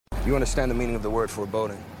You understand the meaning of the word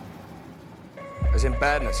foreboding? As in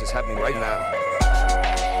badness is happening right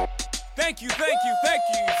now. Thank you.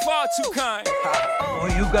 Far too kind. Oh,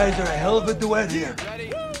 you guys are a hell of a duet here.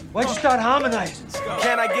 Why'd you start harmonizing?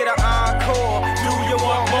 Can I get an encore? Do you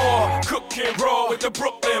want more? Cook and roll with the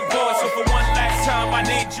Brooklyn boys. So for one last time, I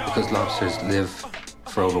need you. Because lobsters live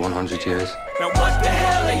for over 100 years. Now what the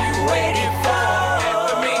hell are you waiting for?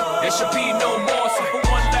 After me, there should be no more. So for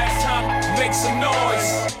one last time, make some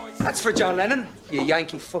noise. That's for John Lennon, you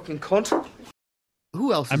Yankee fucking cunt.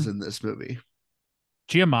 Who else is in this movie?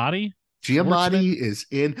 Giamatti? Giamatti is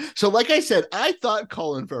in. So like I said, I thought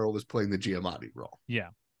Colin Farrell was playing the Giamatti role. Yeah.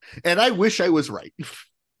 And I wish I was right.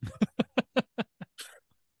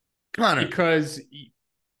 Connor.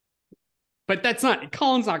 But that's not,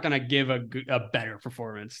 Colin's not going to give a better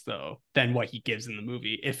performance though than what he gives in the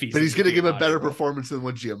movie. But he's going to give a better performance than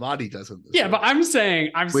what Giamatti does in this. Yeah, movie. but I'm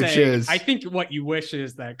saying, I think what you wish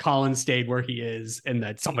is that Colin stayed where he is and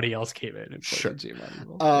that somebody else came in and played the Giamatti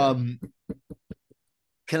role.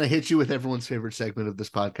 Can I hit you with everyone's favorite segment of this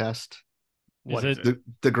podcast? What is it?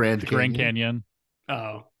 The Grand Canyon.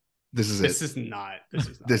 Oh, this is not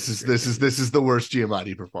this is the worst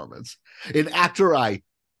Giamatti performance. An actor I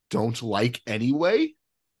don't like anyway.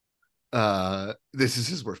 This is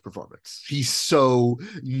his worst performance. He's so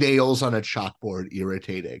nails on a chalkboard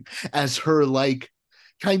irritating as her like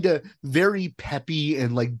kind of very peppy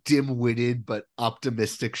and like dim-witted but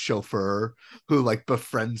optimistic chauffeur who like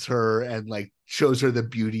befriends her and like shows her the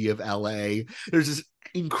beauty of LA. There's this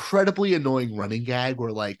incredibly annoying running gag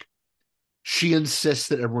where like she insists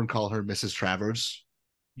that everyone call her Mrs. Travers.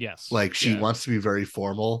 Yes. Like she wants to be very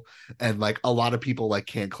formal and like a lot of people like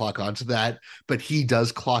can't clock onto that, but he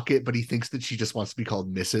does clock it, but he thinks that she just wants to be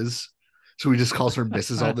called Mrs. So he just calls her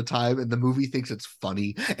Mrs. all the time. And the movie thinks it's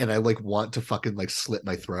funny. And I like want to fucking like slit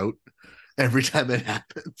my throat every time it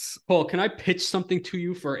happens. Paul, can I pitch something to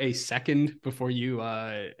you for a second before you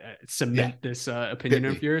cement this opinion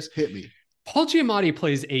of yours? Hit me. Paul Giamatti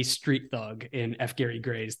plays a street thug in F. Gary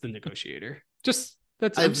Gray's The Negotiator.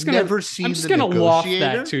 I'm just gonna loft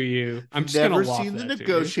that to you. I'm just never seen The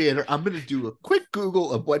Negotiator. I'm gonna do a quick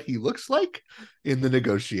Google of what he looks like in The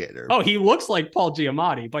Negotiator. Oh, he looks like Paul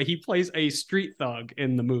Giamatti, but he plays a street thug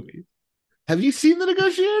in the movie. Have you seen The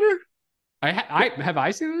Negotiator? Have I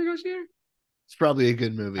seen The Negotiator? It's probably a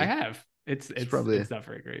good movie. I have. It's probably not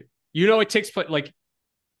very great. You know, it takes place like.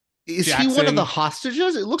 Is Jackson, he one of the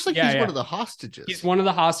hostages? It looks like he's one of the hostages. He's one of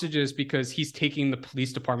the hostages because he's taking the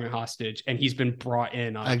police department hostage and he's been brought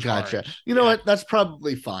in on gotcha. You know what? That's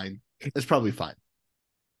probably fine. It's probably fine.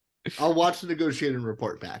 I'll watch The Negotiator and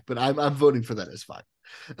report back, but I'm voting for that as fine.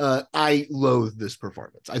 I loathe this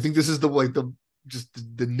performance. I think this is the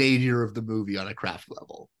nadir of the movie on a craft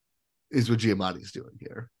level is what Giamatti's doing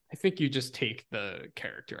here. I think you just take the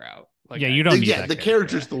character out. You don't need that the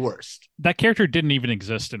character's the worst. That character didn't even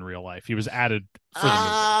exist in real life. He was added for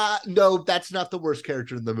the movie. No, that's not the worst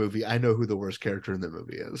character in the movie. I know who the worst character in the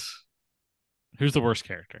movie is. Who's the worst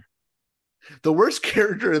character? The worst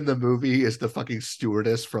character in the movie is the fucking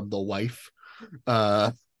stewardess from The Wife.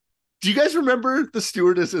 Do you guys remember the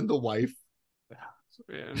stewardess in The Wife?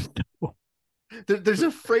 Yeah. There's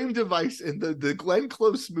a frame device in the Glenn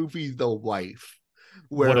Close movie The Wife.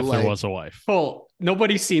 Where, what if there was a wife? Oh,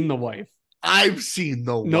 nobody's seen The Wife. I've seen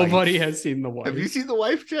The Wife. Nobody has seen The Wife. Have you seen The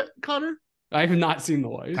Wife, Connor? I have not seen The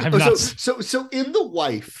Wife. So in The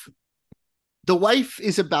Wife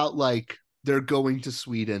is about like they're going to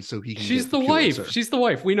Sweden so he can. She's the wife. She's the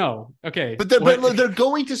wife. We know. Okay, but they're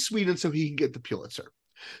going to Sweden so he can get the Pulitzer.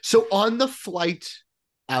 So on the flight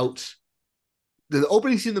out, the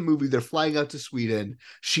opening scene of the movie, they're flying out to Sweden.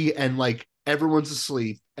 Everyone's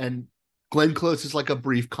asleep and. Glenn Close is like a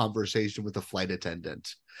brief conversation with a flight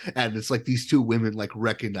attendant. And it's like these two women like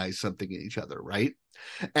recognize something in each other, right?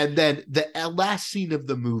 And then the last scene of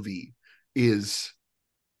the movie is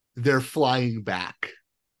they're flying back.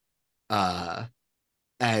 And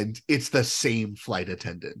it's the same flight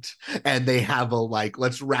attendant. And they have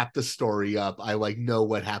let's wrap the story up. I know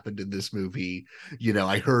what happened in this movie. You know,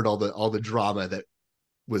 I heard all the drama that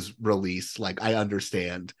was released. I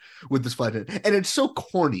understand with this flight attendant. And it's so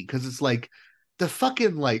corny because it's like the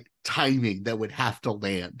fucking timing that would have to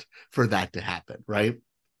land for that to happen, right?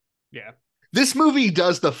 Yeah. This movie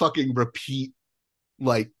does the fucking repeat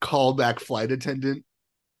callback flight attendant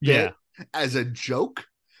as a joke,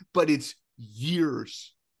 but it's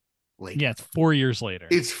years later. Yeah, it's 4 years later.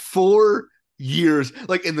 It's 4 years.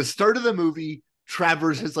 In the start of the movie,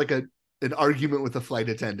 Travers has a an argument with a flight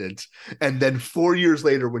attendant, and then 4 years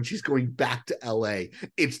later when she's going back to LA,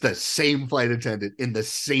 it's the same flight attendant in the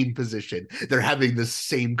same position. They're having the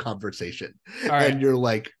same conversation. Right. And you're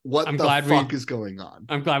like, what the fuck is going on?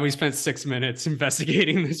 I'm glad we spent 6 minutes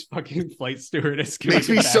investigating this fucking flight stewardess. Makes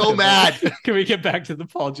me so mad. Can we get back to the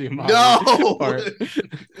Paul Giamatti part?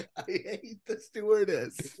 I hate the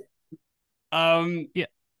stewardess. Yeah.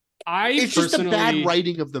 It's just the bad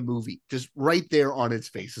writing of the movie, just right there on its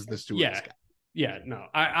face is the stewardess guy. Yeah, no.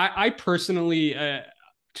 I personally,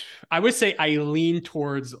 I would say I lean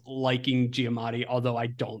towards liking Giamatti, although I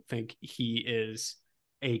don't think he is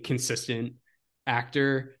a consistent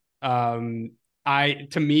actor.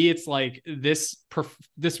 To me, it's like this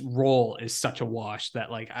role is such a wash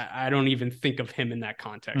that like I don't even think of him in that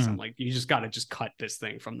context. I'm like, you just got to just cut this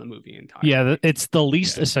thing from the movie entirely. Yeah, it's the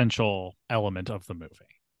least essential element of the movie.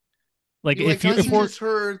 Like if we're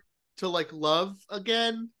her to like love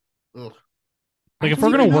again, ugh. Like if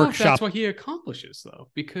we're gonna workshop, that's what he accomplishes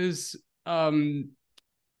though, because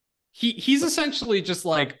he's essentially just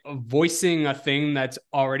like voicing a thing that's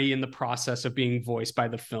already in the process of being voiced by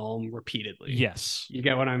the film repeatedly. Yes, you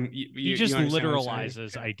get what he just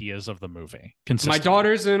literalizes ideas of the movie. My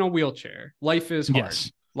daughter's in a wheelchair. Life is hard.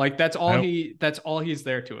 Yes. Like that's all he's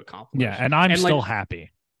there to accomplish. Yeah, and I'm still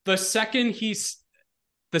happy. The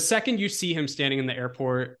second you see him standing in the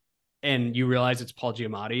airport and you realize it's Paul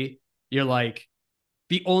Giamatti, you're like,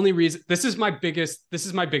 the only reason this is my biggest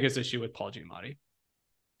issue with Paul Giamatti.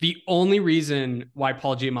 The only reason why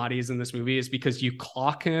Paul Giamatti is in this movie is because you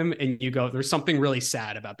clock him and you go, there's something really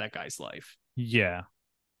sad about that guy's life. Yeah.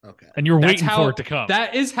 Okay. And you're waiting for it to come.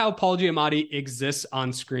 That is how Paul Giamatti exists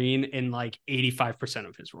on screen in like 85%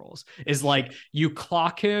 of his roles. Is like you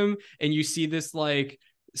clock him and you see this like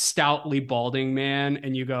stoutly balding man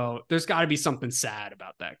and you go, there's got to be something sad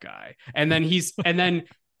about that guy. And then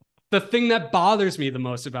the thing that bothers me the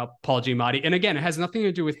most about Paul Giamatti, and again, it has nothing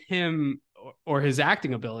to do with him or his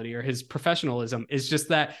acting ability or his professionalism, is just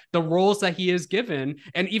that the roles that he is given,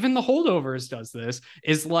 and even The Holdovers does this,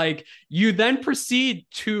 is like you then proceed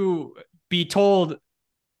to be told,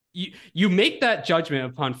 you make that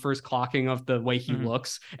judgment upon first clocking of the way he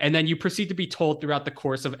looks, and then you proceed to be told throughout the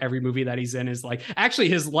course of every movie that he's in is like, actually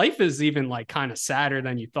his life is even like kind of sadder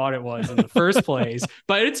than you thought it was in the first place,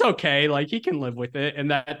 but it's okay, like he can live with it.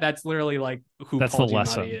 And that's literally like who Paul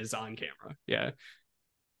Giamatti is on camera. Yeah.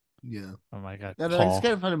 Oh my god. No, it's kind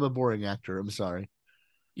of find him a boring actor. I'm sorry.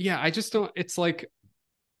 Yeah, I just don't. It's like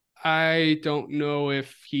I don't know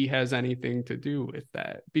if he has anything to do with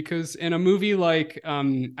that, because in a movie like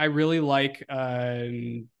I really like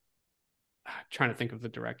I'm trying to think of the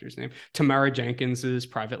director's name, Tamara Jenkins's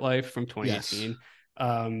Private Life from 2018. Yes.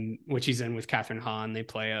 Which he's in with Catherine Hahn. They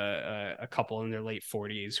play a couple in their late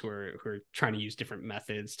 40s who are trying to use different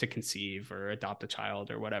methods to conceive or adopt a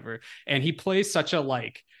child or whatever. And he plays such a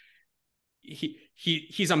like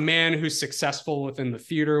he's a man who's successful within the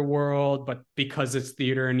theater world, but because it's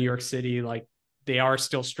theater in New York City, like they are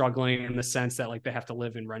still struggling in the sense that like they have to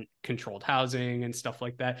live in rent controlled housing and stuff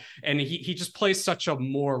like that. And he just plays such a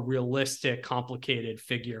more realistic, complicated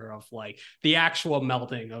figure of like the actual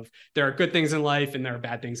melding of there are good things in life and there are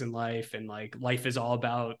bad things in life. And like life is all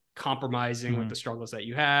about compromising with the struggles that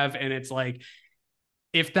you have. And it's like,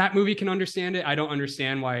 if that movie can understand it, I don't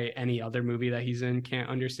understand why any other movie that he's in can't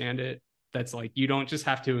understand it. That's like, you don't just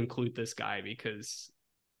have to include this guy because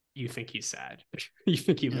you think he's sad. You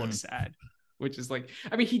think he looks sad, which is like,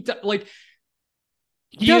 I mean, he does look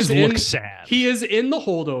sad. He is in The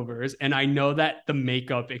Holdovers, and I know that the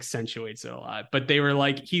makeup accentuates it a lot, but they were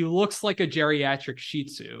like, he looks like a geriatric Shih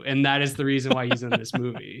Tzu, and that is the reason why he's in this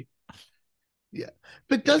movie. Yeah.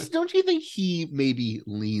 But don't you think he maybe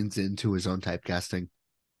leans into his own typecasting?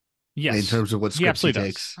 Yes. In terms of what scripts he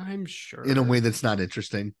takes. I'm sure. In a way that's not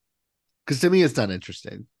interesting. Because to me, it's not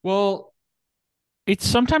interesting. Well, it's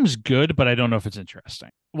sometimes good, but I don't know if it's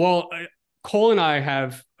interesting. Well, Cole and I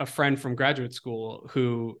have a friend from graduate school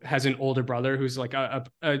who has an older brother who's like a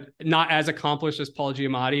not as accomplished as Paul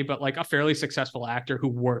Giamatti, but like a fairly successful actor who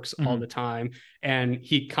works all the time. And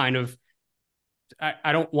he kind of,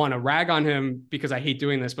 I don't want to rag on him because I hate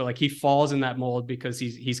doing this, but like he falls in that mold because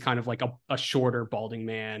he's kind of like a shorter balding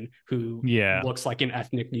man who looks like an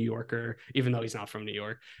ethnic New Yorker, even though he's not from New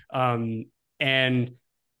York. And I'm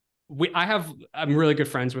really good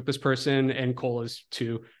friends with this person, and Cole is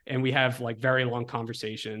too. And we have like very long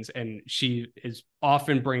conversations, and she is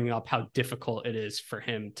often bringing up how difficult it is for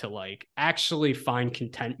him to like actually find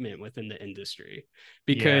contentment within the industry,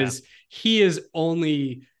 because he is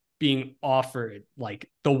only being offered like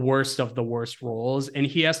the worst of the worst roles, and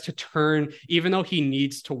he has to turn, even though he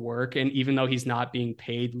needs to work and even though he's not being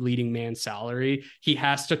paid leading man salary, he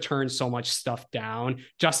has to turn so much stuff down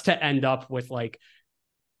just to end up with like,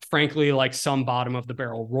 frankly, like some bottom of the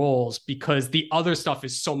barrel roles, because the other stuff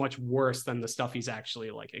is so much worse than the stuff he's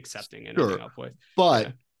actually like accepting and ending up with.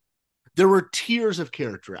 But there were tiers of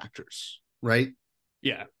character actors, right?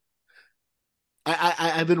 Yeah.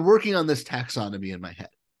 I've been working on this taxonomy in my head.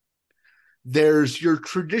 There's your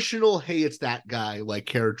traditional, hey, it's that guy, like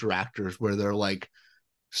character actors where they're like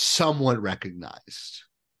somewhat recognized.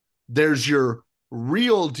 There's your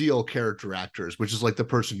real deal character actors, which is like the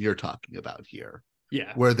person you're talking about here.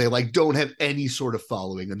 Yeah. Where they like don't have any sort of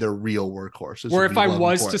following and they're real workhorses. Where if I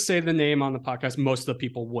was to say the name on the podcast, most of the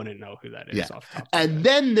people wouldn't know who that is. Yeah. Off top and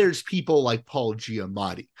then there's people like Paul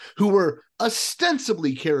Giamatti, who were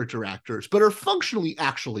ostensibly character actors, but are functionally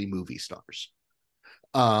actually movie stars.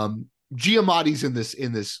 Giamatti's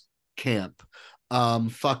in this camp.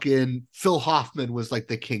 Fucking Phil Hoffman was like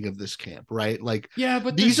the king of this camp, right? Like, yeah,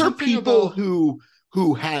 but these are people who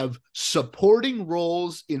have supporting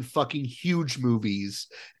roles in fucking huge movies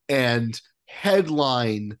and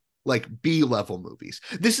headline like B-level movies.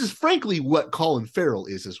 This is frankly what Colin Farrell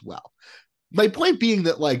is as well. My point being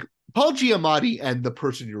that like Paul Giamatti and the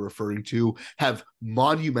person you're referring to have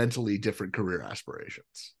monumentally different career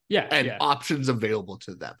aspirations. Yeah, and options available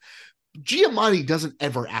to them. Giamatti doesn't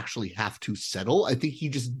ever actually have to settle. I think he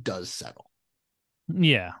just does settle.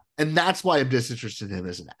 Yeah. And that's why I'm disinterested in him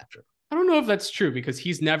as an actor. I don't know if that's true, because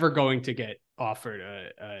he's never going to get offered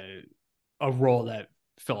a role that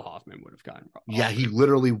Phil Hoffman would have gotten. Yeah, he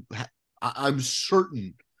literally, I'm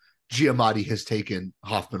certain Giamatti has taken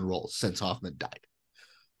Hoffman roles since Hoffman died.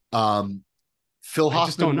 Phil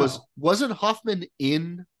Hoffman wasn't Hoffman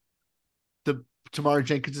in the Tamara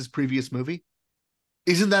Jenkins's previous movie?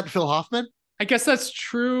 Isn't that Phil Hoffman? I guess that's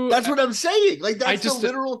true. That's what I'm saying. Like, that's the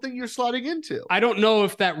literal thing you're slotting into. I don't know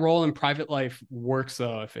if that role in Private Life works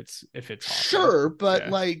though. If it's Hoffman. Sure, but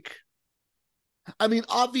like, I mean,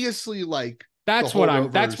 obviously, like that's what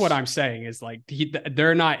I'm saying is like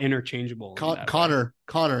they're not interchangeable. Connor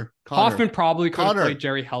Hoffman probably could have played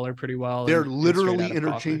Jerry Heller pretty well. They're literally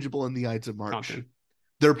interchangeable in the Ides of March. Compton.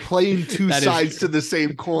 They're playing two sides to the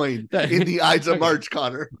same coin in the Ides of March,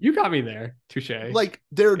 Connor. You got me there. Touche. Like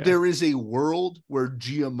there is a world where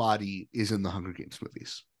Giamatti is in the Hunger Games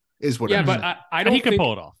movies. Is what I'm saying. But I don't think he can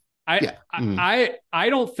pull it off. I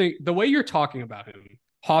don't think the way you're talking about him,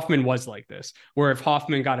 Hoffman was like this, where if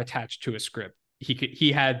Hoffman got attached to a script,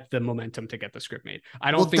 he had the momentum to get the script made.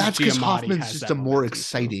 I don't think that's because Hoffman's just a more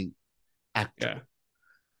exciting actor. Yeah.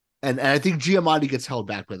 And I think Giamatti gets held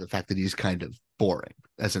back by the fact that he's kind of boring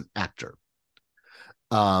as an actor.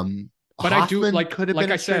 But Hoffman I do like could have like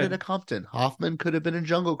been I in Straight said, Outta Compton. Hoffman could have been in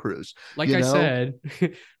Jungle Cruise. Like I said,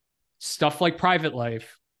 stuff like Private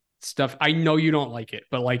Life, stuff I know you don't like it,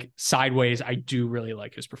 but like Sideways, I do really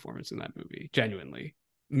like his performance in that movie. Genuinely,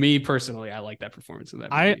 me personally, I like that performance in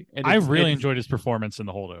that movie. I really enjoyed his performance in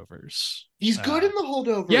The Holdovers. He's good in The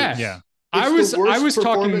Holdovers. Yeah. I was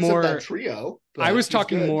talking more that trio. I was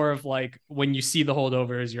talking more of like when you see The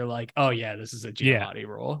Holdovers, you're like, oh yeah, this is a Giamatti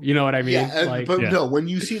role. You know what I mean? Yeah, no, when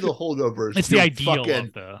you see The Holdovers, it's the ideal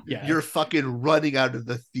of you're fucking running out of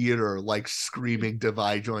the theater like screaming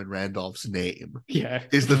Divide Join Randolph's name. Yeah,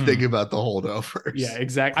 is the thing about The Holdovers. Yeah,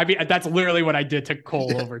 exactly. I mean, that's literally what I did to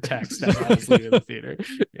Cole over text as I was leaving the theater.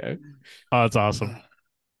 Yeah, oh, that's awesome.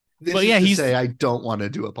 But yeah, I don't want to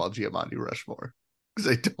do a Paul Giamatti Rushmore because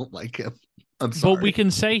I don't like him. I'm sorry. But we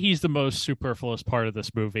can say he's the most superfluous part of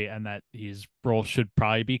this movie and that his role should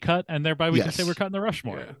probably be cut. And thereby we can say we're cutting the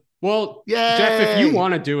Rushmore. Yeah. Well, Jeff, if you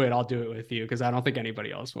want to do it, I'll do it with you because I don't think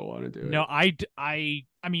anybody else will want to do it. No, I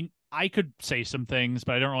mean, I could say some things,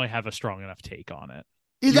 but I don't really have a strong enough take on it.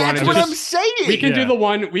 That's what I'm saying. We can do the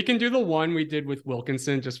one. We can do the one we did with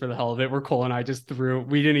Wilkinson just for the hell of it. Where Cole and I just threw.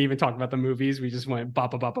 We didn't even talk about the movies. We just went ba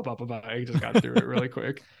ba ba ba ba ba ba. I just got through it really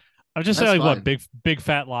quick. I'll just say like fine. What big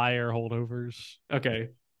fat liar, Holdovers. Okay,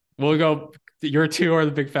 we'll go. Your two are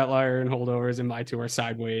the Big Fat Liar and Holdovers, and my two are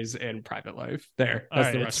Sideways and Private Life. There,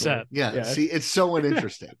 that's the rest set. Yeah, see, it's so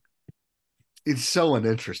uninteresting. It's so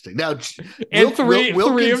uninteresting. Now, and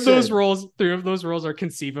three of those roles are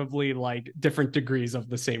conceivably like different degrees of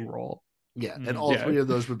the same role. Yeah, and all three of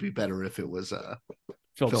those would be better if it was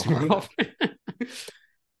Phil Hoffman.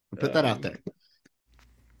 Put that out there.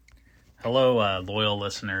 Hello, loyal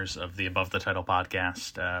listeners of the Above the Title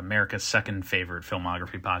podcast, America's second favorite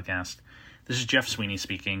filmography podcast. This is Jeff Sweeney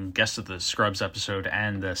speaking, guest of the Scrubs episode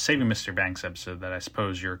and the Saving Mr. Banks episode that I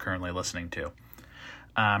suppose you're currently listening to.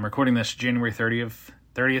 I'm recording this January 30th,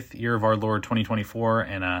 30th year of our Lord 2024,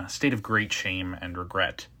 in a state of great shame and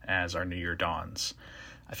regret as our new year dawns.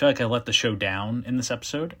 I feel like I let the show down in this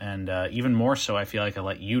episode, and even more so, I feel like I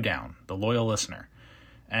let you down, the loyal listener.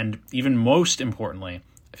 And even most importantly,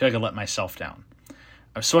 I feel like I let myself down.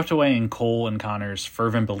 I was swept away in Cole and Connor's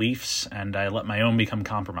fervent beliefs, and I let my own become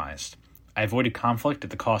compromised. I avoided conflict at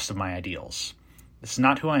the cost of my ideals. This is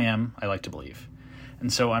not who I am, I like to believe.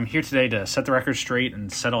 And so I'm here today to set the record straight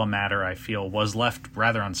and settle a matter I feel was left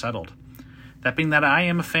rather unsettled. That being that I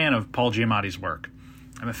am a fan of Paul Giamatti's work.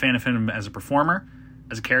 I'm a fan of him as a performer,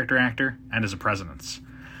 as a character actor, and as a presence.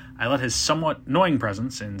 I let his somewhat annoying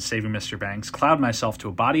presence in Saving Mr. Banks cloud myself to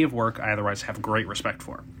a body of work I otherwise have great respect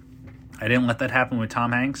for. I didn't let that happen with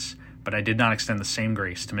Tom Hanks, but I did not extend the same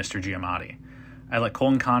grace to Mr. Giamatti. I let Cole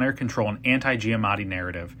and Connor control an anti-Giamatti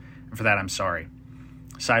narrative, and for that I'm sorry.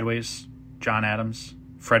 Sideways, John Adams,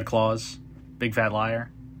 Fred Claus, Big Fat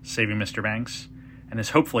Liar, Saving Mr. Banks, and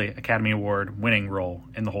his hopefully Academy Award winning role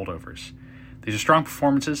in The Holdovers. These are strong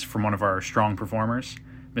performances from one of our strong performers.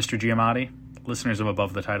 Mr. Giamatti, listeners of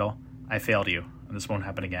Above the Title, I failed you, and this won't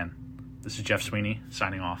happen again. This is Jeff Sweeney,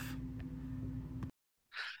 signing off.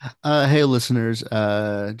 Hey, listeners.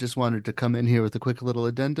 Just wanted to come in here with a quick little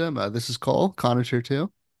addendum. This is Cole. Connor's here,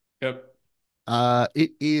 too. Yep.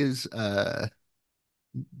 It is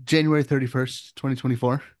January 31st,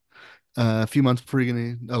 2024. A few months before you're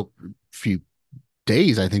going to... Oh, a few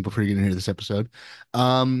days, I think, before you're going to hear this episode.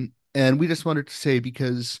 And we just wanted to say,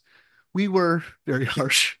 because we were very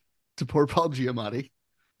harsh to poor Paul Giamatti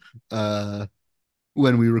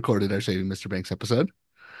when we recorded our Saving Mr. Banks episode.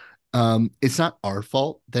 It's not our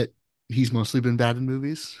fault that he's mostly been bad in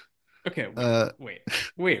movies. Okay, wait.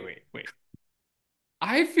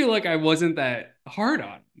 I feel like I wasn't that hard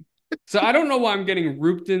on him. So I don't know why I'm getting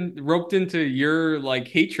roped into your like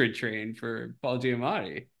hatred train for Paul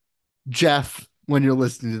Giamatti. Jeff, when you're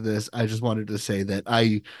listening to this, I just wanted to say that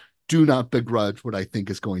I do not begrudge what I think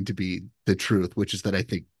is going to be the truth, which is that I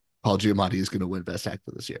think Paul Giamatti is going to win Best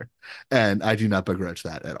Actor this year. And I do not begrudge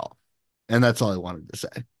that at all. And that's all I wanted to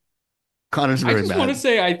say. Connor's very mad. I just want to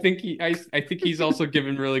say I think he's also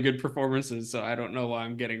given really good performances, so I don't know why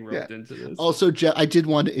I'm getting roped into this. Also, Jeff, I did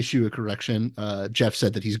want to issue a correction. Jeff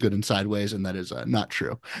said that he's good in Sideways, and that is not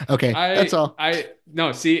true. Okay, that's all. I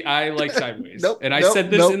like Sideways. I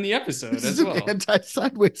said this in the episode as well.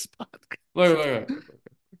 Anti-Sideways podcast. Wait.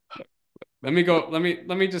 Let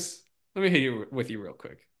me hit you with you real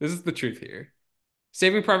quick. This is the truth here.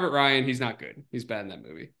 Saving Private Ryan, he's not good. He's bad in that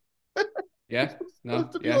movie. Yeah, no,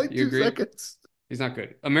 yeah, like you agree. Seconds. He's not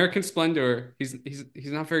good. American Splendor, he's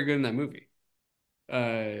not very good in that movie.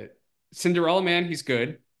 Cinderella Man, he's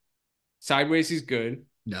good. Sideways, he's good.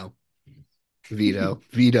 No, veto.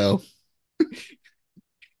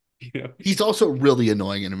 He's also really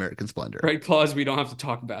annoying in American Splendor. Red Claws, we don't have to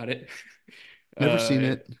talk about it. Never seen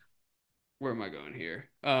it. Where am I going here?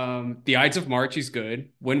 The Ides of March, he's good.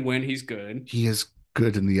 Win-Win, he's good. He is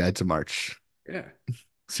good in the Ides of March. Yeah.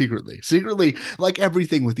 Secretly, like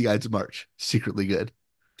everything with the Ides of March, secretly good.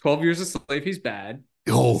 12 Years a Slave, he's bad.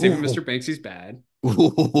 Saving Mr. Banks, he's bad.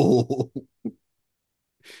 The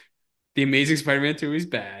Amazing Spider-Man 2, he's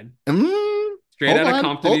bad. Straight Outta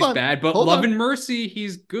Compton, he's bad. But Love and Mercy,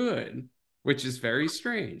 he's good, which is very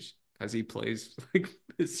strange because he plays like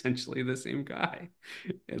essentially the same guy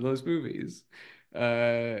in those movies.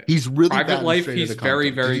 He's really Private bad Life, he's very,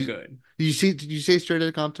 very good. Did you say Straight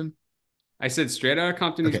Outta Compton? I said Straight Outta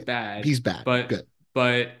Compton, he's bad. He's bad,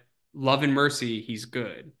 but Love and Mercy, he's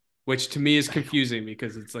good, which to me is confusing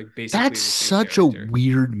because it's like basically that's such character. A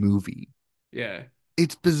weird movie. Yeah,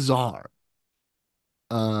 it's bizarre.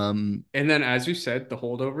 And then as you said, The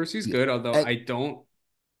Holdovers, he's good, although I don't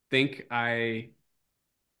think I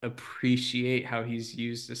appreciate how he's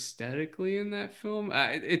used aesthetically in that film.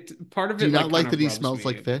 Do you not like that he smells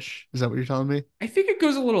like fish? Is that what you're telling me? I think it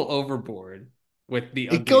goes a little overboard. With the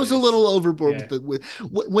it goes a little overboard with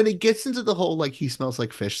when it gets into the whole like he smells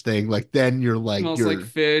like fish thing, like then you're like smells like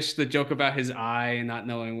fish, the joke about his eye and not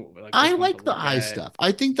knowing like I like the eye stuff.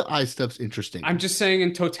 I think the eye stuff's interesting. I'm just saying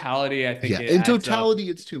in totality, I think in totality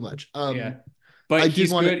it's too much. But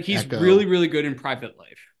he's good. He's really, really good in Private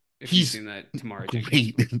Life. If you've seen that Tamara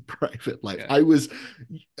great in Private Life. I was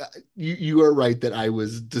you are right that I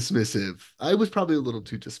was dismissive. I was probably a little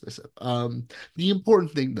too dismissive. The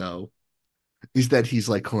important thing though is that he's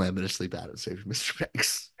like calamitously bad at Saving Mr.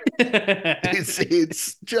 Banks.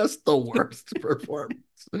 it's just the worst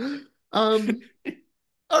performance. All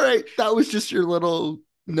right, that was just your little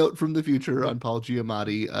note from the future on Paul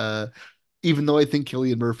Giamatti. Even though I think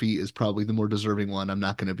Cillian Murphy is probably the more deserving one, I'm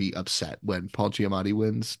not going to be upset when Paul Giamatti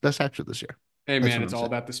wins Best Actor this year. Hey man, it's all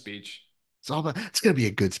about the speech. It's going to be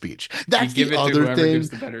a good speech. That's give the it to other whoever thing gives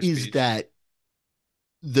the better is speech. that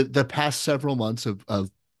the past several months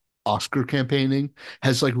of Oscar campaigning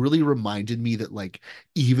has like really reminded me that like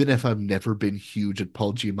even if I've never been huge at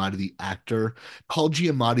Paul Giamatti the actor, Paul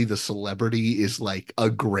Giamatti the celebrity is like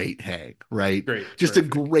a great hang, right? Just a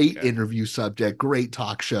great interview subject, great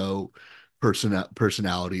talk show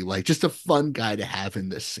personality, like just a fun guy to have in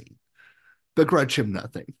this scene. Begrudge him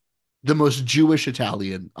nothing. The most Jewish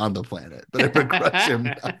Italian on the planet, but I begrudge him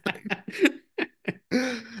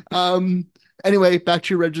nothing. Anyway, back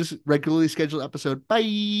to your regularly scheduled episode.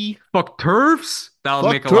 Bye. Fuck turfs.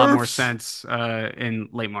 That'll make a lot more sense in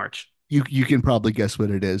late March. You can probably guess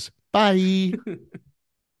what it is. Bye.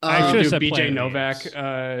 I should have BJ Novak,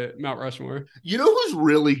 Mount Rushmore. You know who's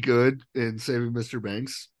really good in Saving Mr.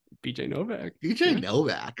 Banks? BJ Novak. BJ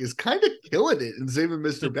Novak is kind of killing it in Saving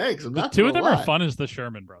Mr. Banks. The two of them are fun as the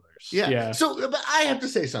Sherman brothers. Yeah. So, but I have to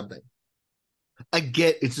say something. I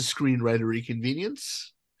get it's a screenwriter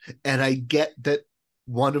inconvenience. And I get that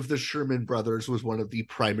one of the Sherman brothers was one of the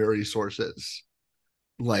primary sources,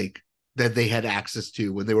 like that they had access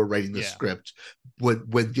to when they were writing the script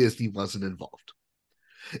when Disney wasn't involved.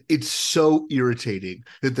 It's so irritating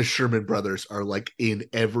that the Sherman brothers are like in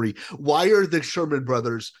every. Why are the Sherman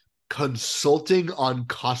brothers consulting on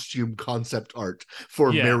costume concept art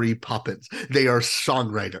for Mary Poppins? They are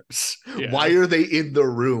songwriters. Why are they in the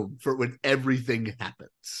room for when everything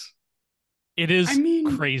happens? It is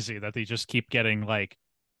crazy that they just keep getting like,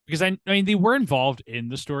 because I mean they were involved in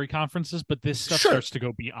the story conferences, but this stuff starts to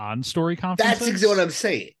go beyond story conferences. That's exactly what I'm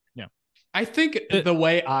saying. Yeah, I think the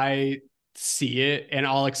way I see it, and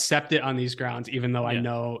I'll accept it on these grounds, even though I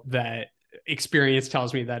know that experience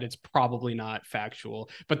tells me that it's probably not factual.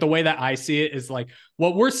 But the way that I see it is like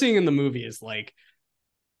what we're seeing in the movie is like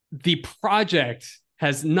the project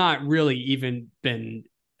has not really even been.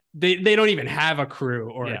 They don't even have a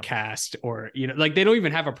crew or a cast or, you know, like they don't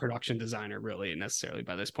even have a production designer really necessarily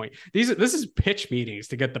by this point. This is pitch meetings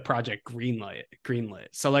to get the project greenlit.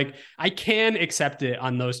 So like I can accept it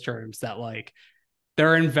on those terms that like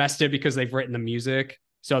they're invested because they've written the music.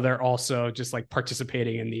 So they're also just like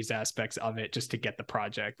participating in these aspects of it just to get the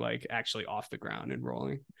project like actually off the ground and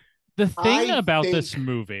rolling. The thing about this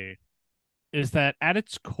movie is that at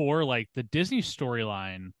its core, like the Disney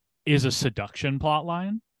storyline is a seduction plot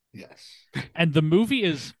line. Yes. And the movie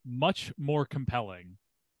is much more compelling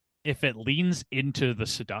if it leans into the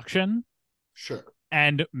seduction. Sure.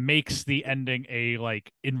 And makes the ending a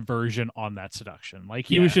like inversion on that seduction. Like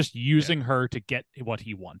he was just using her to get what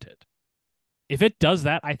he wanted. If it does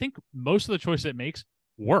that, I think most of the choices it makes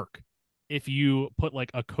work. If you put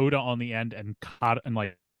like a coda on the end and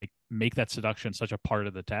like make that seduction such a part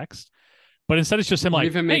of the text. But instead it's just him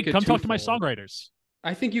like, hey, come talk to my songwriters.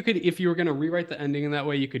 I think you could, if you were going to rewrite the ending in that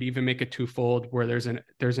way, you could even make it twofold where there's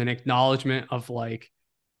an acknowledgement of like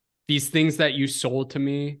these things that you sold to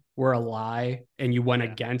me were a lie and you went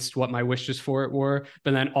against what my wishes for it were,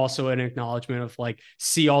 but then also an acknowledgement of like,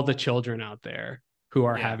 see all the children out there who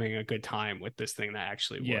are having a good time with this thing that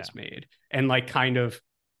actually was made. And like, kind of,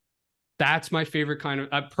 that's my favorite kind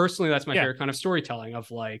of, personally, that's my favorite kind of storytelling of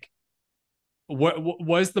like, what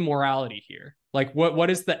was the morality here? Like what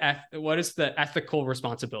is the ethical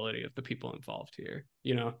responsibility of the people involved here,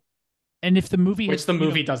 you know? And if the movie, which the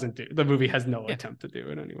movie doesn't do, the movie has no attempt to do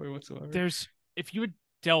in any way whatsoever. If you would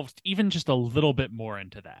delve even just a little bit more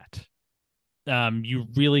into that, you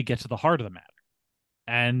really get to the heart of the matter.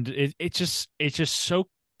 And it's just so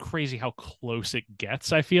crazy how close it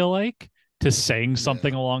gets, I feel like, to saying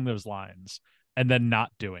something along those lines and then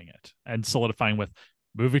not doing it and solidifying with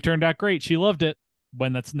movie turned out great. She loved it,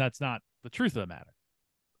 when that's not the truth of the matter.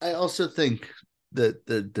 I also think that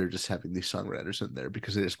they're just having these songwriters in there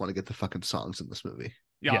because they just want to get the fucking songs in this movie.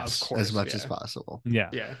 Yeah, of course, as much as possible.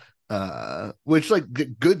 Yeah. Which like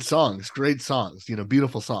good songs, great songs, you know,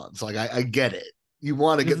 beautiful songs. Like I get it. You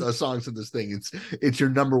want to get those songs in this thing. It's your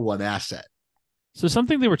number one asset. So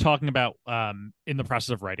something they were talking about in the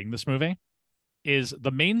process of writing this movie is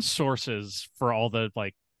the main sources for all the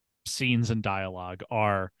like scenes and dialogue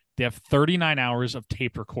are they have 39 hours of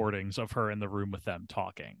tape recordings of her in the room with them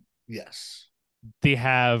talking. Yes. They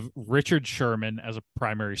have Richard Sherman as a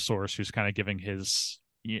primary source who's kind of giving his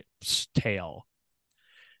tale.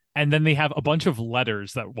 And then they have a bunch of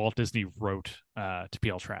letters that Walt Disney wrote to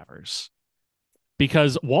P.L. Travers.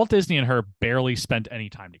 Because Walt Disney and her barely spent any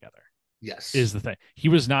time together. Yes. Is the thing. He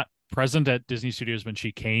was not present at Disney Studios when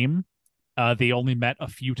she came. They only met a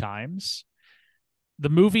few times. The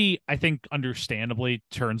movie, I think, understandably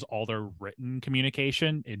turns all their written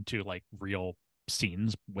communication into like real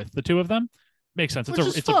scenes with the two of them. Makes sense.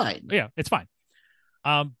 It's fine. It's fine.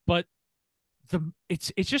 But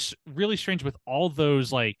it's just really strange with all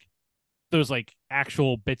those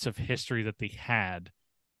actual bits of history that they had.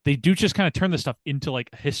 They do just kind of turn this stuff into like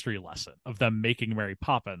a history lesson of them making Mary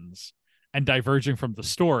Poppins and diverging from the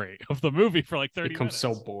story of the movie for like 30 It becomes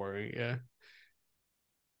minutes. so boring. Yeah.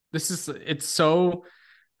 It's so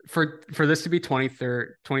for this to be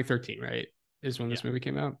 2013, right? Is when this movie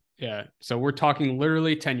came out. Yeah. So we're talking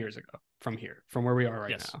literally 10 years ago from where we are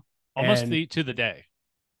right now. Almost And to the day.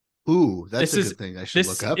 Ooh, that's a good thing I should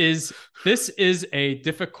look up. This is a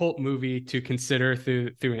difficult movie to consider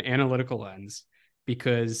through an analytical lens,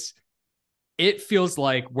 because it feels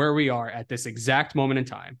like where we are at this exact moment in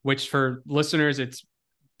time, which for listeners, it's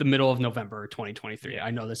the middle of November 2023.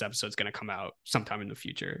 I know this episode's going to come out sometime in the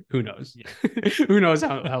future. Who knows? Yeah. Who knows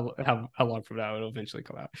how long from now it'll eventually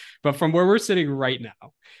come out. But from where we're sitting right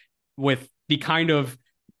now, with the kind of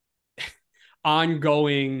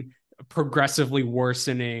ongoing, progressively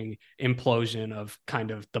worsening implosion of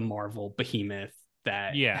kind of the Marvel behemoth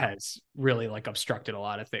that has really like obstructed a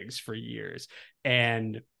lot of things for years.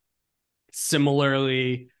 And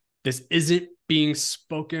similarly, this isn't being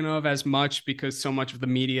spoken of as much because so much of the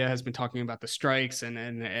media has been talking about the strikes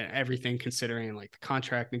and everything, considering like the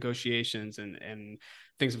contract negotiations and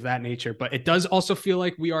things of that nature. But it does also feel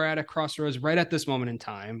like we are at a crossroads right at this moment in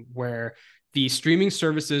time where the streaming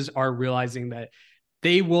services are realizing that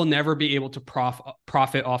they will never be able to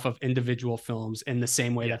profit off of individual films in the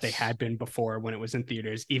same way that they had been before when it was in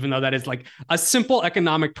theaters, even though that is like a simple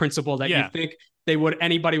economic principle that you think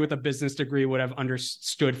anybody with a business degree would have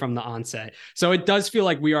understood from the onset. So it does feel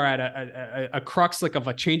like we are at a crux like of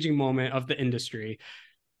a changing moment of the industry.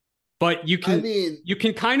 But you can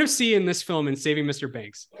kind of see in this film, in Saving Mr.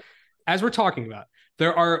 Banks, as we're talking about,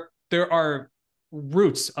 there are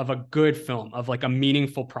roots of a good film, of like a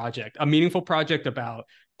meaningful project about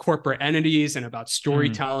corporate entities and about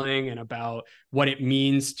storytelling and about what it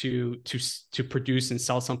means to produce and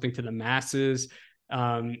sell something to the masses.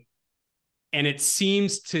 And it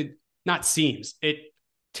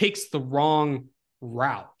takes the wrong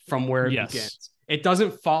route from where it begins. It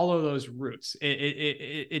doesn't follow those roots.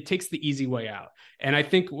 It takes the easy way out. And I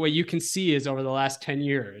think what you can see is over the last 10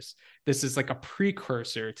 years, this is like a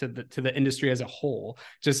precursor to the industry as a whole,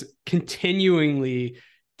 just continually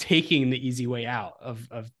taking the easy way out of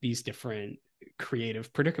these different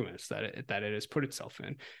creative predicaments that it has put itself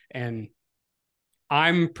in. And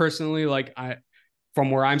I'm personally from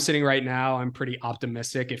where I'm sitting right now, I'm pretty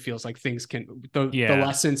optimistic. It feels like the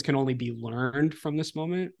lessons can only be learned from this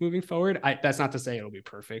moment moving forward. That's not to say it'll be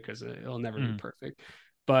perfect, because it'll never be perfect,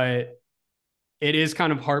 but it is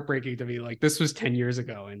kind of heartbreaking to be like, this was 10 years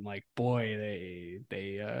ago. And like, boy,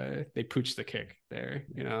 they pooched the kick there,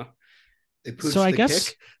 you know? They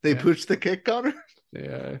pooched the kick, Connor.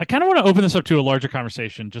 Yeah. I kind of want to open this up to a larger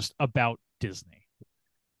conversation just about Disney.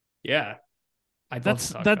 Yeah.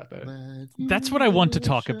 That's what I want to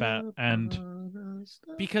talk about. And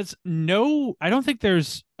because I don't think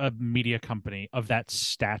there's a media company of that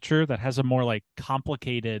stature that has a more like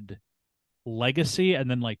complicated legacy and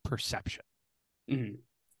then like perception. Mm-hmm.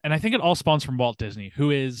 And I think it all spawns from Walt Disney,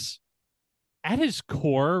 who is at his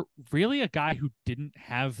core really a guy who didn't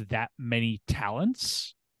have that many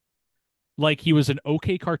talents. Like, he was an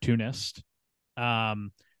okay cartoonist. He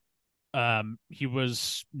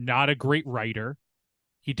was not a great writer.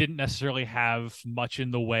 He didn't necessarily have much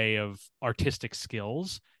in the way of artistic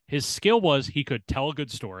skills. His skill was he could tell a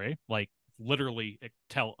good story, like literally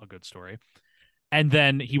tell a good story. And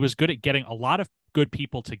then he was good at getting a lot of good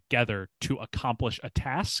people together to accomplish a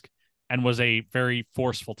task, and was a very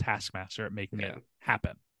forceful taskmaster at making it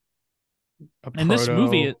happen. This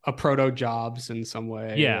movie, a proto Jobs in some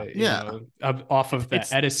way. Yeah. Off of the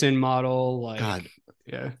Edison model. Like, God.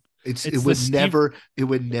 Yeah. It would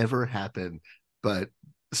never happen, but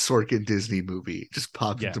Sorkin Disney movie just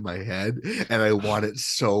popped into my head, and I want it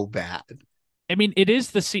so bad. I mean,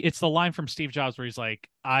 it's the line from Steve Jobs where he's like,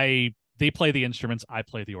 they play the instruments, I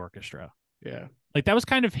play the orchestra. Yeah. Like, that was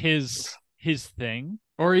kind of his thing.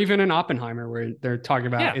 Or even in Oppenheimer, where they're talking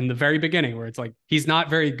about in the very beginning, where it's like, he's not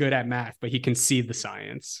very good at math, but he can see the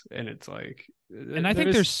science. And it's like, and I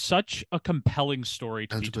think there's such a compelling story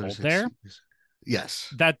to be told there.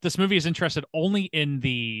 Yes. That this movie is interested only in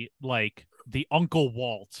the Uncle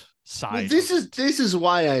Walt side. Well, this is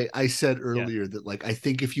why I said earlier that, like, I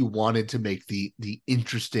think if you wanted to make the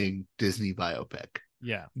interesting Disney biopic,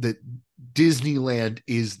 that Disneyland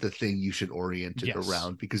is the thing you should orient it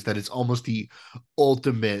around, because that is almost the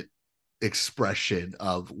ultimate expression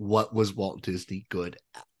of what was Walt Disney good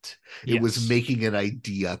at. It was making an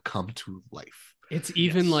idea come to life. It's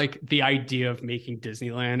even Yes. like the idea of making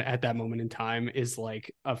Disneyland at that moment in time is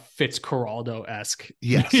like a Fitzcarraldo-esque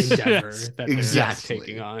Yes. endeavor Yes, that exactly. they're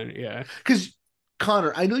taking on. Yeah. Because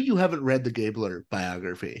Connor, I know you haven't read the Gabler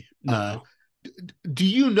biography. No. Do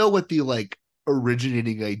you know what the like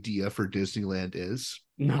originating idea for Disneyland is?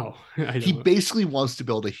 No. I He don't. basically wants to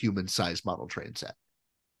build a human-sized model train set.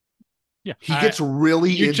 Yeah. He gets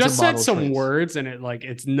really You into just said model some trains. words and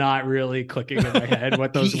it's not really clicking in my head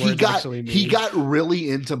what those words actually mean. He got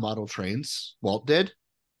really into model trains, Walt did.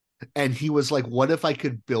 And he was like, what if I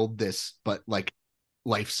could build this, but like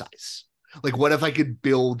life size? Like, what if I could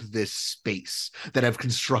build this space that I've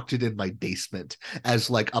constructed in my basement as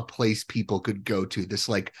like a place people could go to, this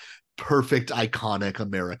like perfect, iconic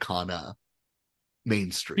Americana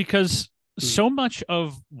Main Street? Because so much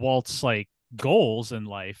of Walt's like goals in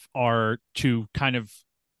life are to kind of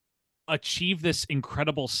achieve this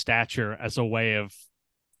incredible stature as a way of,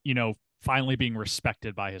 you know, finally being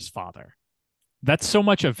respected by his father. That's so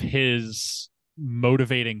much of his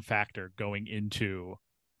motivating factor going into,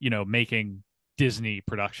 you know, making Disney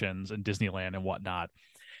productions and Disneyland and whatnot.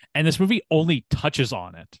 And this movie only touches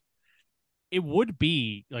on it. It would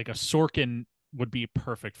be like a Sorkin would be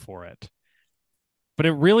perfect for it. But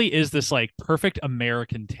it really is this like perfect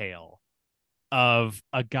American tale of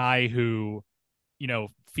a guy who, you know,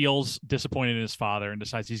 feels disappointed in his father and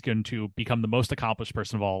decides he's going to become the most accomplished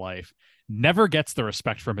person of all life, never gets the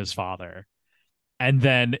respect from his father, and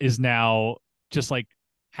then is now just like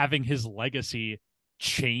having his legacy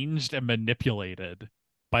changed and manipulated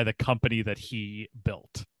by the company that he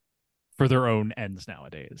built for their own ends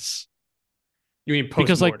nowadays. You mean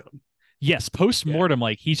Because, like, post-mortem? Yes, post-mortem,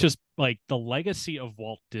 like he's just like the legacy of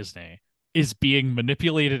Walt Disney is being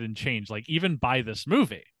manipulated and changed, like even by this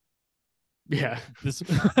movie. Yeah. This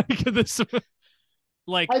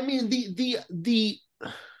like I mean, the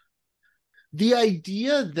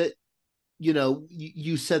idea that, you know,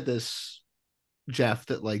 you said this, Jeff,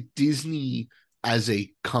 that like Disney as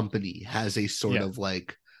a company has a sort of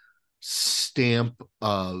like stamp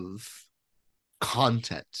of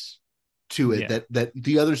content to it that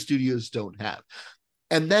the other studios don't have.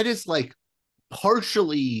 And that is like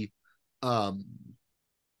partially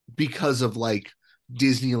because of like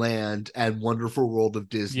Disneyland and Wonderful World of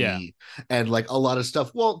Disney and like a lot of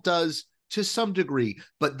stuff Walt does to some degree,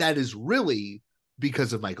 but that is really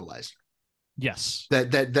because of Michael Eisner. Yes.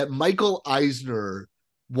 That Michael Eisner,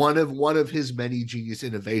 one of his many genius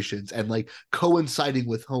innovations and like coinciding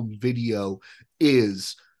with home video,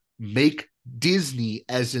 is make Disney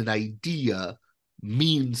as an idea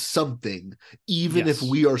means something, even if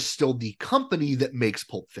we are still the company that makes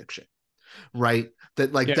Pulp Fiction, right?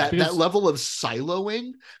 That like that level of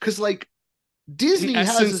siloing, because like Disney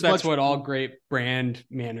has as that's much, what all great brand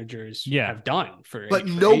managers have done but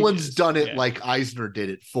no one's done it like Eisner did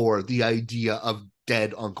it for the idea of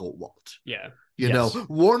dead Uncle Walt. Yeah. You know,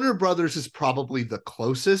 Warner Brothers is probably the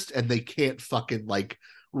closest, and they can't fucking like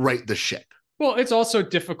right the ship. Well, it's also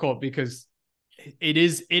difficult because it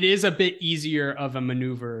is a bit easier of a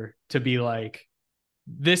maneuver to be like,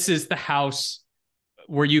 this is the house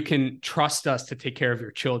where you can trust us to take care of your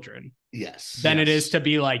children. Yes. Than it is to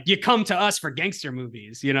be like, you come to us for gangster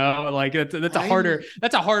movies, you know, like that's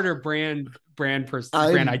a harder brand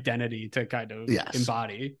identity to kind of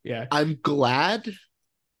embody. Yeah. I'm glad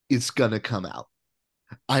it's gonna come out.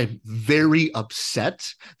 I'm very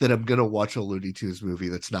upset that I'm gonna watch a Looney Tunes movie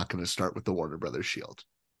that's not gonna start with the Warner Brothers shield.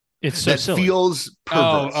 It's so silly. Feels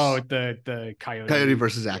perverse. The Coyote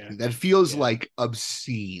versus Acme. That feels like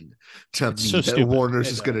obscene to me. So that stupid. Warner's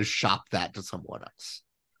is gonna shop that to someone else.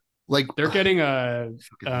 Like they're getting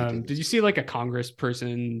did you see like a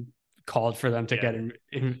congressperson called for them to get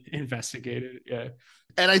investigated? Yeah.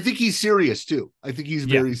 And I think he's serious too. I think he's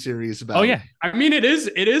very serious about it. I mean,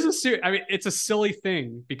 it's a silly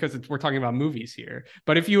thing because we're talking about movies here.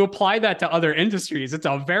 But if you apply that to other industries, it's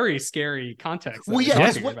a very scary context. Well,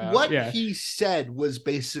 what he said was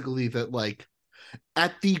basically that like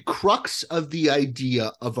at the crux of the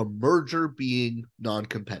idea of a merger being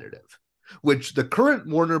non-competitive, which the current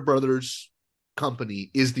Warner Brothers company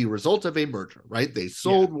is the result of a merger, right? They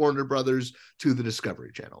sold Warner Brothers to the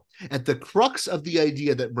Discovery Channel. At the crux of the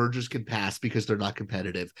idea that mergers can pass because they're not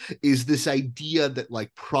competitive is this idea that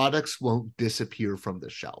like products won't disappear from the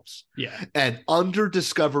shelves. Yeah. And under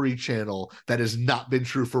Discovery Channel, that has not been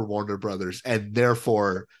true for Warner Brothers, and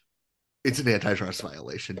therefore it's an antitrust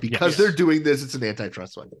violation. Because they're doing this, it's an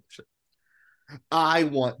antitrust violation.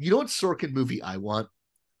 You know what Sorkin movie I want?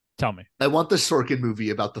 Tell me. I want the Sorkin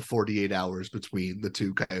movie about the 48 hours between the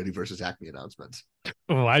two Coyote versus Acme announcements.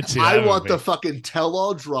 Oh, I'd see I that want movie. the fucking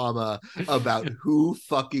tell-all drama about who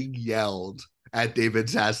fucking yelled at David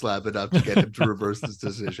Zaslav enough to get him to reverse this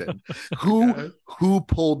decision. Who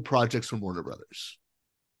pulled projects from Warner Brothers?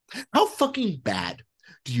 How fucking bad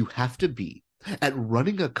do you have to be at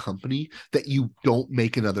running a company that you don't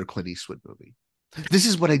make another Clint Eastwood movie? This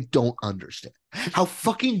is what I don't understand. How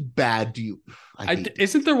fucking bad do you?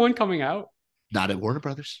 Isn't there one coming out? Not at Warner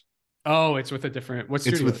Brothers. Oh, it's with a different. What's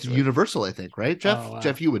It's with Universal, I think, right, Jeff? Oh, wow.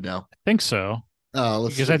 Jeff, you would know. I think so.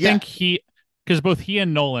 Because I think because both he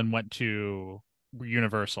and Nolan went to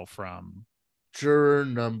Universal from Juror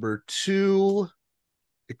number 2.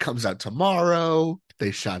 It comes out tomorrow.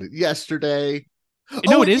 They shot it yesterday.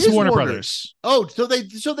 No, it is Warner Brothers. Oh, so they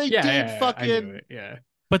did fucking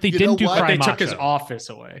But they didn't do Cry They Macho. took his office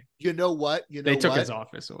away. You know what? They took his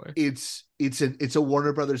office away. It's a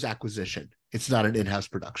Warner Brothers acquisition. It's not an in-house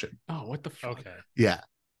production. Oh, what the fuck? Okay. Yeah.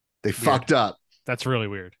 They fucked up. That's really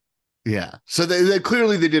weird. Yeah. So they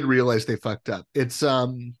clearly they didn't realize they fucked up. It's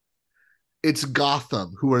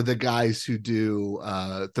Gotham, who are the guys who do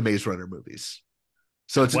the Maze Runner movies.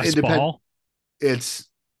 So it's West an independent. Ball?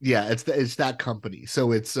 It's that company.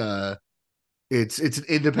 So it's an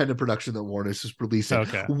independent production that Warner's is releasing.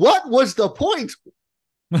 Okay. What was the point?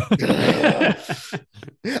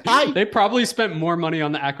 They probably spent more money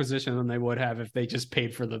on the acquisition than they would have if they just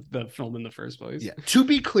paid for the film in the first place. Yeah. To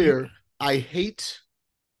be clear, I hate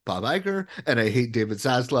Bob Iger and I hate David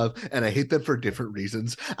Zaslav, and I hate them for different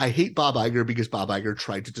reasons. I hate Bob Iger because Bob Iger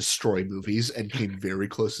tried to destroy movies and came very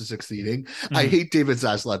close to succeeding. I hate David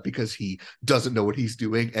Zaslav because he doesn't know what he's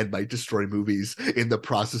doing and might destroy movies in the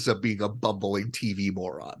process of being a bumbling TV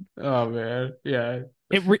moron. Oh man, yeah.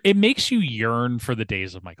 It makes you yearn for the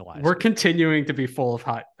days of Michael Eisner. We're continuing to be full of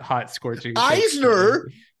hot scorching. Eisner,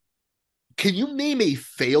 can you name a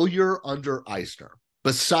failure under Eisner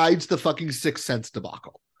besides the fucking Sixth Sense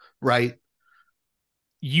debacle? Right?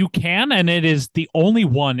 You can, and it is the only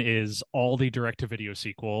one is all the direct-to-video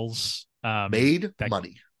sequels made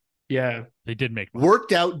money. Yeah, they did make money.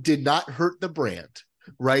 Worked out, did not hurt the brand,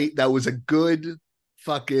 right? That was a good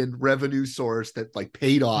fucking revenue source that like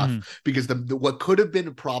paid off because the what could have been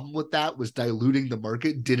a problem with that was diluting the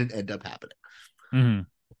market didn't end up happening.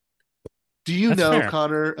 Do you know, fair,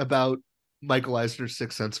 Connor, about Michael Eisner's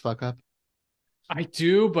Sixth Sense fuck up? I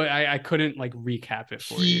do, but I couldn't like recap it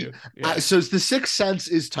for you. Yeah. So the Sixth Sense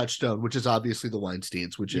is Touchstone, which is obviously the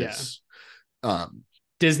Weinsteins, which is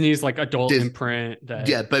Disney's like adult imprint.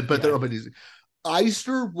 But they're open.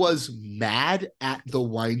 Eisner was mad at the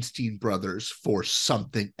Weinstein brothers for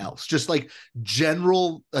something else, just like a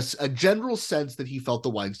general sense that he felt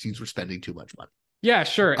the Weinsteins were spending too much money. Yeah,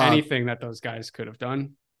 sure, anything that those guys could have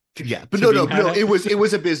done. Yeah, but no, it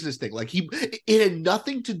was a business thing. Like it had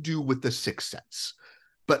nothing to do with the Sixth Sense.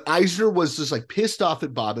 But Eisner was just like pissed off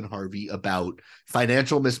at Bob and Harvey about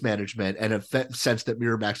financial mismanagement and a sense that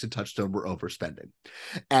Miramax and Touchstone were overspending.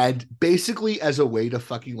 And basically, as a way to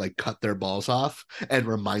fucking like cut their balls off and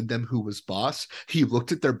remind them who was boss, he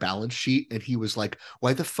looked at their balance sheet and he was like,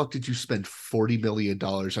 "Why the fuck did you spend $40 million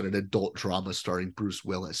on an adult drama starring Bruce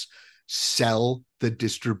Willis? Sell the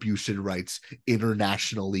distribution rights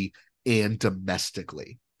internationally and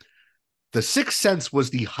domestically." The Sixth Sense was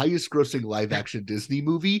the highest grossing live action Disney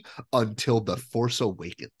movie until The Force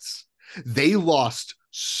Awakens. They lost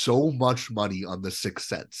so much money on The Sixth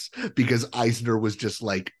Sense because Eisner was just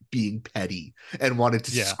like being petty and wanted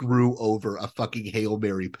to screw over a fucking Hail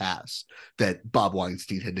Mary pass that Bob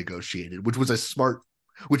Weinstein had negotiated,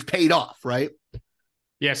 which paid off, right?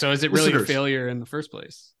 Yeah, so is it really a failure in the first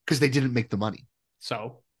place? Because they didn't make the money.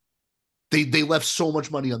 So? They left so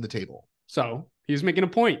much money on the table. So, he was making a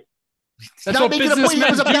point. That's not making a point.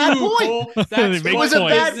 It was a bad point. That's it was a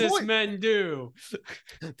bad point. Businessmen do.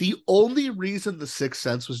 The only reason The Sixth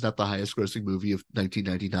Sense was not the highest grossing movie of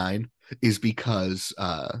 1999 is because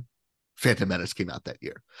Phantom Menace came out that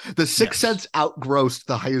year. The Sixth Sense outgrossed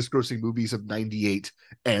the highest grossing movies of 98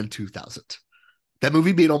 and 2000. That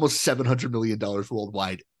movie made almost $700 million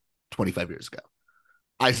worldwide 25 years ago.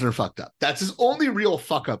 Eisner fucked up. That's his only real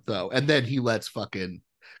fuck up, though. And then he lets fucking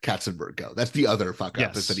Katzenberg go. That's the other fuck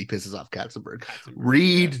up, is that he pisses off Katzenberg.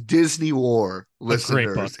 Read Disney War,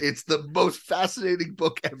 listeners. It's the most fascinating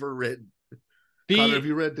book ever written. Connor, have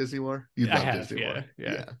you read Disney War? You love Disney War.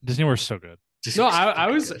 Yeah. Disney War is so good.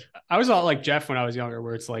 I was all like Jeff when I was younger,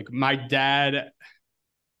 where it's like my dad.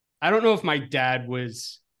 I don't know if my dad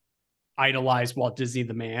was idolized Walt Disney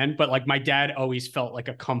the man, but like my dad always felt like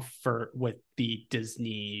a comfort with the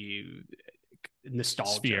Disney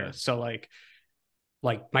nostalgia. Sphere. So like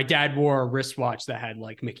my dad wore a wristwatch that had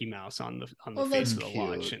like Mickey Mouse on the face of the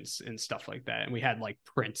watch and stuff like that. And we had like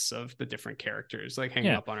prints of the different characters like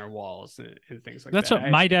hanging up on our walls and things like that. That's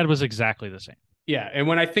what my dad was exactly the same. Yeah, and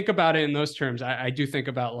when I think about it in those terms, I do think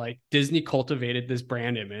about like Disney cultivated this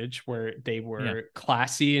brand image where they were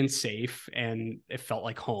classy and safe, and it felt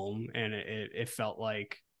like home, and it felt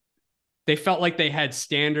like they had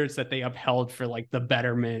standards that they upheld for like the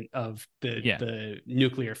betterment of the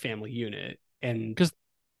nuclear family unit. And because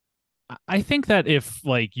I think that if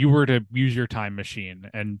like you were to use your time machine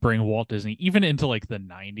and bring Walt Disney even into like the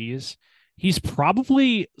 90s, he's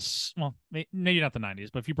probably, well, maybe not the 90s,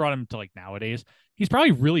 but if you brought him to like nowadays, he's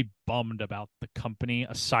probably really bummed about the company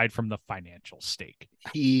aside from the financial stake.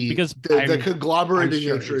 Because the conglomerated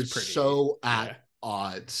nature is so at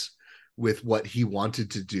odds with what he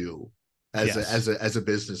wanted to do as a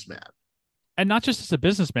businessman. And not just as a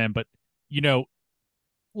businessman, but, you know,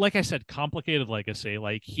 like I said, complicated legacy.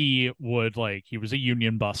 Like he was a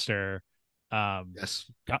union buster. Got,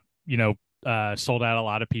 sold out a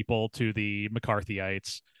lot of people to the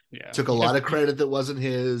McCarthyites. Yeah. Took a lot of credit that wasn't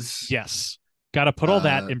his. Yes. Got to put all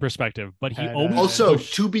that in perspective. But he also,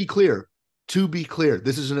 to be clear,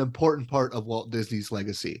 this is an important part of Walt Disney's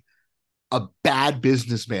legacy. A bad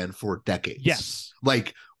businessman for decades. Yes.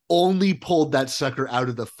 Like only pulled that sucker out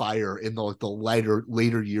of the fire in the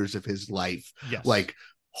later years of his life. Yes. Like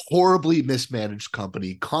horribly mismanaged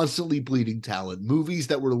company, constantly bleeding talent, movies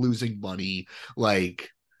that were losing money, like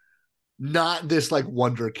not this like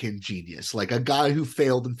wonderkind genius, like a guy who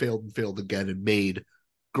failed and failed and failed again and made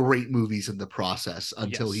great movies in the process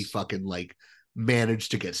until he fucking like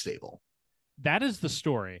managed to get stable. That is the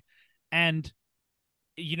story. And,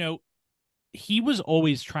 you know, he was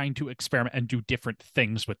always trying to experiment and do different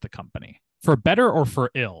things with the company, for better or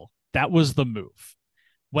for ill. That was the move.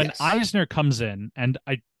 When Eisner comes in, and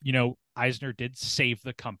Eisner did save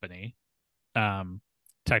the company,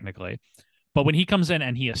 technically, but when he comes in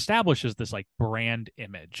and he establishes this like brand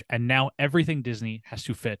image, and now everything Disney has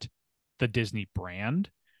to fit the Disney brand,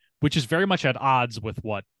 which is very much at odds with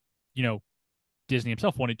what, Disney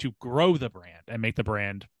himself wanted to grow the brand and make the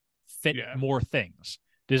brand fit more things.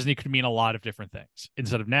 Disney could mean a lot of different things.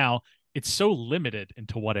 Instead of now, it's so limited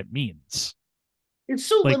into what it means. It's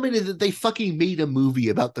so limited that they fucking made a movie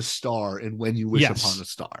about the star and When You Wish Upon a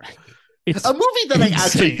Star. It's a movie that I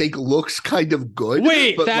actually think looks kind of good.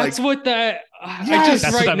 Wait, that's like, what that... Yes, I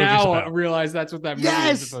just right now realized that's what that movie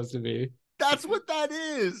is supposed to be. That's what that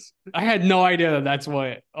is. I had no idea that's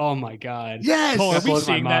what... Oh my God. Yes. Cole, are we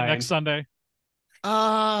seeing that next Sunday?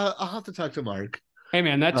 I'll have to talk to Mark. Hey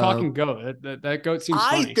man, that talking goat, that goat seems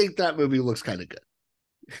funny. I think that movie looks kind of good.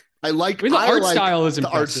 I like the art style is the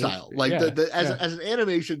impressive. art style. Like as an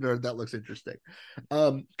animation nerd, that looks interesting.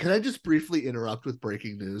 Can I just briefly interrupt with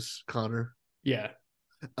breaking news, Connor? Yeah.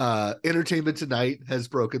 Entertainment Tonight has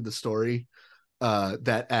broken the story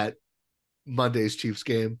that at Monday's Chiefs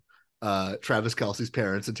game, Travis Kelce's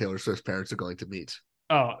parents and Taylor Swift's parents are going to meet.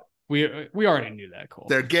 Oh, we already knew that, Cole.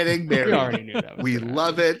 They're getting married. We already knew that. We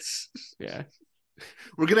love it. Yeah.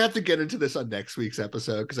 We're gonna have to get into this on next week's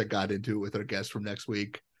episode because I got into it with our guest from next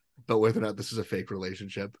week. But whether or not this is a fake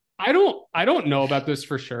relationship, I don't know about this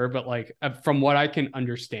for sure, but like from what I can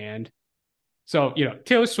understand, so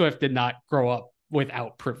Taylor Swift did not grow up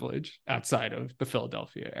without privilege outside of the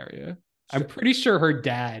Philadelphia area. Sure. I'm pretty sure her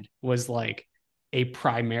dad was like a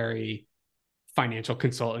primary financial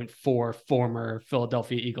consultant for former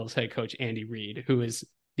Philadelphia Eagles head coach Andy Reid, who is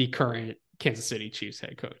the current Kansas City Chiefs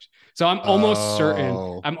head coach. So I'm almost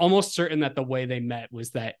certain that the way they met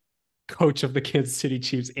was that coach of the Kansas City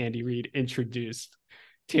Chiefs, Andy Reid, introduced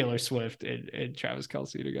Taylor Swift and Travis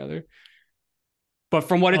Kelce together. But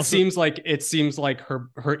from what it seems like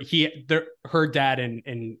her dad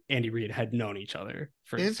and Andy Reid had known each other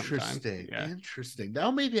for some time. Interesting. Now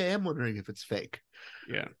maybe I am wondering if it's fake.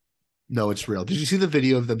 Yeah. No, it's real. Did you see the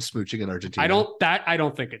video of them smooching in Argentina? I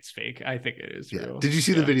don't think it's fake. I think it is real. Did you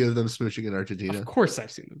see the video of them smooching in Argentina? Of course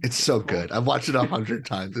I've seen it. It's so good. I've watched it 100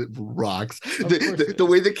 times. It rocks. The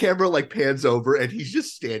way the camera like pans over and he's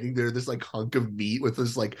just standing there, this like hunk of meat with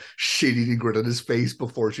this like shit-eating grin on his face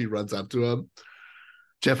before she runs up to him.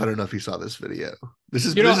 Jeff, I don't know if you saw this video. This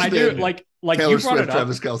is I do like Taylor you brought Swift, it up.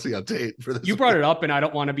 Travis Kelce update for this. You brought it up, and I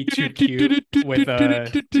don't want to be too cute with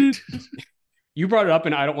You brought it up,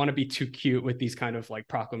 and I don't want to be too cute with these kind of like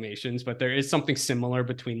proclamations, but there is something similar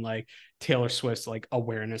between like Taylor Swift's like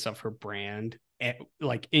awareness of her brand, and,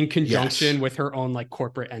 like in conjunction with her own like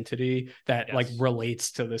corporate entity that like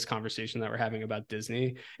relates to this conversation that we're having about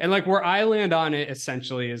Disney. And like where I land on it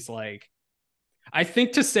essentially is like, I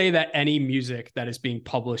think to say that any music that is being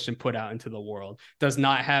published and put out into the world does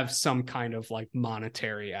not have some kind of like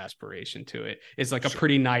monetary aspiration to it is like a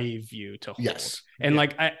pretty naive view to hold. Yes. And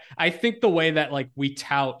like, I think the way that like we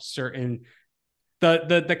tout certain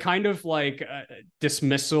the kind of like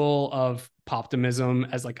dismissal of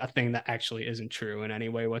poptimism as like a thing that actually isn't true in any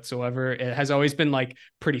way whatsoever. It has always been like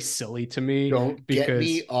pretty silly to me. Don't get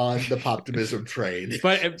me on the poptimism train.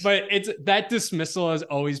 but it's that dismissal has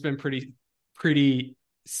always been pretty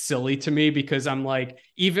silly to me, because I'm like,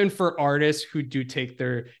 even for artists who do take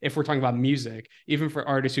their, if we're talking about music, even for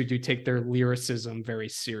artists who do take their lyricism very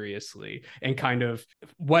seriously, and kind of,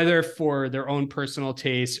 whether for their own personal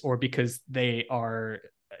taste or because they are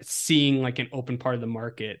seeing like an open part of the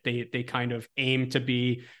market, they kind of aim to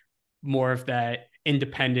be more of that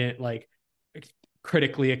independent, like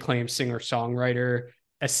critically acclaimed singer-songwriter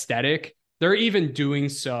aesthetic. They're even doing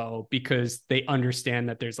so because they understand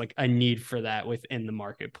that there's like a need for that within the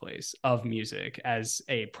marketplace of music as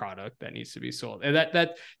a product that needs to be sold. And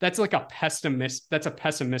that's like a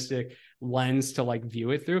pessimistic lens to like view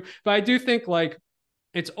it through. But I do think like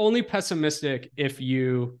it's only pessimistic if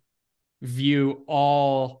you view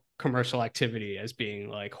all commercial activity as being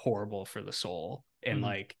like horrible for the soul, and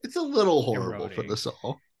like it's a little horrible eroding for the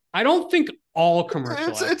soul. I don't think all commercial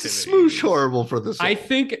it's a smoosh horrible for the soul. I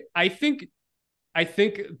think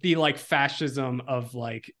the like fascism of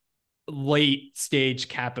like late stage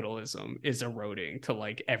capitalism is eroding to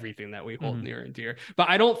like everything that we hold near and dear. But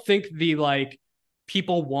I don't think the like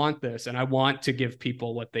people want this, and I want to give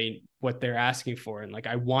people what they're asking for, and like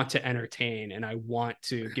I want to entertain, and I want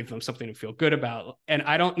to give them something to feel good about, and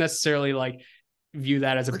I don't necessarily like view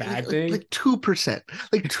that as a bad thing. Like 2%,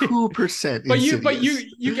 like 2%. but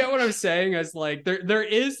you get what I'm saying, as like there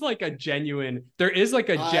is like a genuine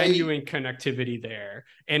connectivity there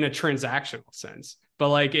in a transactional sense, but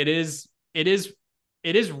like it is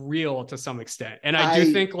real to some extent. And I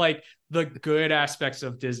do think like the good aspects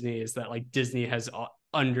of Disney is that like Disney has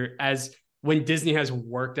when Disney has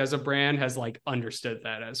worked as a brand, has like understood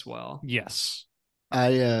that as well. Yes.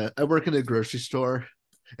 I work in a grocery store,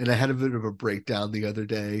 and I had a bit of a breakdown the other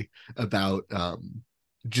day about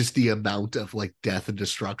just the amount of like death and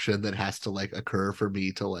destruction that has to like occur for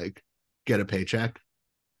me to like get a paycheck.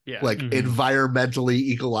 Yeah. Like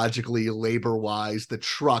environmentally, ecologically, labor-wise, the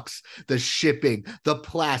trucks, the shipping, the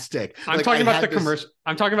plastic. I'm like, talking about the commercial.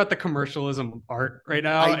 I'm talking about the commercialism of art right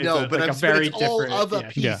now. I know, but like it's all of a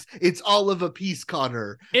piece. Yeah. It's all of a piece,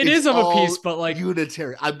 Connor. It is of a piece, but like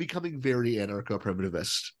unitary. I'm becoming very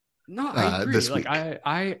anarcho-primitivist. No, I agree. Like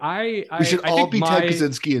I we should all be Ted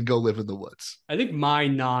Kaczynski and go live in the woods. I think my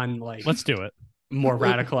let's do it. More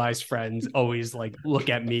radicalized friends always like look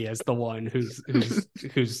at me as the one who's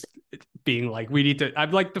being like, we need to,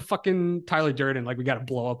 I'm like the fucking Tyler Durden, like we got to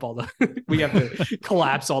blow up all the we have to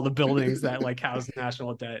collapse all the buildings that like house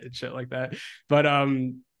national debt and shit like that. But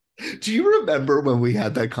do you remember when we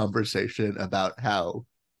had that conversation about how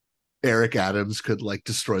Eric Adams could like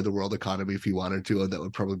destroy the world economy if he wanted to, and that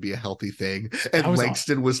would probably be a healthy thing? And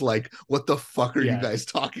Langston was like, what the fuck are you guys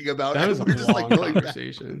talking about? That was and we're just like going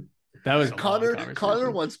conversation back. That was Connor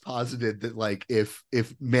once posited that like if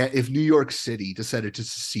New York City decided to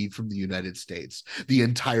secede from the United States, the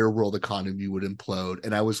entire world economy would implode.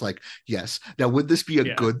 And I was like, yes. Now, would this be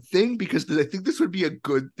a good thing? Because I think this would be a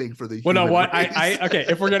good thing for the human race. I okay,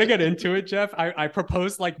 if we're gonna get into it, Jeff, I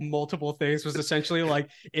proposed like multiple things. Was essentially like,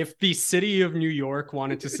 if the city of New York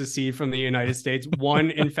wanted to secede from the United States, one,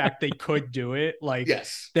 in fact, they could do it. Like,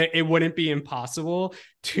 yes, that it wouldn't be impossible.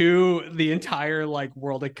 Two, the entire like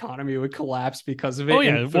world economy would collapse because of it. Oh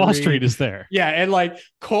yeah, Wall Street is there. Yeah, and like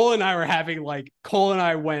Cole and I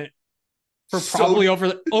went for probably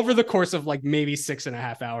over the course of like maybe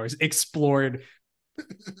 6.5 hours, explored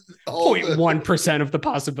 0.1% of the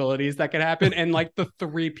possibilities that could happen, and like the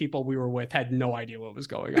 3 people we were with had no idea what was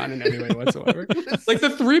going on in any way whatsoever. Like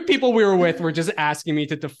the 3 people we were with were just asking me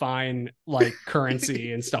to define like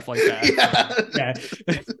currency and stuff like that. Yeah.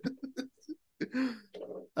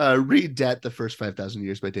 Read Debt: The First 5,000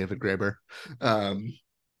 Years by David Graeber.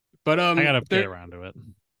 But I gotta get around to it.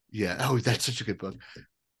 Yeah. Oh, that's such a good book.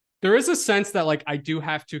 There is a sense that like I do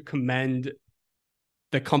have to commend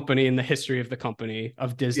the company and the history of the company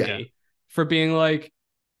of Disney for being like,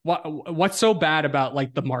 what's so bad about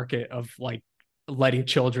like the market of like letting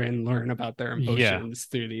children learn about their emotions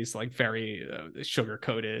through these like very sugar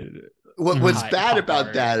coated. What's bad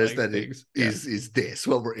about that is like, that is this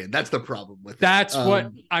what we're in. That's the problem with that's it.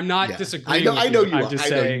 what I'm not disagreeing. I know you are. I'm just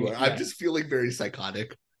saying, you are. I'm just feeling very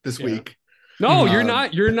psychotic this week. No,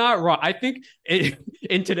 you're not wrong. I think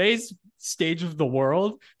in today's stage of the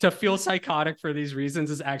world, to feel psychotic for these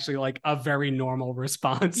reasons is actually like a very normal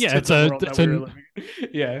response. Yeah, it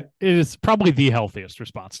is probably the healthiest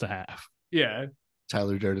response to have. Yeah.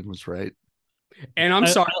 Tyler Durden was right. And I'm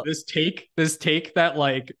sorry, this take that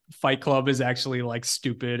like Fight Club is actually like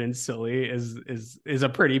stupid and silly is a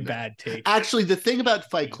pretty bad take. Actually, the thing about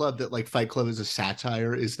Fight Club that like Fight Club is a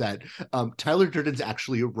satire is that Tyler Durden's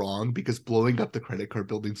actually wrong because blowing up the credit card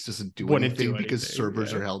buildings doesn't do anything because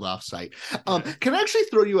servers are held off site. Can I actually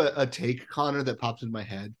throw you a take, Connor, that popped in my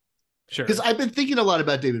head? Sure. Because I've been thinking a lot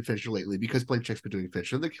about David Fincher lately because Blank Check's been doing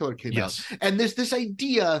Fincher and The Killer came out. And there's this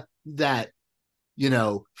idea that, you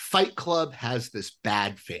know, Fight Club has this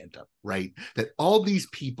bad fandom, right? That all these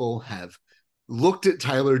people have looked at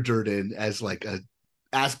Tyler Durden as like a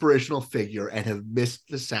aspirational figure and have missed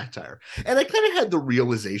the satire. And I kind of had the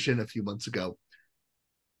realization a few months ago,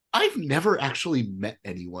 I've never actually met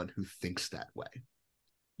anyone who thinks that way.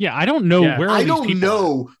 Yeah, I don't know where I don't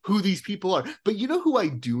know who these people are, but you know who I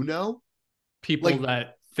do know? People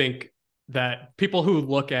that think that people who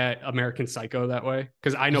look at American Psycho that way,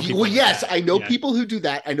 because I know people. Well, yes, I know people who do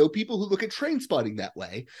that. I know people who look at Trainspotting that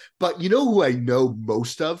way. But you know who I know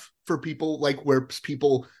most of for people like where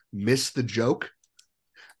people miss the joke?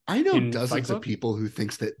 I know dozens of people who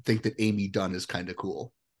think that Amy Dunn is kind of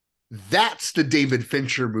cool. That's the David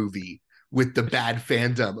Fincher movie with the bad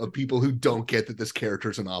fandom of people who don't get that this character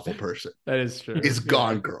is an awful person. That is true. Is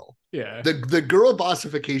Gone Girl. Yeah. The girl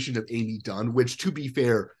bossification of Amy Dunn, which to be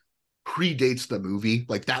fair, predates the movie.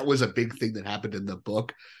 Like that was a big thing that happened in the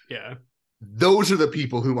book. Yeah. Those are the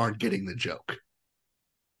people who aren't getting the joke.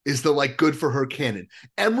 Is the like good for her canon.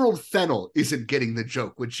 Emerald Fennell isn't getting the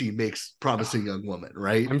joke when she makes Promising Young Woman,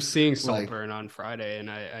 right? I'm seeing Saltburn on Friday, and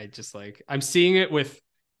I just like I'm seeing it with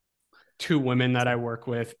two women that I work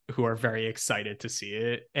with who are very excited to see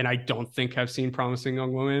it, and I don't think have seen Promising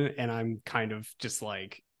Young Woman, and I'm kind of just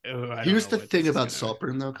like, here's the thing about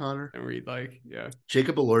Saltburn though, Connor. And read like, yeah,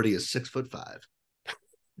 Jacob Elordi is 6'5".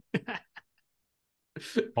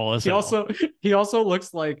 He also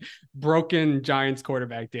looks like broken Giants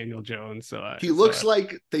quarterback Daniel Jones. So he looks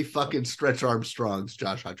like they fucking Stretch Armstrong's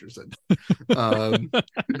Josh Hutcherson.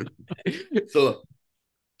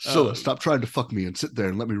 So stop trying to fuck me and sit there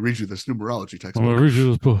and let me read you this numerology text. I'm gonna read you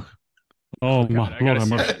this book. Oh God, I gotta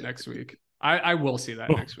see that next week. I will see that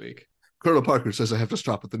next week. Colonel Parker says I have to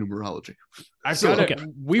stop with the numerology.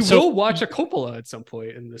 We will watch a Coppola at some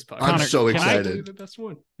point in this podcast. I'm so excited. The best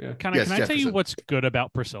one. Yeah. Can I tell you what's good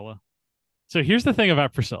about Priscilla? So here's the thing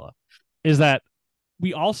about Priscilla, is that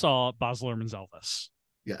we all saw Baz Luhrmann's Elvis.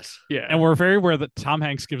 Yes. Yeah. And we're very aware that Tom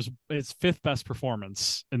Hanks gives his fifth best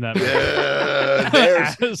performance in that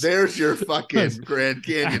movie. There's your fucking Grand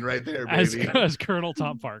Canyon right there, baby. As Colonel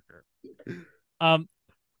Tom Parker.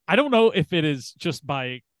 I don't know if it is just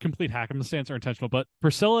by complete happenstance or intentional, but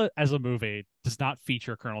Priscilla as a movie does not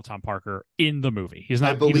feature Colonel Tom Parker in the movie. He's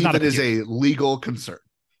not. I believe it is a legal concern.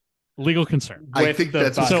 Legal concern. I think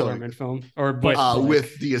that's a film, or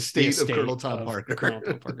with the estate of Colonel Tom Parker. Colonel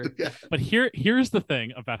Tom Parker. Yeah. But here's the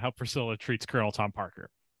thing about how Priscilla treats Colonel Tom Parker.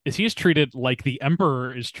 Is he is treated like the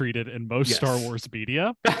Emperor is treated in most Star Wars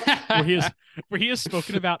media, where he is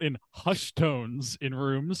spoken about in hushed tones in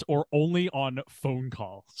rooms or only on phone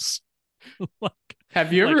calls.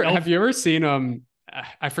 Have you ever seen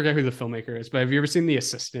I forget who the filmmaker is, but have you ever seen The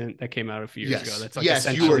Assistant that came out a few years ago? That's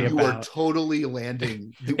like you are totally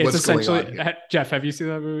landing. It's essentially Jeff. Have you seen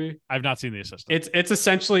that movie? I've not seen The Assistant. It's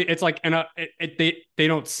essentially like they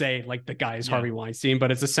don't say like the guy is Harvey Weinstein,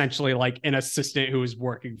 but it's essentially like an assistant who is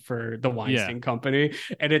working for the Weinstein company,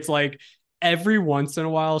 and it's like every once in a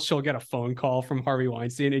while she'll get a phone call from Harvey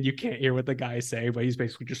Weinstein, and you can't hear what the guy is saying, but he's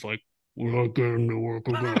basically just like, when I get into work,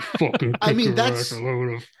 I'm gonna fucking. I mean, that's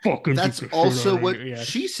also what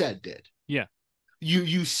she said did. Yeah,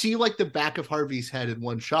 you see like the back of Harvey's head in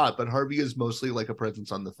one shot, but Harvey is mostly like a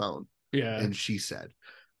presence on the phone. Yeah, and she said,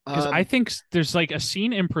 because I think there's like a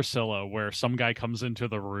scene in Priscilla where some guy comes into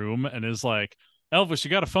the room and is like, Elvis,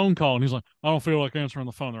 you got a phone call, and he's like, I don't feel like answering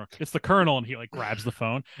the phone. They're like, it's the Colonel, and he like grabs the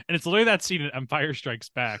phone, and it's literally that scene in Empire Strikes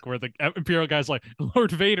Back where the Imperial guy's like,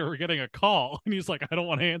 Lord Vader, we're getting a call, and he's like, I don't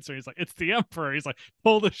want to answer. He's like, it's the Emperor. He's like,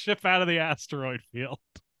 pull the ship out of the asteroid field.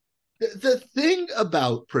 The thing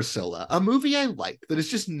about Priscilla, a movie I like that is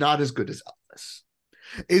just not as good as Elvis,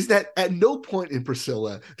 is that at no point in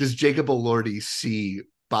Priscilla does Jacob Elordi see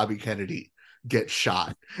Bobby Kennedy get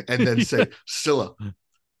shot and then say, Priscilla,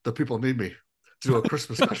 the people need me to do a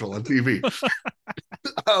Christmas special on TV.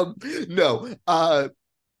 No,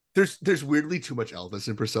 there's weirdly too much Elvis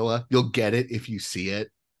in Priscilla. You'll get it if you see it.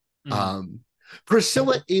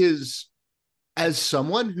 Priscilla is, as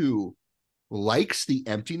someone who likes the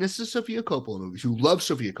emptiness of Sofia Coppola movies, who loves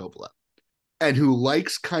Sofia Coppola, and who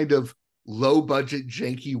likes kind of low budget,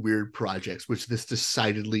 janky, weird projects, which this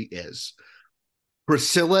decidedly is.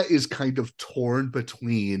 Priscilla is kind of torn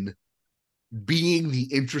between being the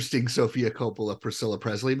interesting Sofia Coppola Priscilla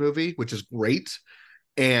Presley movie, which is great,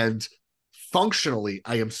 and functionally,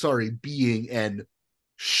 I am sorry, being an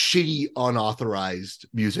shitty unauthorized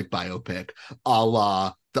music biopic a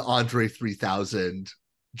la the Andre 3000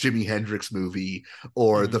 Jimi Hendrix movie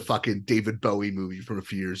or the fucking David Bowie movie from a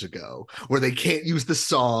few years ago, where they can't use the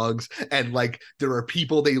songs and like there are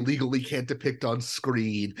people they legally can't depict on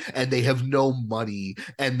screen and they have no money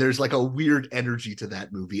and there's like a weird energy to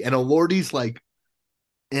that movie. And Elordi's like,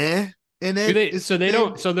 and it. So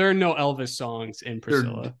there are no Elvis songs in There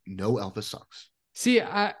Priscilla. are no Elvis songs. See,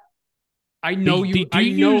 I know you. I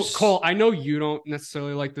know Cole. I know you don't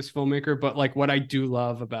necessarily like this filmmaker, but like what I do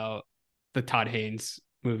love about the Todd Haynes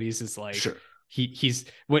movies is like he's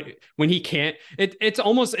when he can't. It's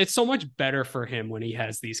so much better for him when he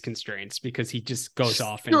has these constraints because he just goes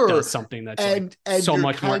off and does something that's and so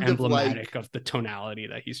much more emblematic of the tonality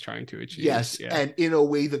that he's trying to achieve. Yes, and in a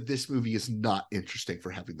way that this movie is not interesting for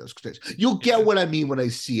having those constraints. You'll get what I mean when I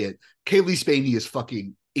see it. Kaylee Spaney is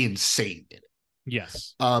fucking insane in it.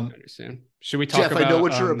 Yes. I understand. Should we talk Jeff, about, I know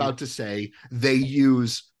what you're about to say. They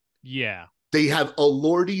have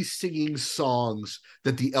Elordi singing songs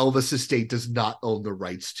that the Elvis estate does not own the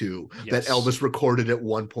rights to, that Elvis recorded at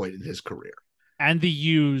one point in his career. And they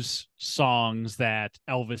use songs that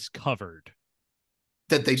Elvis covered.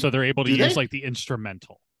 So they're able to use like the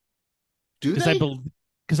instrumental. Do they?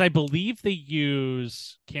 Because I believe they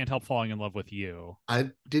use Can't Help Falling in Love with You.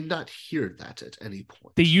 I did not hear that at any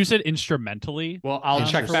point. They use it instrumentally. Well, I'll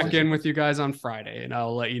check back in with you guys on Friday and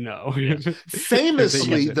I'll let you know.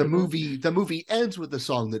 Famously, the movie ends with a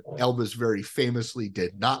song that Elvis very famously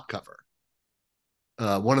did not cover.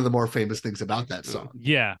 One of the more famous things about that song.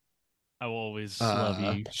 Yeah. I will always love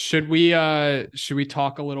you. Should we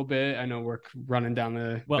talk a little bit? I know we're running down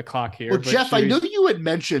the clock here. Well, Jeff, I know you had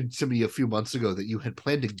mentioned to me a few months ago that you had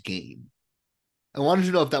planned a game. I wanted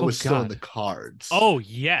to know if that was still in the cards. Oh,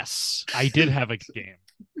 yes. I did have a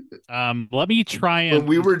game. Let me try and... When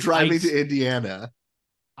we were driving to Indiana.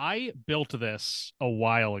 I built this a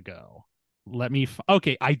while ago.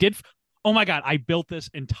 Okay, I did... Oh my God, I built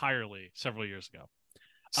this entirely several years ago.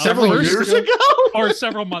 Several years ago? Or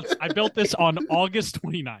several months. I built this on August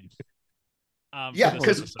 29th. Yeah,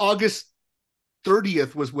 because August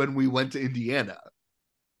 30th was when we went to Indiana.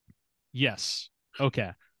 Yes.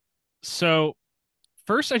 Okay. So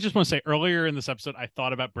first, I just want to say earlier in this episode, I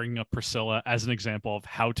thought about bringing up Priscilla as an example of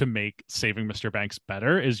how to make Saving Mr. Banks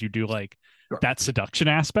better is you do like that seduction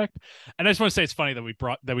aspect. And I just want to say it's funny that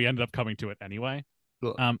we ended up coming to it anyway.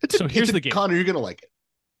 So here's the game. Connor, you're going to like it.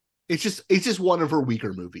 It's just one of her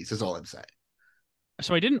weaker movies, is all I'm saying.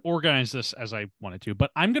 So I didn't organize this as I wanted to,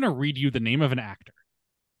 but I'm going to read you the name of an actor.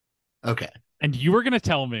 Okay. And you are going to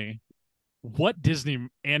tell me what Disney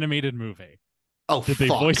animated movie did they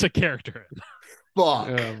voice a character in. Fuck.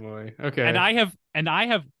 Oh boy. Okay. And I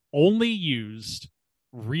have only used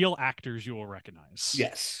real actors you will recognize.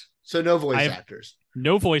 Yes. So no voice actors.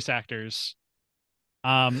 No voice actors.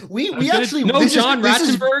 We actually John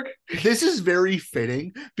Ratzenberg. This is very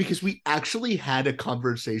fitting because we actually had a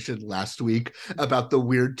conversation last week about the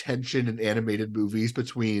weird tension in animated movies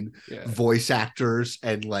between voice actors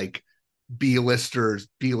and like B-lister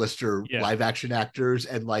live action actors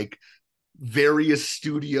and like various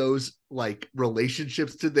studios like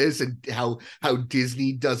relationships to this and how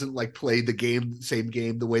Disney doesn't like play the same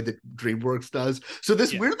game the way that DreamWorks does. So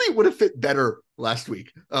this weirdly would have fit better last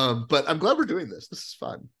week. But I'm glad we're doing this. This is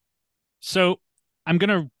fun. So I'm going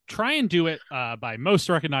to try and do it by most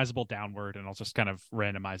recognizable downward, and I'll just kind of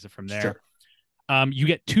randomize it from there. Sure. You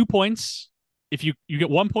get 2 points. If you get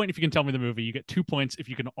 1 point if you can tell me the movie. You get 2 points if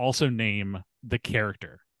you can also name the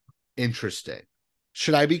character. Interesting.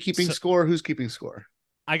 Should I be keeping score? Who's keeping score?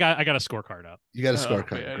 I got a scorecard up. You got a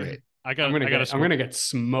scorecard. Man. Great. I'm gonna get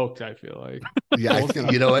smoked. I feel like. Yeah,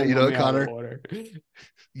 you know what, Connor.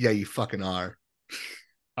 Yeah, you fucking are.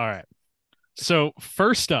 All right. So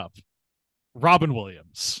first up, Robin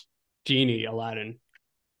Williams, Genie, Aladdin.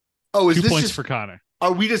 Oh, is 2 this points just for Connor?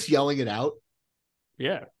 Are we just yelling it out?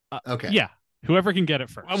 Yeah. Okay. Yeah. Whoever can get it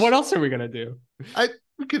first. What else are we gonna do?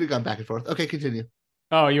 We could have gone back and forth. Okay, continue.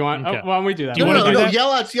 Oh, you want? Okay. Why don't we do that? No.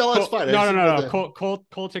 Yell out's fine. No.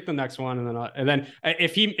 Cole, take the next one, and then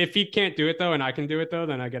if he can't do it though, and I can do it though,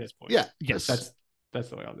 then I get his point. Yeah. Yes. That's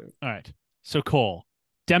the way I'll do it. All right. So Cole,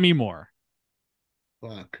 Demi Moore.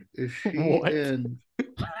 Fuck. Is she in?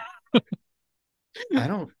 I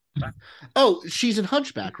don't. Oh, she's in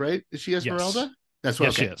Hunchback, right? Is she Esmeralda? That's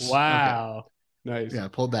what she is. Wow. Okay. Nice. Yeah,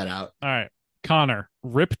 pulled that out. All right, Connor,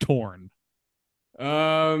 Rip Torn.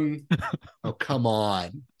 Oh, come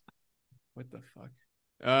on. What the fuck?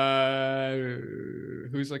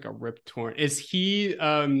 Who's like a Rip Torn? Is he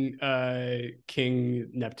King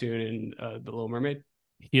Neptune in The Little Mermaid?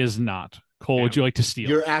 He is not. Cole, Damn. would you like to steal?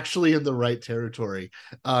 You're actually in the right territory.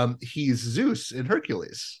 He's Zeus in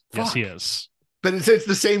Hercules. Yes, he is. But it's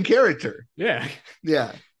the same character. Yeah.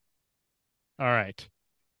 Yeah. All right.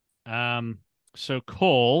 So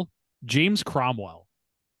Cole, James Cromwell.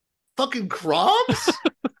 Fucking Croms?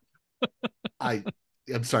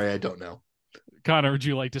 I'm sorry, I don't know. Connor, would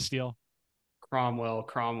you like to steal? Cromwell.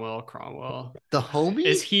 The homie?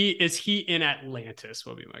 Is he in Atlantis?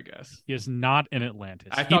 Will be my guess. He is not in Atlantis.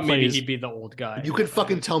 I thought maybe he'd be the old guy. You could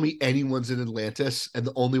fucking tell me anyone's in Atlantis, and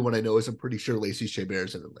the only one I know is I'm pretty sure Lacey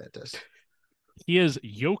Chabert's in Atlantis. He is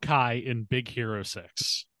Yokai in Big Hero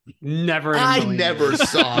 6. Never. I never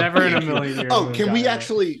saw. Never in a million years. Oh, can we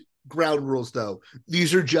actually ground rules though?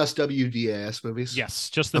 These are just WDAS movies. Yes,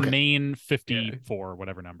 just the main 54,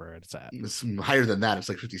 whatever number it's at. It's higher than that. It's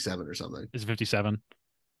like 57 or something. Is it 57?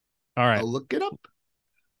 All right. I'll look it up.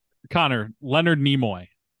 Connor, Leonard Nimoy.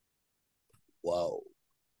 Whoa.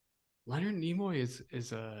 Leonard Nimoy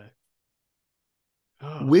is a.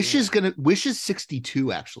 Oh, Wish is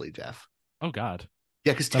 62 actually, Jeff. Oh God.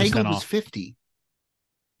 Yeah, because That was Tangled then was off. 50.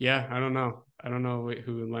 Yeah, I don't know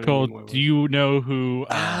who Leonard Cole, Nimoy was. do you know who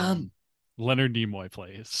Leonard Nimoy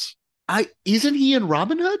plays? Isn't he in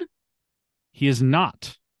Robin Hood? He is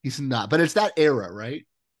not. He's not, but it's that era, right?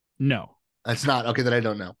 No. That's not okay. That I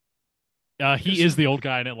don't know. He is the old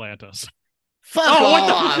guy in Atlantis. Fuck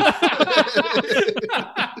off!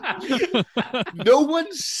 No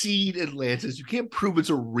one's seen Atlantis. You can't prove it's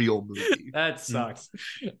a real movie. That sucks.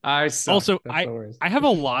 I suck. Also, That's the worst. I have a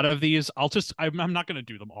lot of these. I'm not going to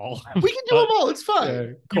do them all. We can do them all. It's fine. Yeah,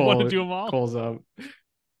 You want to do them all? Cole's up.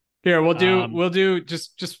 Here, we'll do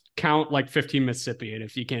just count like 15 Mississippi, and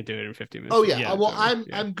if you can't do it in 15 minutes. Oh yeah. Yeah, Well,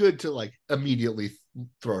 totally. I'm good to like immediately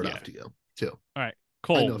throw it off to you too. All right. I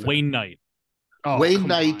Cole, know that. Wayne Knight. Oh, Wayne come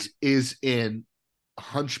Knight on. is in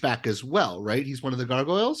Hunchback as well, right? He's one of the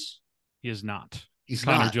gargoyles. He is not. He's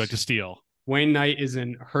Connor, not. would you like to steal? Wayne Knight is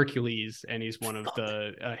in Hercules, and he's one of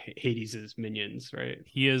the Hades' minions, right?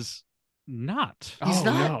 He is not. He's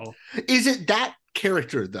not. No. Is it that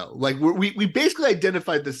character though? Like we basically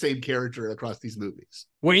identified the same character across these movies.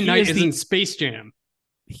 Wayne He Knight is is the- in Space Jam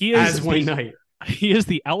He is as Wayne Knight. He is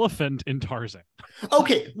the elephant in Tarzan.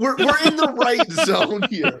 Okay, we're in the right zone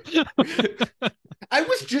here. I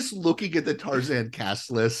was just looking at the Tarzan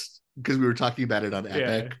cast list because we were talking about it on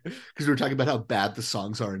Epic because we were talking about how bad the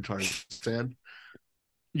songs are in Tarzan.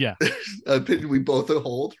 Yeah. Opinion we both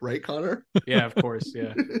hold, right, Connor? Yeah, of course.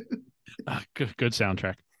 Yeah. Good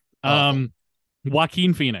soundtrack. Awful.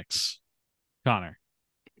 Joaquin Phoenix. Connor.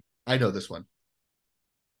 I know this one.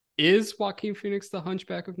 Is Joaquin Phoenix the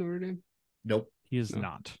Hunchback of Notre Dame? Nope. He is No.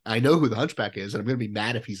 not. I know who the Hunchback is, and I'm going to be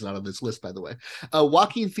mad if he's not on this list, by the way.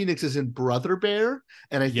 Joaquin Phoenix is in Brother Bear,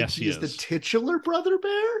 and I think Yes, he he's the is. titular Brother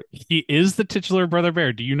Bear. He is the titular Brother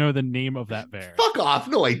Bear. Do you know the name of that bear? Fuck off.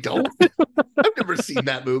 No, I don't. I've never seen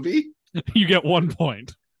that movie. You get 1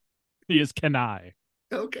 point. He is Kenai.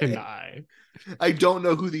 Okay. Kenai. I don't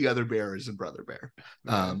know who the other bear is in Brother Bear,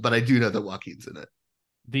 but I do know that Joaquin's in it.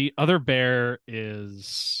 The other bear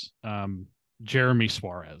is Jeremy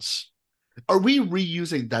Suarez. Are we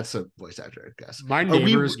reusing? That's a voice actor, I guess. My Are we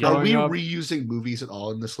neighbors growing up. reusing movies at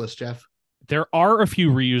all in this list, Jeff? There are a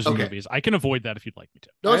few reused Okay. movies. I can avoid that if you'd like me to.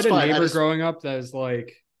 No, I it's had a fine. neighbor growing up that was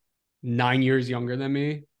like 9 years younger than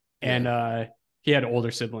me, and he had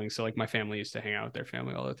older siblings, so like my family used to hang out with their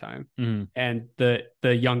family all the time. Mhm. And the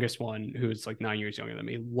youngest one, who was like 9 years younger than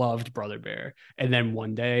me, loved Brother Bear. And then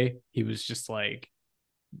one day he was just like,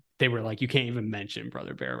 they were like, you can't even mention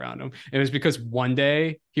Brother Bear around him. And it was because one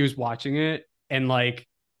day he was watching it and like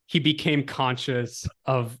he became conscious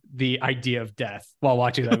of the idea of death while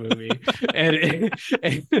watching that movie. and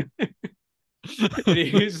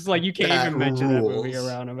he was just like, you can't That even mention that movie rules.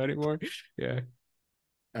 around him anymore. Yeah.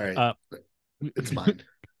 All right. It's mine.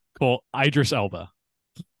 Cool. Idris Elba.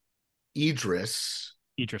 Idris,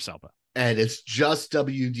 Idris Elba. and it's just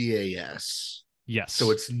WDAS. Yes.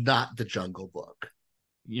 So it's not the Jungle Book.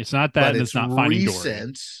 It's not that, But and it's not Finding Dory.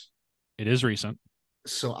 recent. It is recent.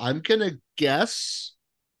 So I'm going to guess,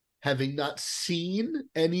 having not seen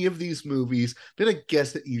any of these movies, I'm going to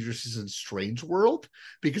guess that Idris is in Strange World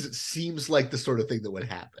because it seems like the sort of thing that would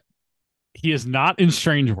happen. He is not in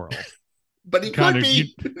Strange World. But he Connor, could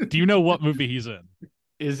be. do you know what movie he's in?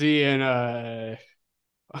 Is he in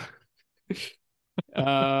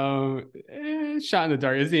Shot in the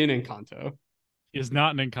Dark? Is he in Encanto? He is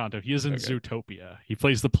not in Encanto. He is in Okay. Zootopia. He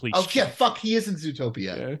plays the police. Oh yeah, chief. fuck, he is in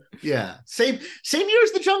Zootopia. Yeah. Yeah. Same year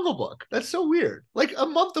as the Jungle Book. That's so weird. Like a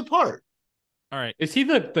month apart. All right. Is he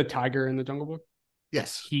the tiger in the Jungle Book?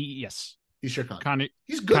 Yes, Yes. he's Shere Khan. Connor,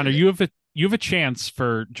 He's good. Connor, at it. you have a chance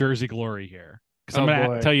for Jersey glory here. Because I'm Oh, going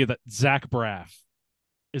boy. to tell you that Zach Braff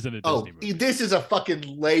isn't a Disney movie. This is a fucking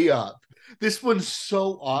layup. This one's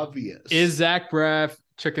so obvious. Is Zach Braff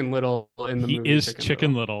Chicken Little in the He movie? is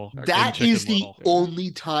Chicken Little. that Chicken is the Little.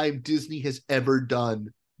 only time Disney has ever done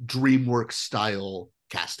DreamWorks style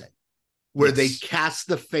casting, where they Yes. cast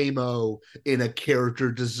the Famo in a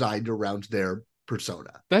character designed around their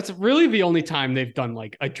persona. That's really the only time they've done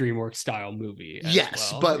like a DreamWorks style movie. as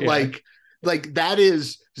Yes, well. but Yeah. like that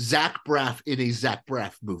is Zach Braff in a Zach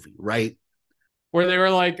Braff movie, right? where they were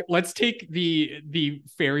like, let's take the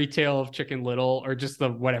fairy tale of Chicken Little or just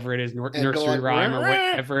the whatever it is, And go nursery like, rhyme or "Rah, rah."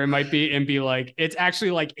 whatever it might be, and be like, it's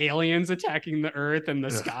actually like aliens attacking the earth and the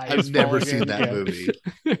Ugh, sky. I've is never falling seen in. that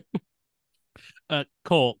Yeah. movie.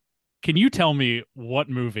 Cole, can you tell me what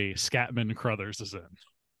movie Scatman Crothers is in?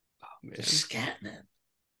 Man. Scatman.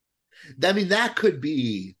 I mean, that could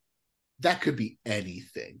be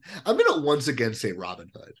anything. I'm gonna once again say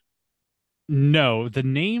Robin Hood. No, the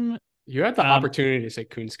name. You had the Um, opportunity to say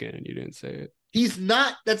Coonskin and you didn't say it. He's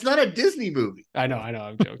not. That's not a Disney movie. I know.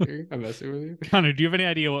 I'm joking. I'm messing with you. Connor, do you have any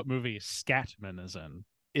idea what movie Scatman is in?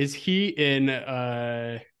 Is he in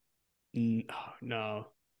no.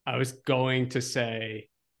 I was going to say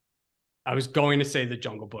the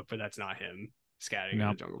Jungle Book, but that's not him scatting No. in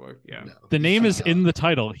the Jungle Book. Yeah. No, The he's name is not. in the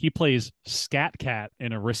title. He plays Scat Cat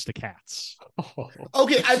in Aristocats.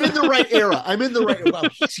 Okay, I'm in the right era. Wow,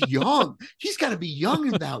 he's young. He's got to be young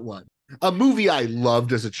in that one. A movie I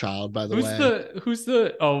loved as a child, by the way. Who's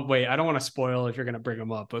the oh wait, I don't want to spoil if you're gonna bring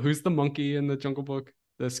him up, but who's the monkey in the Jungle Book?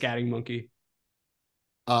 The scatting monkey.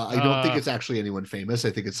 I don't think it's actually anyone famous.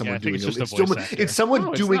 I think it's someone I think doing. it's just a voice actor. It's someone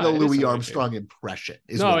No, it's doing not. a It is Louis someone Armstrong impression.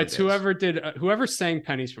 No, it's whoever sang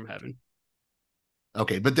Pennies from Heaven.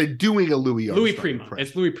 Okay, but they're doing a Louis Armstrong. Louis Prima. impression.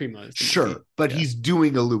 It's Louis Prima. It's the Sure, monkey. but Yeah. he's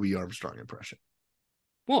doing a Louis Armstrong impression.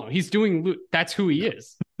 Well, he's doing. That's who he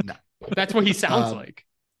is. No. That's what he sounds Um, like.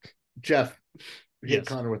 Jeff, hit Yes.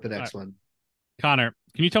 Connor with the next one. Connor,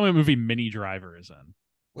 can you tell me what movie Minnie Driver is in?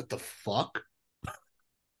 What the fuck?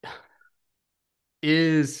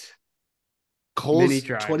 Is Cole's Minnie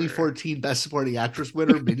Driver. 2014 Best Supporting Actress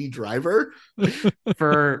winner, Minnie Driver,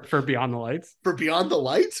 for Beyond the Lights. for Beyond the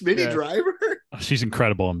Lights. Minnie Yeah. Driver. Oh, she's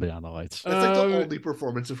incredible in Beyond the Lights. That's like the Um, only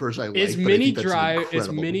performance of hers I like. Is but I Minnie think that's an Drive? Is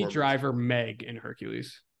incredible Minnie performance. Driver Meg in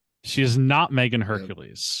Hercules? She is not Megan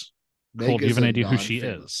Hercules. Meg Cole, do you is have an a idea who she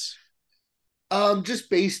non-famous. is? Just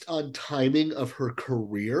based on timing of her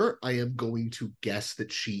career, I am going to guess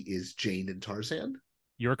that she is Jane in Tarzan.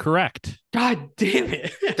 You're correct. God damn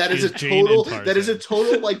it! That is a She's Jane in total. Tarzan. That is a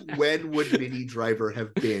total. Like, when would Minnie Driver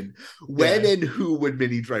have been? When Yeah. and who would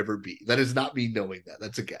Minnie Driver be? That is not me knowing that.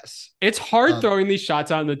 That's a guess. It's hard Um, throwing these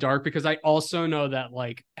shots out in the dark because I also know that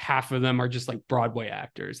like half of them are just like Broadway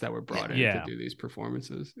actors that were brought in Yeah. to do these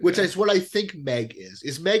performances. Which Yeah. is what I think Meg is.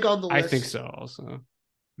 Is Meg on the I list? think so. Also,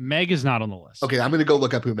 Meg is not on the list. Okay, I'm going to go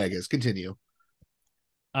look up who Meg is. Continue.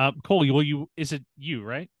 Cole, is it you,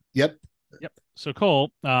 right? Yep. Yep. So Cole,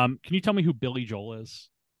 can you tell me who Billy Joel is?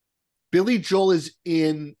 Billy Joel is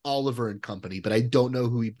in Oliver and Company, but I don't know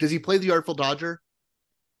who does he play the Artful Dodger?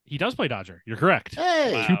 He does play Dodger. You're correct.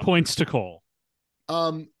 Hey. Wow. 2 points to Cole.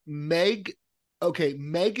 Meg. Okay,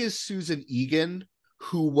 Meg is Susan Egan,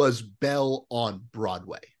 who was Belle on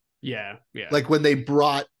Broadway. yeah. Like when they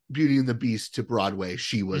brought Beauty and the Beast to Broadway,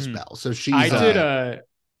 she was Mm. Belle. So she's I did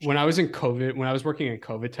when I was in COVID, when I was working in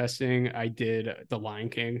COVID testing, I did The Lion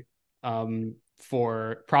King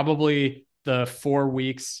for probably the 4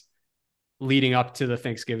 weeks leading up to the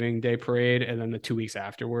Thanksgiving Day parade and then the 2 weeks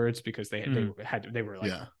afterwards because they were like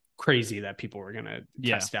yeah. crazy that people were gonna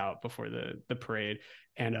Yeah. test out before the parade.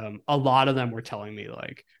 And a lot of them were telling me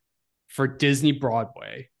like for Disney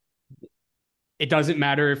Broadway, it doesn't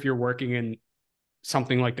matter if you're working in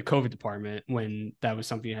something like the COVID department when that was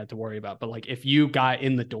something you had to worry about. But like if you got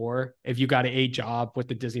in the door, if you got a job with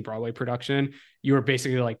the Disney Broadway production, you were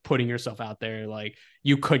basically like putting yourself out there. Like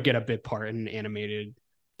you could get a bit part in an animated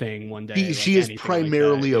thing one day. like She is anything like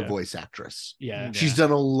primarily that. a Yeah. voice actress. Yeah. She's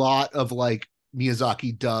done a lot of like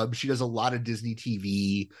Miyazaki dub. She does a lot of Disney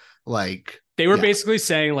TV. Like They were Yeah. basically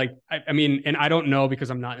saying like, I mean, and I don't know because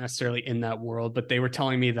I'm not necessarily in that world, but they were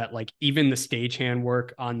telling me that like even the stagehand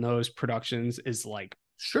work on those productions is like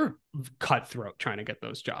sure. cutthroat trying to get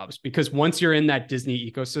those jobs because once you're in that Disney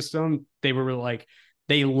ecosystem, they were like,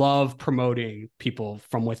 they love promoting people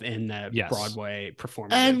from within that Yes. Broadway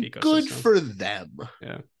performance And ecosystem. good for them.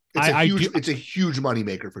 Yeah. It's a huge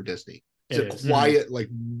moneymaker for Disney. It's It a is. quiet, like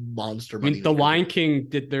monster I mean, money. The Lion King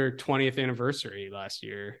did their 20th anniversary last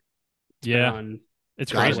year. It's been Yeah. on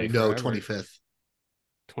It's God, crazy. no, forever. 25th.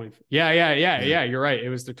 20. Yeah. You're right. It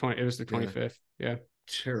was the 20. It was the 25th. Yeah.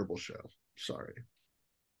 Terrible show. Sorry.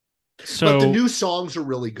 So But the new songs are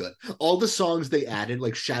really good. All the songs they added,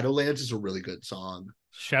 like Shadowlands is a really good song.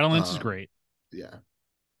 Shadowlands is great. Yeah.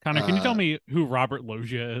 Connor, can you tell me who Robert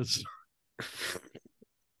Loggia is?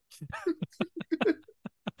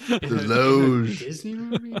 The Loge. Disney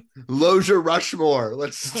movie? Loja Rushmore.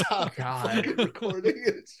 Let's stop God. fucking recording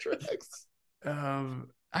its tracks.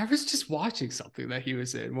 I was just watching something that he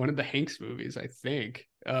was in, one of the Hanks movies, I think.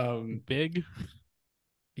 Big?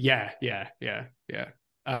 Yeah.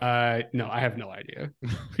 No, I have no idea.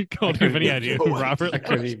 Don't have any idea who Robert I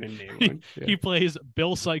couldn't Loggia even name one. Yeah. He plays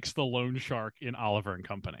Bill Sykes the loan shark in Oliver and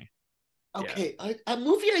Company. Okay, a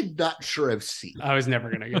movie I'm not sure I've seen. I was never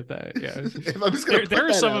gonna get that. Yeah. If I'm just gonna There put are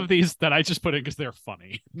that some out, of these that I just put in because they're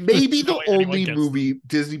funny. maybe There's no the way anyone only gets movie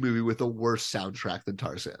Disney movie with a worse soundtrack than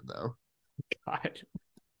Tarzan, though. God.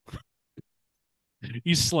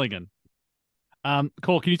 He's slinging.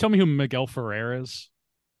 Cole, can you tell me who Miguel Ferrer is?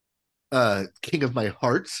 King of My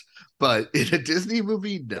Hearts, but in a Disney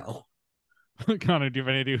movie, no. Connor, do you have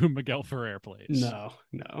any idea who Miguel Ferrer plays? No.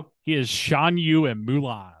 He is Shan Yu in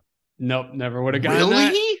Mulan. Nope, never would have gotten Really?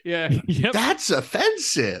 that. Yeah. Yep. That's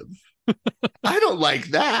offensive. I don't like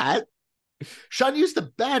that. Shan Yu's the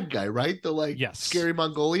bad guy, right? The Yes. scary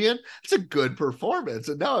Mongolian. It's a good performance,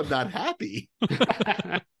 and now I'm not happy.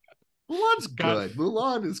 Mulan's good.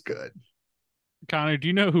 Mulan is good. Connor, do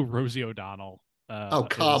you know who Rosie O'Donnell Oh,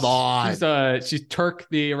 come is? on. She's Turk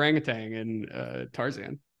the orangutan in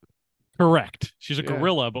Tarzan. Correct. She's a Yeah.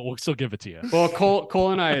 gorilla, but we'll still give it to you. Well,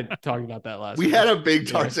 Cole and I had talked about that last We week. had a big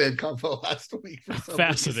Yeah. Tarzan convo last week. For some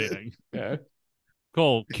Fascinating. reason. Yeah.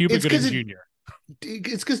 Cole, Cuba It's 'cause Gooding Jr.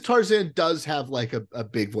 It's because Tarzan does have a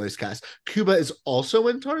big voice cast. Cuba is also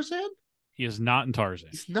in Tarzan? He is not in Tarzan.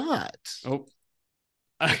 He's not. Oh.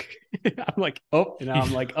 I'm like, oh, and now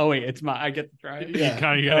I'm like, oh wait, it's I get to try it. Yeah.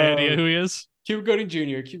 Connor, you got any idea who he is? Cuba Gooding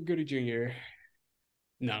Jr.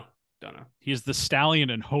 No, don't know. He is the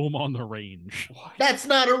stallion in Home on the Range. What? That's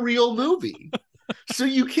not a real movie. So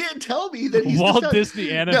you can't tell me that he's the Walt star-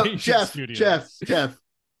 Disney Animation Jeff, Studios. Jeff.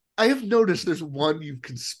 I have noticed there's one you've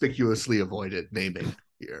conspicuously avoided naming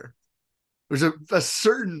here. There's a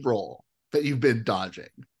certain role that you've been dodging.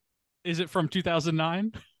 Is it from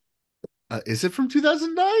 2009? Is it from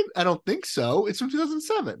 2009? I don't think so. It's from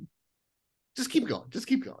 2007. Just keep going.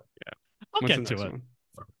 I'll What's get the to next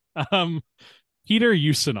it. one? Peter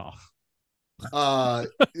Ustinov.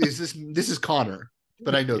 This is Connor,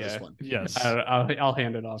 but I know Yeah. this one. Yes. I'll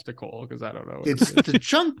hand it off to Cole because I don't know. What It's it is. the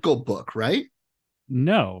Jungle Book, right?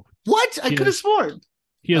 No. What? I He could have is- sworn.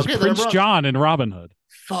 He is Okay, then I'm Prince wrong. John in Robin Hood.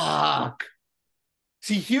 Fuck.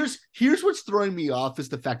 See, here's what's throwing me off is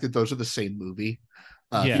the fact that those are the same movie.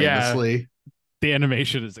 Yeah. Famously. The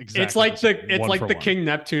animation is exactly It's like the same, it's one like for the one. King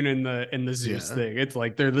Neptune in the Zeus Yeah. thing. It's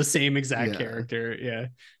like they're the same exact Yeah. character. Yeah.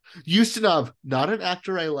 Ustinov, not an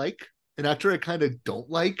actor I like, an actor I kind of don't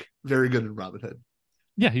like. Very good in Robin Hood.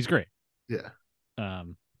 Yeah, he's great. Yeah.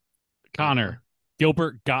 Connor,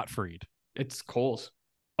 Gilbert Gottfried. It's Cole's.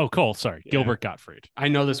 Oh, Cole, sorry. Yeah. Gilbert Gottfried. I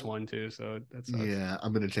know this one too, so that's Yeah,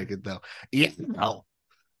 I'm gonna take it though. Yeah, no.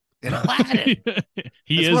 In Aladdin.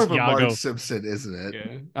 He It's is more of a Iago. Marge Simpson, isn't it?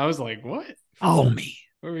 yeah. I was like, what? Oh, me.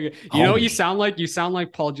 Where we go? Oh, You know what me. you sound like? You sound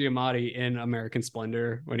like Paul Giamatti in American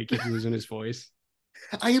Splendor when he keeps losing his voice.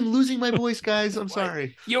 I am losing my voice, guys. I'm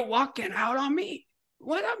sorry. You're walking out on me.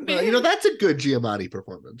 What up, man? You know, that's a good Giamatti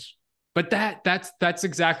performance. But that's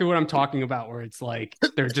exactly what I'm talking about, where it's like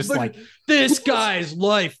they're just But like, this guy's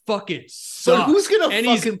life fucking sucks. But who's gonna and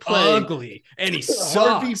fucking he's play ugly and he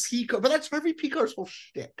Harvey sucks. Picar? But that's Harvey Picar's whole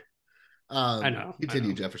shtick. I know.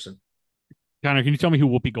 Continue, Jefferson. Connor, can you tell me who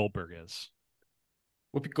Whoopi Goldberg is?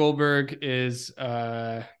 Whoopi Goldberg is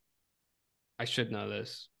I should know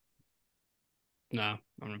this. No,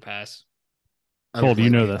 I'm gonna pass. I'm Cole, do you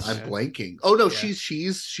know blanking. this? I'm blanking. Oh no, Yeah.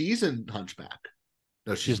 she's in Hunchback.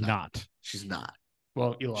 No, She's not. She's not.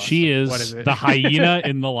 Well, you lost. She is What is it? the hyena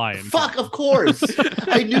in The Lion Fuck, King. of course.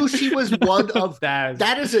 I knew she was one of that.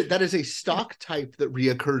 that is a stock type that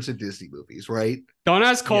reoccurs in Disney movies, right? Don't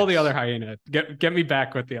ask Cole the Yes. other hyena. Get me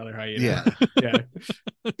back with the other hyena. Yeah.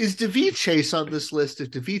 Yeah. Is David Chase on this list? If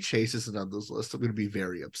David Chase isn't on this list, I'm going to be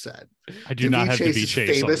very upset. I do not have to be is Chase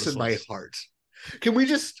on famous this in my list. heart. Can we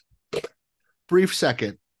just brief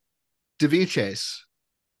second? David Chase,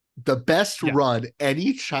 the best Yeah. run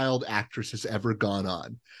any child actress has ever gone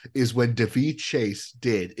on is when David Chase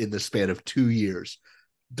did in the span of 2 years.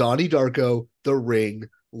 Donnie Darko, The Ring,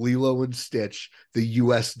 Lilo and Stitch, the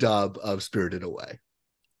US dub of Spirited Away.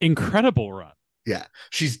 Incredible run. Yeah.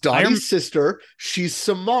 She's Donnie's sister. She's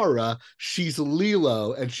Samara. She's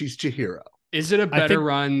Lilo. And she's Chihiro. Is it a better think-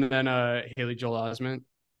 run than Haley Joel Osment?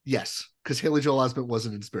 Yes, because Haley Joel Osment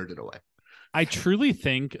wasn't in Spirited Away. I truly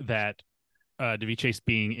think that Davy Chase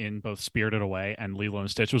being in both Spirited Away and Lilo and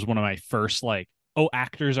Stitch was one of my first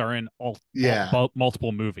actors are in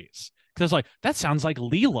multiple movies. Because I was like, that sounds like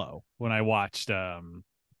Lilo when I watched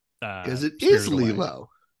Because it Spirited is Away. Lilo.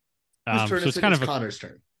 Whose turn So is it's it? kind It's of a, Connor's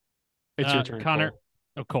turn. It's your turn, Connor. Cole.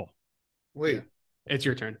 Oh, Cole. Wait. It's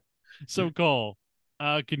your turn. So Cole,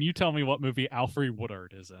 can you tell me what movie Alfred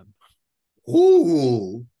Woodard is in?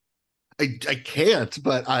 Ooh. I can't,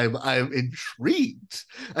 but I'm intrigued.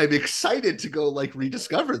 I'm excited to go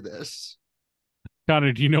rediscover this.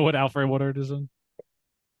 Connor, do you know what Alfred Woodard is in?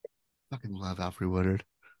 Fucking love Alfred Woodard.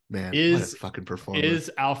 Man, what Is- a fucking performer.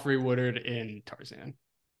 Is Alfred Woodard in Tarzan?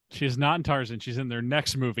 She's not in Tarzan. She's in their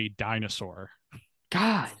next movie, Dinosaur.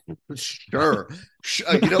 God. Sure.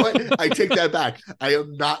 You know what? I take that back. I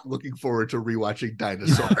am not looking forward to rewatching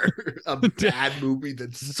Dinosaur, a bad movie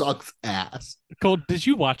that sucks ass. Cole, did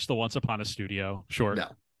you watch the Once Upon a Studio short?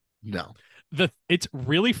 No. It's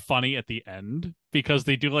really funny at the end because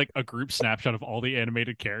they do a group snapshot of all the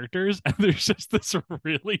animated characters, and there's just this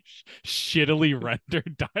really shittily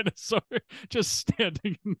rendered dinosaur just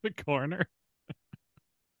standing in the corner.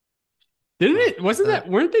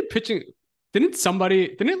 Weren't they pitching? Didn't Stanley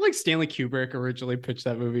Kubrick originally pitch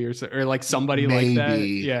that movie or somebody like that? Maybe.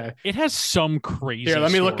 Yeah. It has some crazy. Here,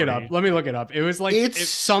 let me look it story. up. It was It's-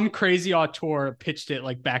 some crazy auteur pitched it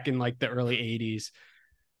back in the early 80s.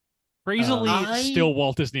 Crazily, I- still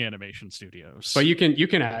Walt Disney Animation Studios. But you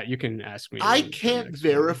can ask me. I in the can't next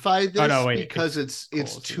one. verify this no, wait, because it's Cool,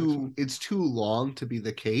 it's the next too one. it's too long to be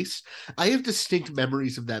the case. I have distinct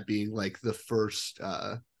memories of that being the first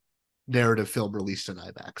narrative film released in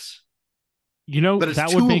IMAX. But it's that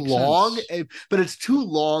too would make long. sense. But it's too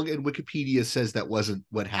long, and Wikipedia says that wasn't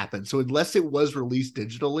what happened. So unless it was released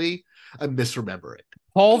digitally, I'm misremembering.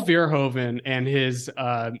 Paul Verhoeven and his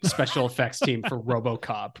special effects team for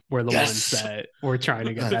RoboCop were the Yes. ones that were trying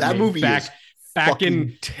to get that, That made. movie back is back in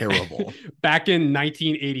fucking terrible. back in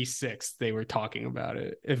 1986. They were talking about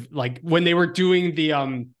it. If when they were doing the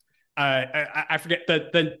I forget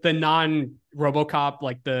the non RoboCop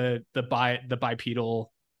the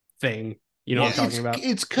bipedal thing. You know what I'm talking about?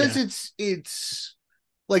 It's because it's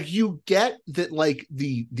you get that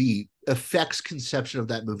the effects conception of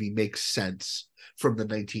that movie makes sense from the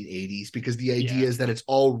 1980s because the idea is that it's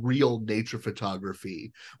all real nature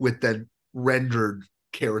photography with then rendered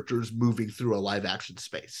characters moving through a live action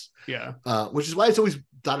space. Yeah. Which is why it's always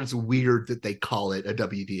thought it's weird that they call it a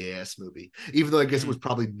WDAS movie, even though I guess it was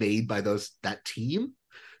probably made by that team.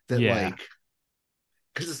 That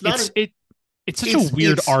because it's not it's such a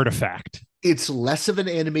weird it's- artifact. It's less of an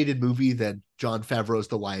animated movie than Jon Favreau's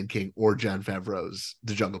The Lion King or Jon Favreau's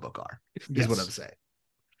The Jungle Book are, is what I'm saying.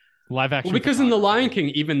 Live action. Well, because in The photography. Lion King,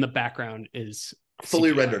 even the background is Fully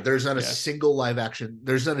CGI. rendered. There's not a Yeah. single live action.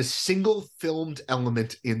 There's not a single filmed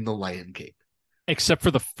element in The Lion King. except for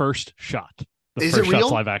the first shot. The Is first it real?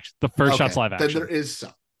 shot's live action. The first shot's live Then action. there is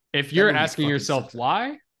some. If you're movie asking fucking yourself sucks.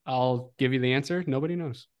 why, I'll give you the answer. Nobody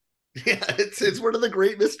knows. Yeah, it's one of the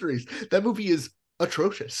great mysteries. That movie is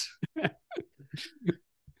atrocious.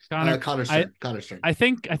 Connor, Connor's I- turn. Connor's turn. I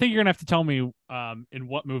think you're gonna have to tell me in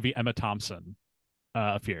what movie Emma Thompson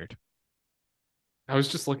appeared. I was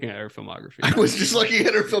just looking at her filmography. I was just looking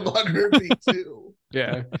at her filmography too.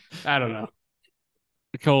 Yeah, I don't know.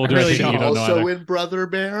 Cole, I do really you think don't. you don't know Also either? in Brother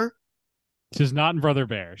Bear. She's not in Brother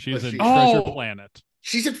Bear. She's But in she- Treasure Oh! Planet.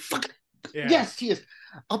 She's in fucking Yeah. yes, she is.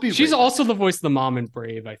 I'll be. She's right back. also the voice of the mom in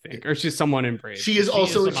Brave, I think, or she's someone in Brave. She is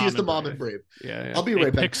also the she is the mom mom in in Brave. Yeah, I'll be A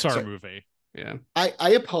right back. Pixar Sorry. movie. yeah. I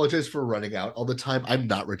apologize for running out all the time. I'm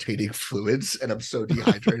not retaining fluids and I'm so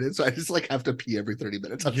dehydrated, so I just have to pee every 30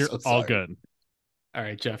 minutes. I'm You're so sorry. all good. All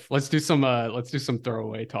right, Jeff. Let's do some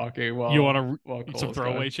throwaway talking. While You want while some Cole's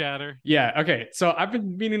throwaway going. chatter? Yeah. Okay. So I've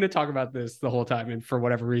been meaning to talk about this the whole time, and for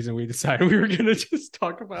whatever reason, we decided we were gonna just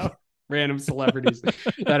talk about random celebrities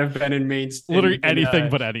that have been in mainstream, Literally anything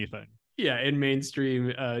but anything. in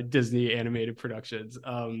mainstream Disney animated productions.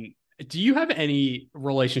 Do you have any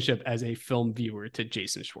relationship as a film viewer to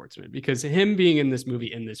Jason Schwartzman? Because him being in this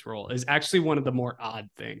movie in this role is actually one of the more odd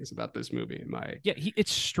things about this movie, in my Yeah,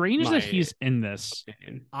 it's strange My- that he's in this.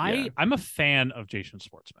 opinion. I'm a fan of Jason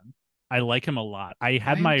Schwartzman. I like him a lot. I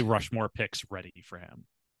had my Right. Rushmore picks ready for him.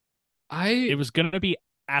 I It was gonna be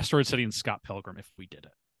Asteroid City and Scott Pilgrim if we did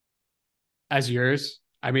it. as yours.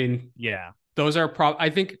 I mean, Yeah. those are I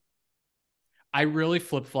think I really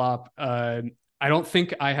flip flop. I don't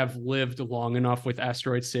think I have lived long enough with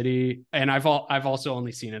Asteroid City, and I've also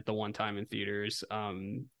only seen it the one time in theaters.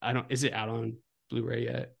 I don't. Is it out on Blu-ray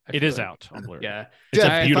yet? I It feel is like- out on Blu-ray. Yeah, It's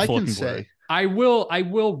Jeff, a if I beautiful can looking say, Blu-ray. I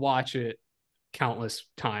will watch it countless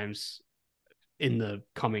times in the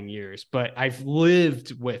coming years, but I've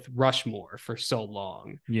lived with Rushmore for so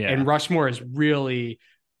long. Yeah. And Rushmore is really,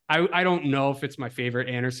 I don't know if it's my favorite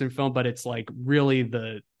Anderson film, but it's like really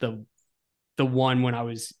the one when I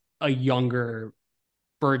was a younger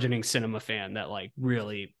burgeoning cinema fan that like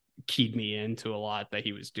really keyed me into a lot that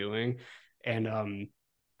he was doing. And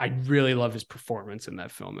I really love his performance in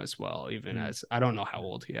that film as well, even as I don't know how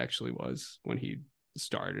old he actually was when he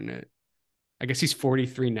starred in it. I guess he's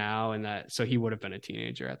 43 now, and that so he would have been a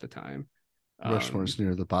teenager at the time. Rushmore's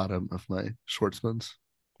near the bottom of my Schwartzman's.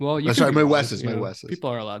 Well, you sorry, my wrong, Wes's. you My know, Wes's.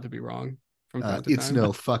 People are allowed to be wrong from time to It's time.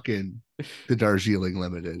 no fucking the Darjeeling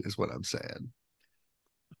Limited is what I'm saying.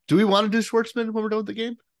 Do we want to do Schwartzman when we're done with the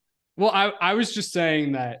game? Well, I was just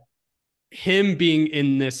saying that him being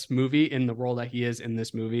in this movie, in the role that he is in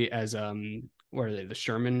this movie as what are they, the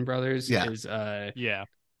Sherman brothers? Yeah.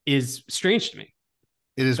 Is strange to me.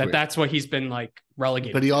 It is weird. That's what he's been like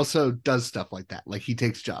relegated. But he also does stuff like that. Like he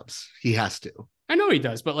takes jobs. He has to. I know he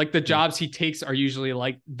does, but like the jobs he takes are usually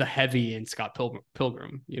like the heavy in Scott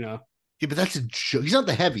Pilgrim, you know? Yeah, but that's a joke. He's not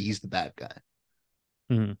the heavy. He's the bad guy.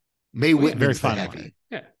 Mhm. May Whitman's the fun heavy. line.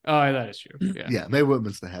 Yeah. Oh, that is true. Yeah. Yeah, May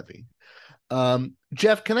Whitman's the heavy.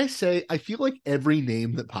 Jeff, can I say, I feel like every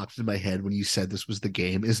name that pops in my head when you said this was the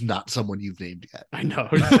game is not someone you've named yet. I know.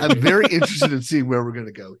 I'm very interested in seeing where we're going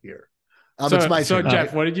to go here. It's my turn.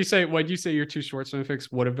 Jeff, what did you say? What did you say your two Schwartzman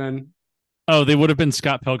picks would have been? Oh, they would have been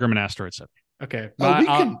Scott Pilgrim and Asteroid City. Okay.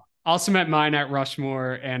 Oh, I'll cement mine at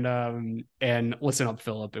Rushmore and listen up,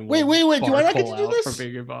 Philip. And wait. Do I not get to do this? For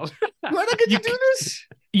being involved. Do I not get to do this?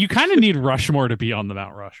 You kind of need Rushmore to be on the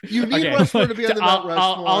Mount Rushmore. You need Rushmore to be on the Mount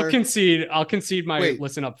Rushmore. I'll concede my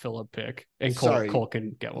listen up, Philip pick, and Cole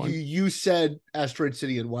can get one. You said Asteroid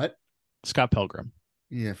City and what? Scott Pilgrim.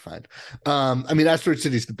 Yeah, fine. I mean, Asteroid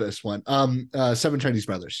City's the best one. Seven Chinese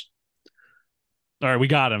Brothers. All right, we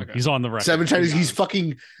got him. Okay. He's on the record. Seven Chinese. He's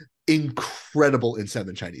fucking incredible in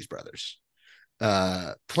Seven Chinese Brothers.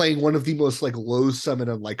 Playing one of the most like loathsome and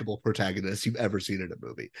unlikable protagonists you've ever seen in a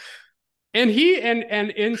movie. And he and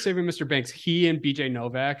in Saving Mr. Banks, he and BJ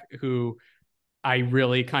Novak, who I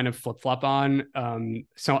really kind of flip-flop on.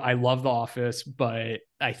 So I love The Office, but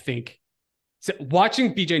I think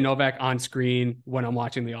watching BJ Novak on screen when I'm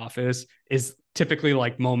watching The Office is typically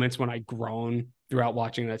like moments when I groan throughout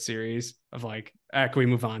watching that series of like, can we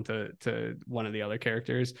move on to one of the other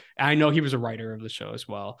characters? And I know he was a writer of the show as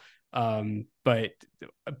well. But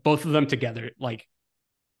both of them together, like,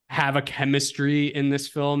 have a chemistry in this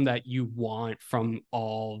film that you want from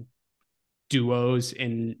all duos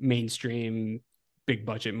in mainstream big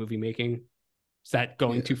budget movie making. Is that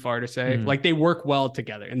going too far to say? Mm. Like, they work well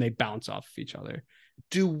together and they bounce off of each other.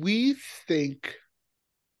 Do we think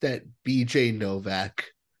that BJ Novak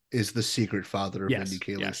is the secret father of Mindy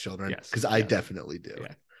Kaling's children? Because I definitely do.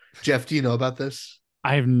 Yeah. Jeff, do you know about this?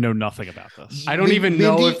 I know nothing about this. I don't even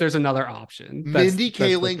know if there's another option. Mindy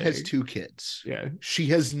Kaling has two kids. Yeah. She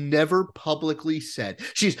has never publicly said,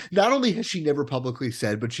 not only has she never publicly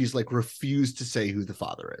said, but she's like refused to say who the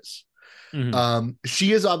father is. Mm-hmm. She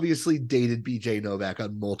has obviously dated BJ Novak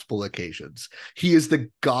on multiple occasions. He is the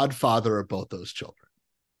godfather of both those children.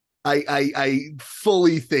 I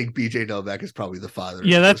fully think BJ Novak is probably the father.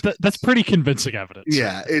 Yeah, that's pretty convincing evidence.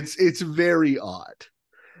 Yeah, it's very odd.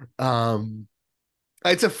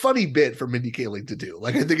 It's a funny bit for Mindy Kaling to do.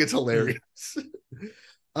 Like, I think it's hilarious.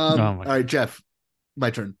 All right, Jeff, my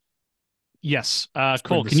turn. Yes.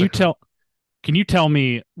 Cole, can you tell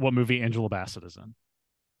me what movie Angela Bassett is in?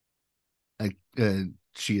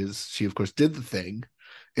 She of course did The Thing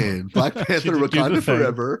in Black Panther Wakanda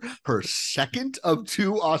Forever, her second of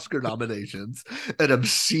 2 Oscar nominations, an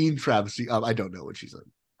obscene travesty. I don't know what she's in.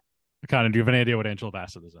 Connor, do you have any idea what Angela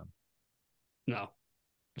Bassett is in? No.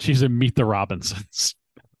 She's in Meet the Robinsons.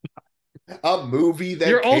 A movie that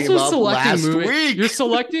you're came also up selecting last movies. week. You're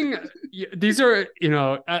selecting. These are,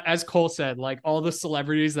 as Cole said, like all the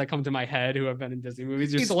celebrities that come to my head who have been in Disney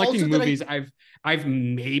movies. You're selecting movies I've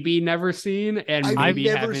maybe never seen and maybe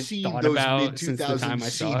haven't thought about since the time I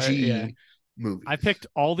saw it. Yeah. Movies. I picked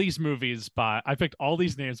all these names by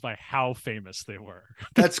how famous they were.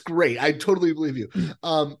 That's great. I totally believe you.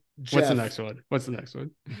 Jeff, What's the next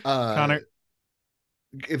one? Connor,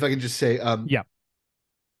 if I can just say, yeah.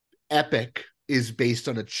 Epic is based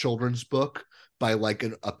on a children's book by like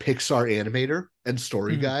a Pixar animator and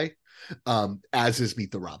story guy, as is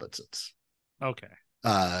Meet the Robinsons. Okay.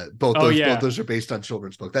 Both those are based on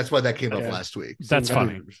children's book. That's why that came up last week. That's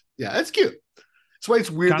funny. Yeah, that's cute. That's why it's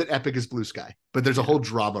weird that Epic is Blue Sky, but there's a whole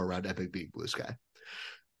drama around Epic being Blue Sky.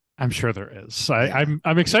 I'm sure there is. I'm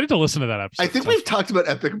excited to listen to that episode. I think we've talked about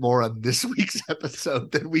Epic more on this week's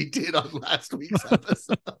episode than we did on last week's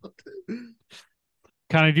episode.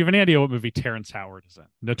 Connor, do you have any idea what movie Terrence Howard is in?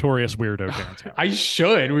 Notorious weirdo Terrence Howard. I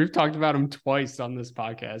should. We've talked about him twice on this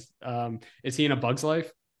podcast. Is he in A Bug's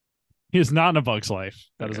Life? He is not in A Bug's Life.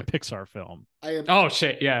 That is Okay. a Pixar film. Oh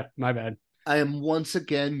shit! Yeah, my bad. I am once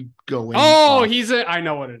again going. Oh, off. I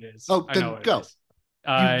know what it is. Oh, I then know what go.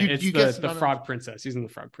 It is. You It's guessed the it on Frog Princess. He's in the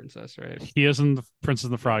Frog Princess, right? He is in the Princess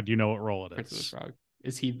and the Frog. Do you know what role it Prince of the is? Frog.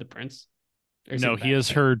 Is he the prince? Or No, the he bad is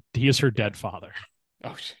guy? her. He is her dead father,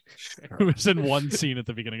 Oh shit! who is in one scene at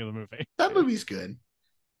the beginning of the movie. That movie's good.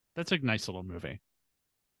 That's a nice little movie.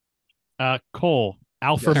 Cole,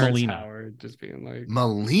 Alfred Terrence Molina. Howard just being like,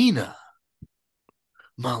 Melina.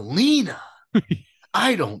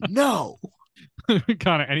 I don't know.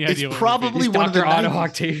 Connor, any It's idea? what probably he's one of the Dr. Otto 90s.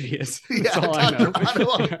 Octavius. That's Yeah, all I know. Dr.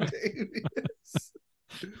 Otto Octavius.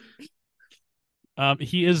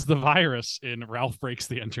 he is the virus in Ralph Breaks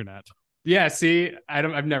the Internet. Yeah, see,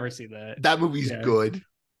 I've never seen that. That movie's Yeah. good.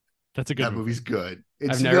 That's a good That movie. movie's good.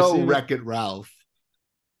 It's I've never no seen it. Wreck-It Ralph.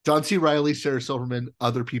 John C. Reilly, Sarah Silverman,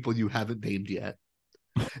 other people you haven't named yet.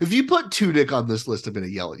 If you put Tudyk on this list, I'm going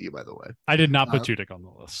to yell at you, by the way. I did not put Tudyk on the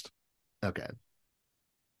list. Okay.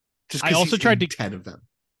 Just I 'cause also he's tried in to- 10 of them.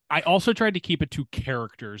 I also tried to keep it to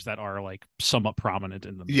characters that are like somewhat prominent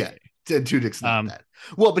in the movie. Yeah. And Tudyk's not that.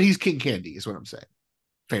 Well, but he's King Candy, is what I'm saying.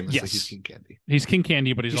 Famously, Yes. he's King Candy. He's King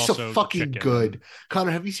Candy, but he's He's also so fucking chicken. good.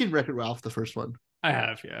 Connor, have you seen Wreck-It Ralph, the first one? I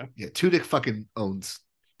have, yeah. Yeah, Tudyk fucking owns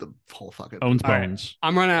the whole fucking Owns All right. bones.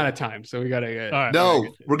 I'm running out of time, so we gotta get. All right.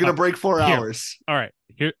 No, we're gonna Uh, break 4 here. hours. All right.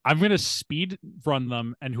 Here, I'm gonna speed run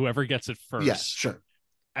them, and whoever gets it first. Yes, sure.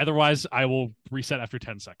 Otherwise, I will reset after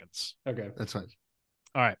 10 seconds. Okay. That's fine.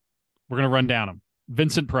 All right. We're gonna run down them.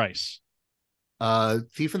 Vincent Price.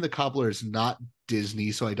 Thief and the Cobbler is not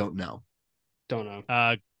Disney, so I don't know. Don't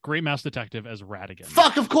know. Great Mouse Detective as Radigan.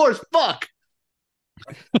 Fuck, of course, fuck.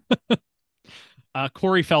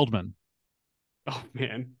 Corey Feldman. Oh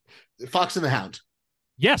man. Fox and the Hound.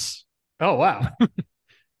 Yes. Oh wow.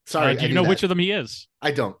 Sorry, Do I you knew know that. which of them he is?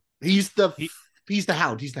 I don't. He's the He-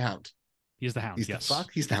 Hound. He's the Hound. He's the Hound. He's yes. the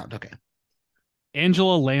fuck. He's the Hound. Okay.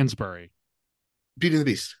 Angela Lansbury. Beauty and the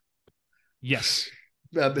Beast. Yes.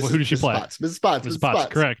 Mrs. who did she Mrs. play? Potts. Mrs. Potts. Ms. Mrs. Potts.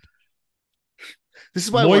 Potts. Correct. This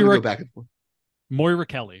is why I want to Moira- go back and forth. Moira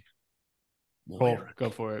Kelly. Cool. Moira. Go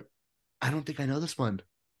for it. I don't think I know this one.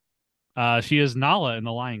 She is Nala in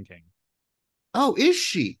The Lion King. Oh, is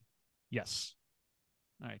she? Yes.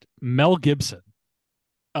 All right. Mel Gibson.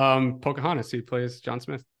 Pocahontas. He plays John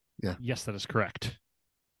Smith. Yes, that is correct.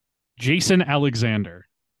 Jason Alexander.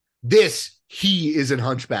 He is in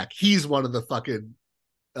Hunchback. He's one of the fucking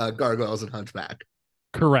gargoyles in Hunchback.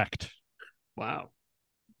 Correct. Wow.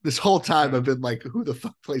 This whole time I've been like, who the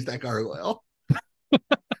fuck plays that gargoyle?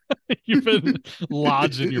 You've been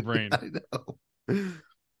lodged in your brain. I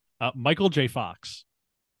know. Michael J. Fox.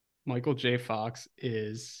 Michael J. Fox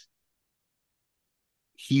is.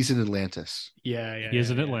 He's in Atlantis. Yeah. He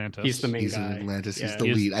is in yeah. Atlantis. He's the main He's guy. in Atlantis. He's Yeah. the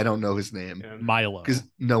He is- lead. I don't know his name Yeah. Milo. because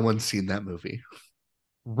no one's seen that movie.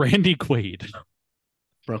 Randy Quaid.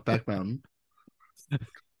 Brokeback Mountain.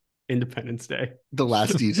 Independence Day. The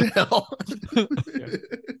Last Detail.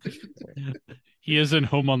 He is in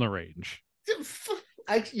Home on the Range.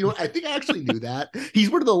 I think I actually knew that. He's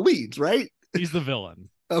one of the leads, right? He's the villain.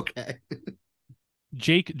 Okay.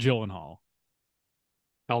 Jake Gyllenhaal.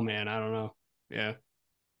 Oh man, I don't know. Yeah.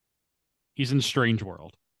 He's in Strange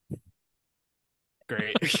World.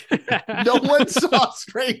 Great. No one saw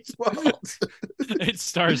Strange Worlds. It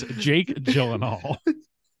stars Jake Gyllenhaal.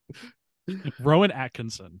 Rowan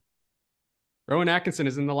Atkinson. Rowan Atkinson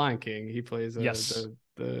is in The Lion King. He plays Yes.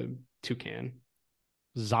 the toucan.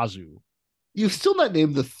 Zazu. You've still not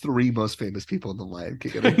named the 3 most famous people in The Lion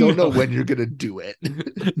King, and I don't know when you're gonna do it.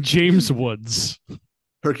 James Woods.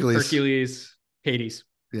 Hercules, Hades.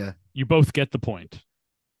 You both get the point.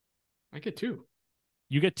 I get 2.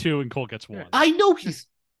 You get 2 and Cole gets 1. I know he's.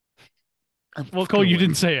 Well, Cole, you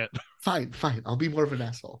didn't say it. Fine. I'll be more of an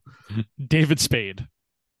asshole. David Spade.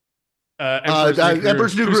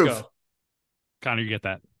 Emperor's New Groove. Cusco. Connor, you get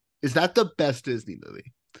that. Is that the best Disney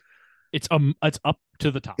movie? It's up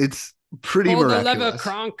to the top. It's pretty Pull the lever, miraculous.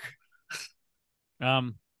 Kronk.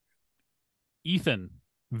 Ethan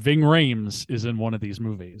Ving Rhames is in one of these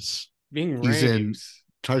movies. Being He's in Rames.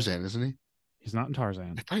 Tarzan, isn't he? He's not in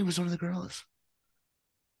Tarzan. I thought he was one of the gorillas.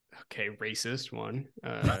 Okay, racist one.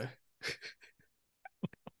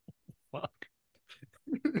 Fuck.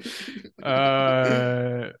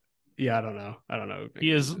 Yeah, I don't know. He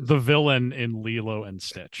is the villain in Lilo and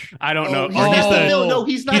Stitch. I don't know. He's not the the- villain. No,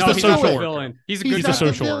 he's not he's the the social villain. worker. villain. He's a He's good not guy. the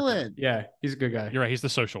social worker. villain. Yeah, he's a good guy. You're right. He's the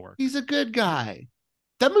social worker. He's a good guy.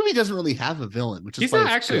 That movie doesn't really have a villain, which is He's why not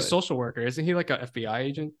it's actually a good. social worker, isn't he? Like a FBI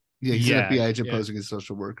agent? Yeah, he's Yeah, an FBI agent yeah. posing as a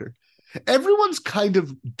social worker. Everyone's kind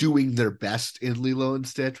of doing their best in Lilo and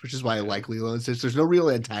Stitch, which is why I like Lilo and Stitch. There's no real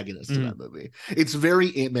antagonist to that movie. It's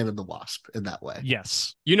very Ant-Man and the Wasp in that way.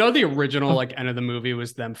 Yes. You know, the original like end of the movie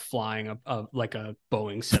was them flying like a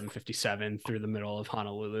Boeing 757 through the middle of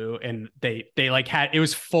Honolulu, and they like had it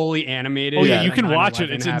was fully animated. Oh, yeah, and you can watch 9/11 it.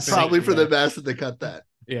 It's happened. insane. Probably for the Yeah. best that they cut that.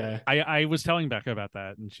 Yeah. I was telling Becca about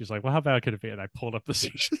that, and she's like, "Well, how bad could it be?" And I pulled up the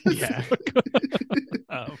scene. Yeah.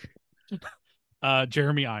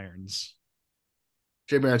 Jeremy Irons.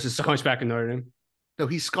 Jamie Irons is The Hunchback of Notre Dame. no,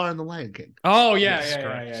 he's Scar in the Lion King. Oh Yes, yeah.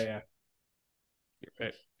 correct.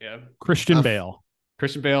 Right. Yeah. Christian Uh, Bale.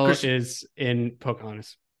 Christian Bale Chris- is in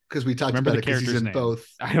Pocahontas. Because we talked Remember about the it because he's character's in name. both.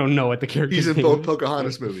 I don't know what the character He's in both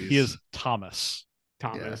Pocahontas movies. He is Thomas.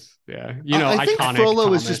 Thomas. Yeah. You know, I think iconic Frollo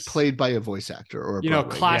Thomas. is just played by a voice actor or a You know,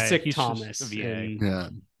 Broadway. classic he's just Thomas a VA. in Yeah,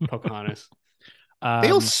 Pocahontas.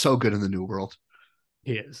 Bale's so good in the New World.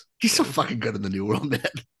 He is. He's so fucking good in the New World, man.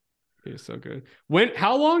 He is so good.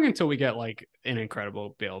 How long until we get like an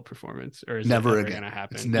incredible Bale performance, or is Never it never again. gonna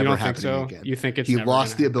happen? It's you never don't think happening so? again. You think it's He never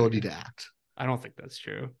lost gonna the happen ability again? to act. I don't think that's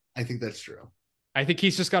true. I think that's true. I think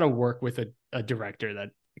he's just got to work with a director that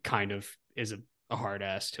kind of is a hard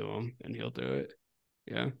ass to him, and he'll do it.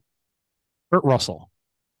 Yeah. Kurt Russell.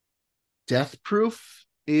 Death Proof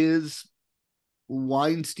is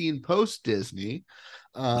Weinstein post Disney.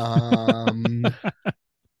 The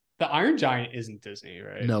Iron Giant isn't Disney,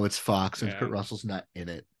 right? No, it's Fox, and Yeah. Kurt Russell's not in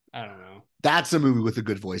it. I don't know. That's a movie with a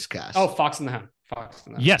good voice cast. Oh, Fox and the Hound. Fox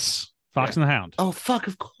and the Hound. Yes. Fox and the Hound. Oh, fuck,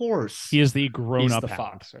 of course. He is the He's grown-up the hound.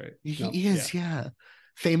 Fox, right? He No, is, yeah.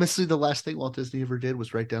 Famously, the last thing Walt Disney ever did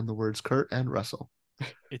was write down the words Kurt and Russell.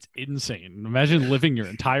 It's insane. Imagine living your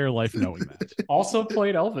entire life knowing that. Also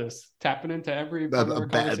played Elvis, tapping into every part of our In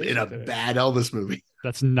conversation a today. bad Elvis movie.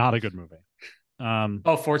 That's not a good movie.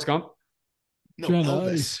 Oh, Forrest Gump. No, Jedi.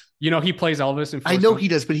 Elvis. You know he plays Elvis in. I Forrest know Gump. he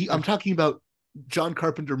does, but I'm talking about John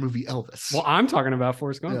Carpenter movie Elvis. Well, I'm talking about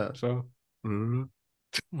Forrest Gump. Yeah. So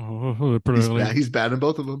Oh, He's bad in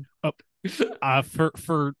both of them.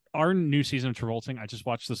 for our new season of Travolting, I just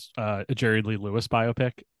watched this Jerry Lee Lewis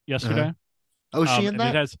biopic yesterday. Oh, is she in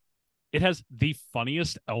and that? it has the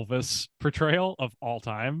funniest Elvis portrayal of all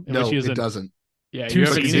time. In No, which he is it in doesn't. yeah, Two you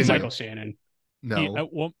haven't seasons. seen Michael Shannon. No, He,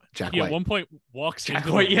 at one, Jack he White. at one point walks Jack into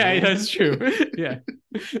the White, yeah, room. that's true. Yeah,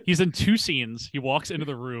 He's in two scenes. He walks into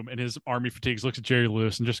the room and his army fatigues, looks at Jerry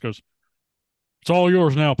Lewis and just goes, "It's all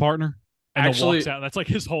yours now, partner." And then Actually- walks out. That's like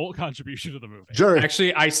his whole contribution to the movie. Jerry,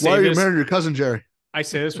 actually, I why say are you this. marrying your cousin Jerry? I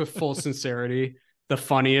say this with full sincerity. The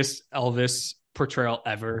funniest Elvis portrayal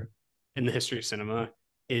ever in the history of cinema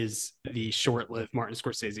is the short-lived Martin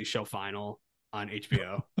Scorsese show Final on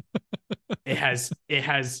HBO. It has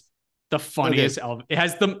the funniest Elvis. It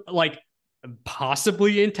has the like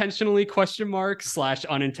possibly intentionally /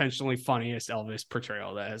 unintentionally funniest Elvis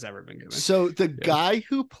portrayal that has ever been given. So the guy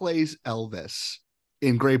who plays Elvis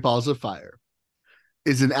in Great Balls of Fire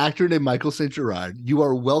is an actor named Michael St. Gerard. You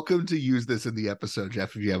are welcome to use this in the episode,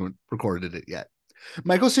 Jeff, if you haven't recorded it yet.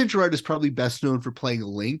 Michael St. Gerard is probably best known for playing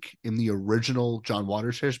Link in the original John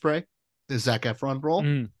Waters Hairspray, the Zac Efron role.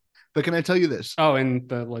 Mm. But can I tell you this? Oh, and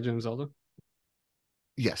the Legend of Zelda.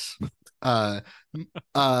 Yes. I'm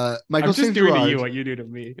Michael just St. doing to Gerard. you what you do to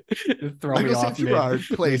me. Throw me Michael off. St. Gerard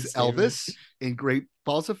plays mid-statement. Elvis in Great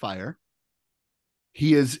Balls of Fire.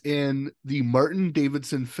 He is in the Martin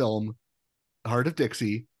Davidson film Heart of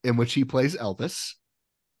Dixie, in which he plays Elvis.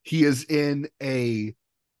 He is in a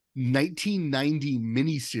 1990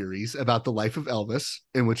 miniseries about the life of Elvis,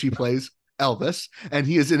 in which he plays Elvis. And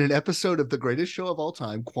he is in an episode of The Greatest Show of All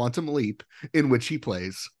Time, Quantum Leap, in which he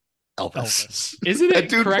plays Elvis. Isn't That it?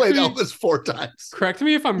 dude correct played me- Elvis 4 times. Correct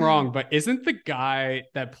me if I'm wrong, but isn't the guy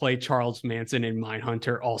that played Charles Manson in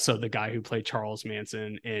Mindhunter also the guy who played Charles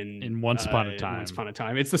Manson in Once Upon a Time? Once Upon a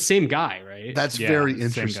Time. It's the same guy, right? That's Yeah, very same guy.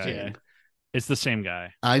 interesting. Yeah. It's the same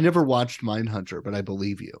guy. I never watched Mindhunter, but I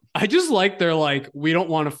believe you. I just like they're like, we don't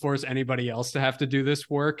want to force anybody else to have to do this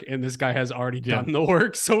work, and this guy has already Yeah. done the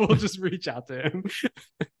work, so we'll just reach out to him.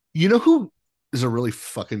 You know who is a really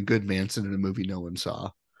fucking good Manson in a movie no one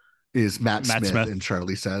saw? Is Matt Smith in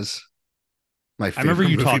Charlie Says. My favorite remember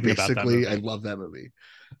you movie, talking about that basically. movie. I love that movie.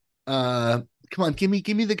 Come on, give me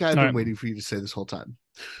the guy I've All been right. waiting for you to say this whole time.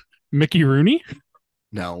 Mickey Rooney?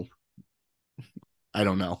 No. I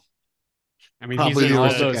don't know. I mean, Probably he's in the all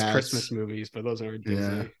Aristocats. those Christmas movies, but those aren't Disney.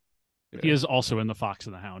 Yeah. Yeah. He is also in The Fox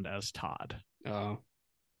and the Hound as Todd. Oh.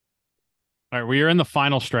 All right, we are in the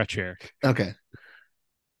final stretch here. Okay.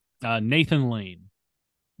 Nathan Lane.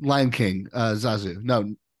 Lion King, Zazu.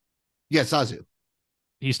 No. Yeah, Zazu.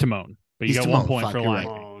 He's Timon, but you He's got Timon. 1 point Fuck, for you're Lion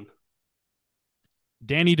right. King.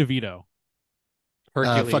 Danny DeVito.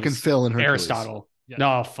 Hercules. Fucking Phil and Hercules. Aristotle. Yeah.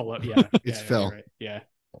 No, Philip. Yeah. It's yeah, Phil. you're right. Yeah.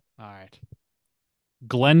 All right.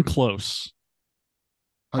 Glenn Close.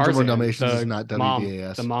 100 More Tarzan, Dalmatians the is not mom-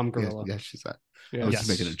 WDAS. the mom Yeah, gorilla. yeah, she's that. Yeah. I was Yes.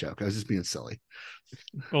 just making a joke. I was just being silly.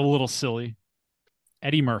 A little silly.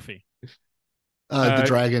 Eddie Murphy. The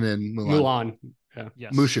dragon in Mulan. Mulan. Yeah.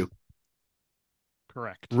 Yes. Mushu.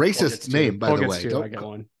 Correct. Paul gets Racist two. name, by Paul the gets way. two, I Don't get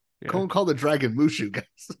one. Yeah. don't call the dragon Mushu,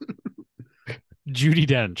 guys. Judy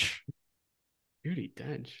Dench. Judi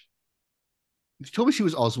Dench. If you told me she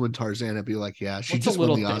was also in Tarzan, I'd be like, yeah, she What's just a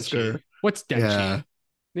little won the Oscar. Denchy? What's Denchy? Yeah.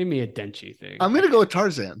 Name me a Denchy thing. I'm gonna go with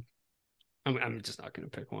Tarzan. I'm just not gonna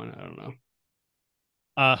pick one. I don't know.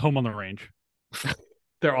 Home on the Range.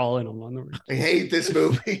 They're all in them on the I hate this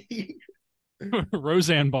movie.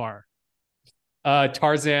 Roseanne Barr.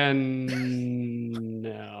 Tarzan.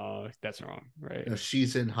 No, that's wrong. Right? No,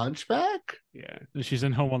 she's in Hunchback. Yeah. She's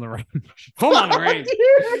in Home on the Range. Home on the Range.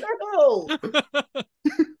 No.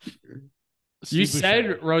 You Steve said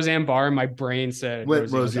Buscemi. Roseanne Barr, and my brain said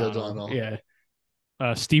Rosie O'Donnell. Yeah.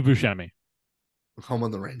 Steve Buscemi. Home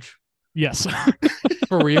on the Range. Yes.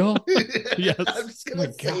 For real? Yes. I'm just Oh my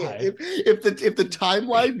gonna say God. it. If the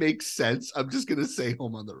timeline makes sense, I'm just gonna say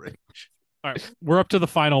Home on the Range. All right. We're up to the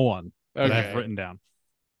final one that I've Okay. written down.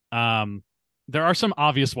 There are some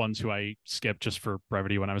obvious ones who I skipped just for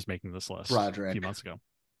brevity when I was making this list a Broderick, few months ago.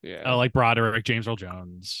 Yeah. Like Broderick, James Earl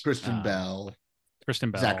Jones, Kristen Bell,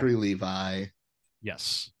 Kristen Bell. Zachary Levi.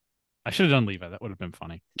 Yes. I should have done Levi. That would have been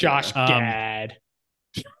funny. Josh Um, Gad.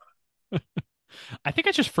 I think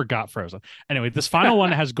I just forgot Frozen. Anyway, this final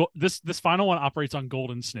one has this final one operates on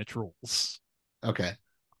golden snitch rules. Okay,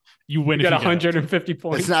 You win You if got you get it. 150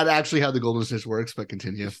 points. it's not actually how the Golden Snitch works, but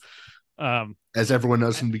continue. As everyone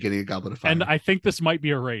knows from the beginning of Goblet of Fire. And I think this might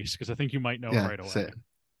be a race because I think you might know Yeah, right away. say it.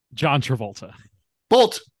 John Travolta.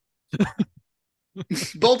 Bolt.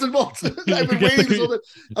 Bolt and Bolt. I've been waiting this whole time.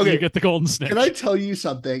 Okay, You get the golden snitch. can I tell you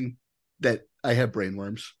something that I have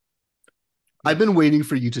brainworms? I've been waiting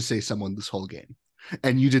for you to say someone this whole game,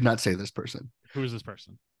 and you did not say this person. Who is this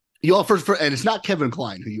person? You all first, and it's not Kevin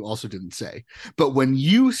Kline, who you also didn't say. But when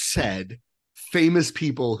you said famous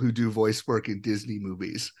people who do voice work in Disney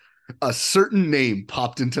movies, a certain name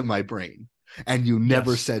popped into my brain, and you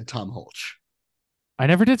never Yes. said Tom Hulce. I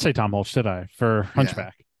never did say Tom Hulce, did I? For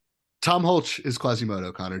Hunchback. Tom Hulce is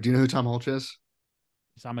Quasimodo, Connor. Do you know who Tom Hulce is?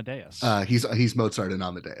 He's Amadeus. He's Mozart in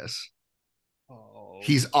Amadeus. Oh.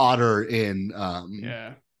 He's Otter in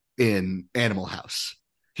Yeah. in Animal House.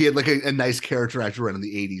 He had like a nice character actor run in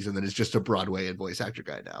the 80s, and then is just a Broadway and voice actor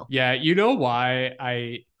guy now. Yeah. You know why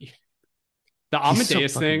the He's so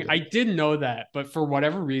Amadeus fucking thing, good. I didn't know that, but for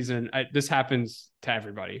whatever reason, this happens to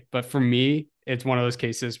everybody. But for me, it's one of those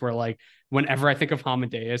cases where like whenever I think of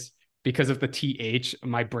Amadeus, because of the TH,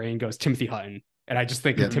 my brain goes Timothy Hutton. And I just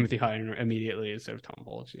think Yeah. of Timothy Hutton immediately instead of Tom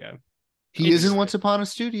Hulce. Yeah. He is in Once Upon a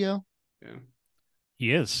Studio. Yeah.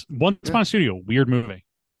 he is. Once Upon a Studio, weird movie.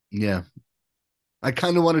 Yeah. I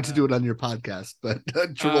kind of wanted to do it on your podcast, but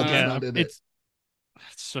Travolta's Yeah, not in it. It's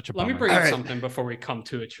such a Let me bummer. bring All up right. something before we come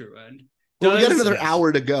to a true end. Well, we got Does- another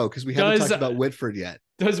hour to go because we haven't does- talked about Whitford yet.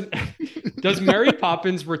 Does Mary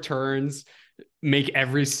Poppins Returns make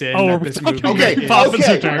every sin Oh, that are we this talking movie Okay, Mary is? Poppins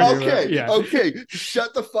okay, Returns. okay, Yeah. okay.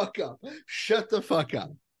 Shut the fuck up. Shut the fuck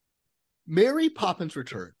up. Mary Poppins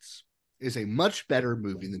Returns is a much better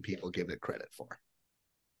movie than people give it credit for.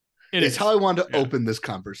 It It's is. how I wanted to Yeah. open this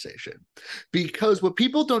conversation. Because what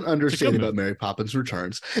people don't understand good about movie. Mary Poppins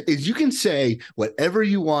Returns is you can say whatever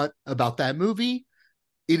you want about that movie.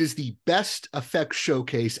 It is the best effect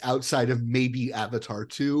showcase outside of maybe Avatar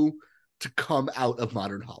 2 to come out of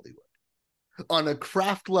modern Hollywood. On a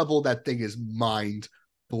craft level, that thing is mind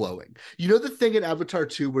blowing. You know the thing in Avatar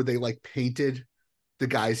 2 where they like painted the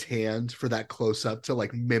guy's hand for that close up to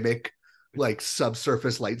like mimic like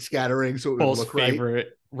subsurface light scattering so it would Paul's look right?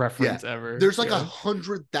 favorite reference ever. There's like Yeah.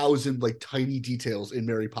 100,000 like tiny details in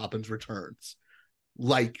Mary Poppins Returns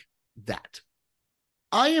like that.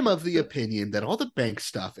 I am of the opinion that all the bank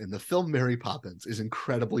stuff in the film Mary Poppins is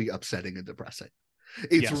incredibly upsetting and depressing.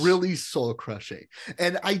 It's Yes. really soul crushing.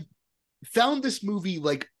 And I found this movie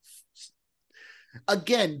like,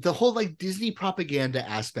 again, the whole like Disney propaganda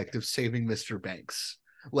aspect of saving Mr. Banks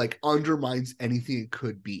like undermines anything it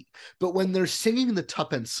could be. But when they're singing the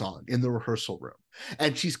Tuppence song in the rehearsal room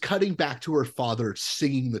and she's cutting back to her father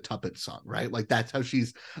singing the Tuppence song, right? Like that's how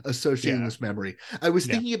she's associating Yeah. this memory. I was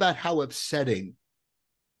Yeah. thinking about how upsetting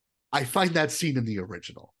I find that scene in the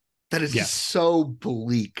original. That is just so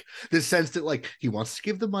bleak. The sense that like he wants to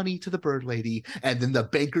give the money to the bird lady and then the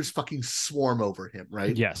bankers fucking swarm over him,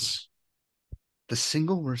 right? Yes. The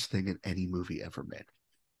single worst thing in any movie ever made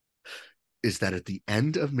is that at the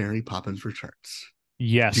end of Mary Poppins Returns.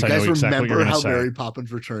 Yes, Do you guys I know exactly remember how say. Mary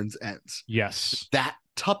Poppins Returns ends? Yes. That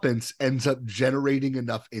tuppence ends up generating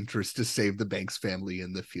enough interest to save the Banks family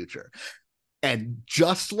in the future. And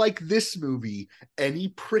just like this movie, any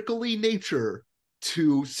prickly nature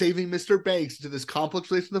to saving Mr. Banks, to this complex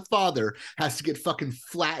relation with the father, has to get fucking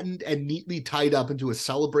flattened and neatly tied up into a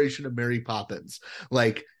celebration of Mary Poppins.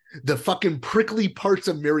 Like, the fucking prickly parts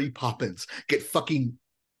of Mary Poppins get fucking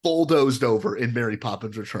bulldozed over in Mary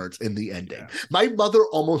Poppins Returns in the ending. Yeah. My mother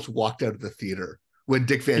almost walked out of the theater when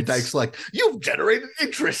Dick Van Dyke's like, "You've generated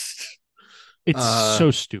interest." It's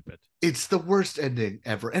so stupid. It's the worst ending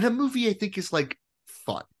ever. And a movie I think is like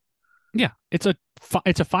fun. Yeah, it's a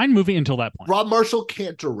fine movie until that point. Rob Marshall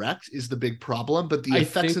can't direct is the big problem, but the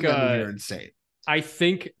effects in that movie are insane. I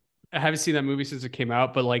think I haven't seen that movie since it came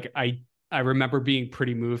out, but like I remember being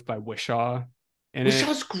pretty moved by Wishaw. And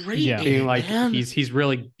Wishaw's great. Yeah, being like he's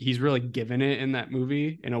really given it in that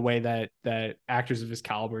movie in a way that actors of his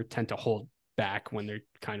caliber tend to hold back when they're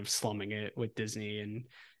kind of slumming it with Disney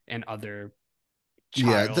and other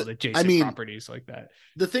adjacent properties like that.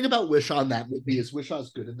 The thing about Wishaw in that movie is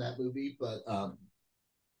Wishaw's good in that movie, but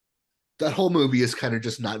that whole movie is kind of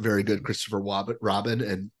just not very good Christopher Robin,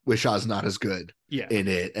 and Wishaw's not as good in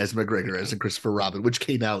it as McGregor is in Christopher Robin, which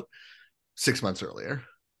came out 6 months earlier.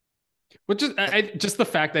 Which is just the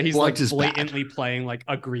fact that he's like blatantly playing like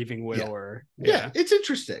a grieving widower. Yeah, it's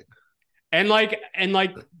interesting. And like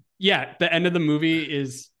the end of the movie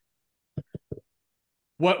is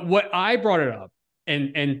what I brought it up,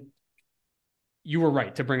 and you were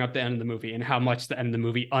right to bring up the end of the movie and how much the end of the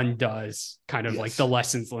movie undoes kind of like the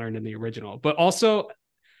lessons learned in the original. But also,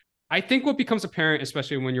 I think what becomes apparent,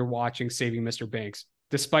 especially when you're watching Saving Mr. Banks,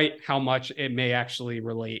 despite how much it may actually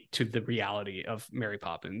relate to the reality of Mary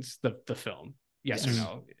Poppins, the film, yes or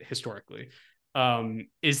no, historically,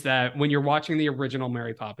 is that when you're watching the original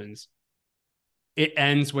Mary Poppins, it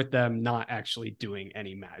ends with them not actually doing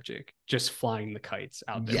any magic, just flying the kites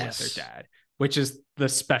out there with their dad, which is the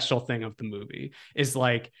special thing of the movie. Is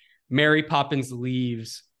like Mary Poppins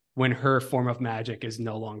leaves when her form of magic is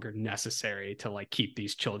no longer necessary to like keep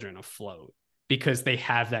these children afloat, because they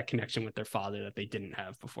have that connection with their father that they didn't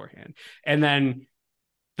have beforehand. And then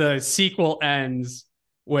the sequel ends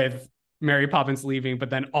with Mary Poppins leaving, but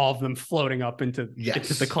then all of them floating up into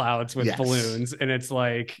the clouds with balloons. And it's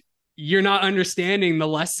like, you're not understanding the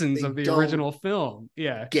lessons of the original film.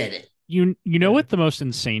 Yeah. Get it. You know what the most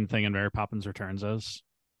insane thing in Mary Poppins Returns is?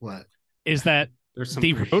 What? Is that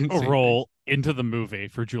they wrote a role into the movie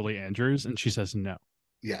for Julie Andrews and she says no.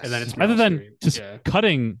 Yes. And then it's rather than just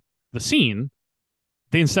cutting the scene,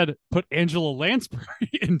 they instead put Angela Lansbury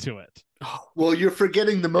into it. Well, you're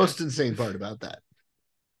forgetting the most insane part about that.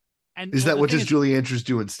 And is that what does Julie Andrews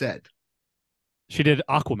do instead? She did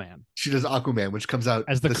Aquaman. She does Aquaman, which comes out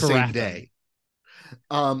as the same day.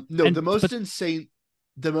 The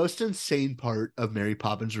most insane part of Mary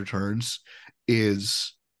Poppins Returns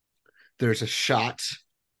is there's a shot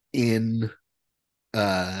in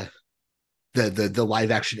the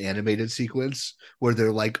live action animated sequence where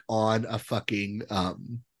they're like on a fucking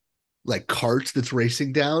like cart that's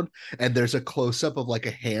racing down, and there's a close-up of like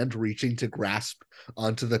a hand reaching to grasp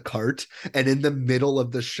onto the cart, and in the middle of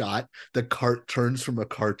the shot the cart turns from a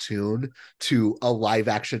cartoon to a live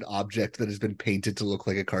action object that has been painted to look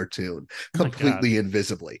like a cartoon completely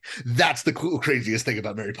invisibly. That's the craziest thing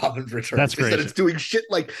about Mary Poppins Returns. That's crazy. That it's doing shit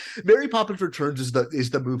like Mary Poppins Returns is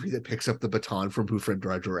the movie that picks up the baton from Who Framed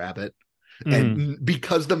Roger Rabbit. And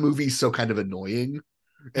because the movie's so kind of annoying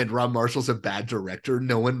and Rob Marshall's a bad director,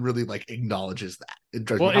 no one really like acknowledges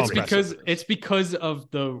that. Well, it's because of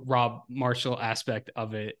the Rob Marshall aspect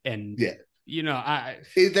of it, and you know,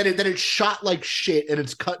 that it's shot like shit and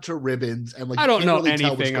it's cut to ribbons, and like I don't know really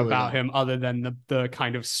anything about him other than the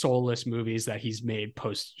kind of soulless movies that he's made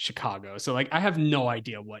post Chicago. So like, I have no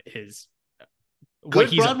idea what he's guy.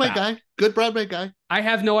 Good Broadway guy. I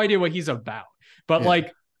have no idea what he's about, but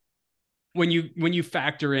like, when you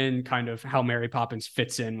factor in kind of how Mary Poppins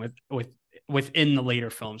fits in within the later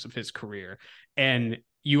films of his career, and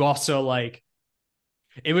you also like,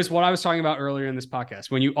 it was what I was talking about earlier in this podcast,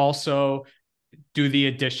 when you also do the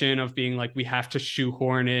addition of being like, we have to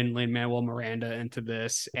shoehorn in Lin-Manuel Miranda into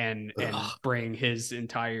this and bring his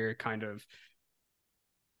entire kind of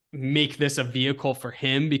make this a vehicle for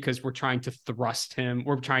him, because we're trying to thrust him.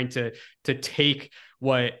 We're trying to take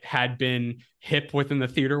what had been hip within the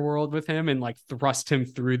theater world with him and like thrust him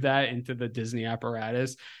through that into the Disney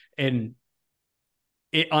apparatus. And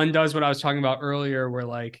it undoes what I was talking about earlier, where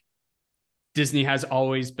like Disney has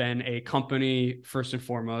always been a company, first and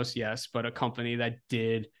foremost, yes, but a company that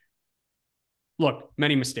did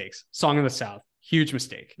many mistakes. Song of the South, huge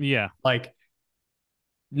mistake. Yeah. Like,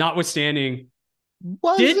 notwithstanding,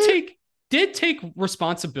 Was it? did take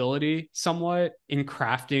responsibility somewhat in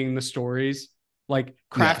crafting the stories, like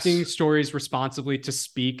crafting stories responsibly to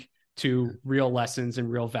speak to real lessons and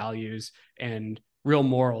real values and real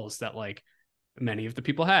morals that like many of the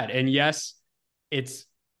people had. And yes, it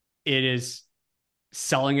is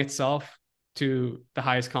selling itself to the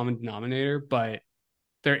highest common denominator, but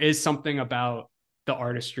there is something about the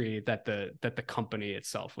artistry that the company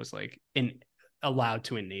itself was like allowed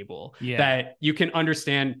to enable, that you can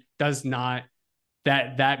understand does not,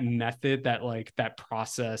 that method, that like that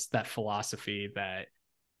process, that philosophy,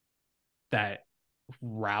 that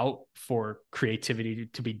route for creativity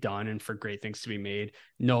to be done and for great things to be made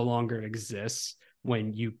no longer exists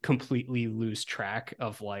when you completely lose track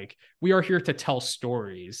of like, we are here to tell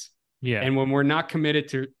stories. Yeah. And when we're not committed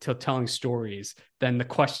to telling stories, then the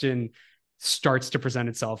question starts to present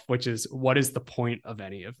itself, which is, what is the point of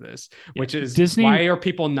any of this? Which is Disney, why are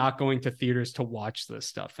people not going to theaters to watch this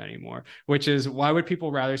stuff anymore? Which is, why would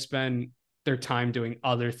people rather spend their time doing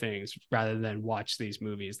other things rather than watch these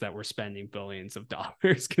movies that we're spending billions of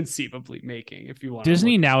dollars conceivably making? If you want,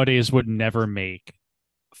 Disney nowadays would never make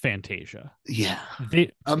Fantasia. Yeah.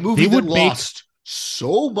 A movie that lost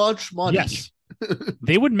so much money. Yes.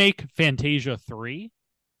 They would make Fantasia 3,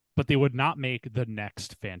 but they would not make the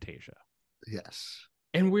next Fantasia. Yes.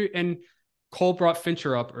 And Cole brought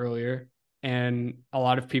Fincher up earlier, and a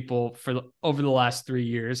lot of people over the last 3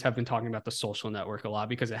 years have been talking about The Social Network a lot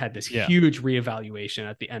because it had this huge reevaluation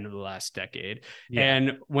at the end of the last decade. Yeah.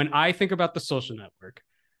 And when I think about The Social Network,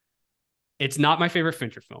 it's not my favorite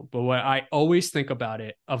Fincher film, but what I always think about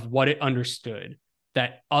it, of what it understood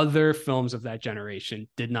that other films of that generation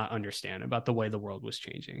did not understand about the way the world was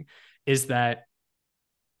changing, is that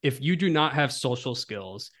if you do not have social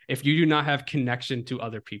skills, if you do not have connection to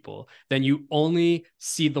other people, then you only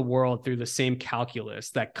see the world through the same calculus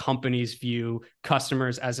that companies view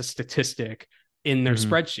customers as a statistic in their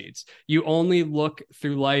spreadsheets. You only look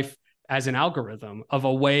through life as an algorithm of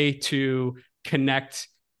a way to connect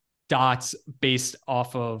dots based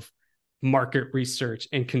off of market research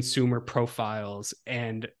and consumer profiles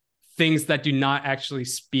and things that do not actually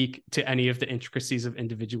speak to any of the intricacies of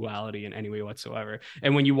individuality in any way whatsoever.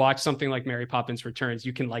 And when you watch something like Mary Poppins Returns,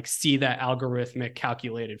 you can like see that algorithmic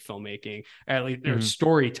calculated filmmaking, at least there's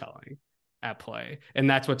storytelling at play. And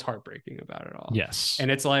that's what's heartbreaking about it all. Yes. And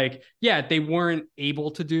it's like, yeah, they weren't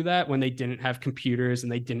able to do that when they didn't have computers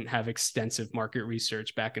and they didn't have extensive market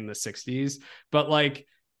research back in the 60s. But like,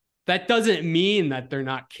 that doesn't mean that they're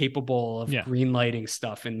not capable of greenlighting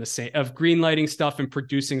stuff and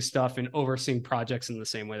producing stuff and overseeing projects in the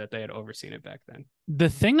same way that they had overseen it back then. The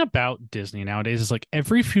thing about Disney nowadays is like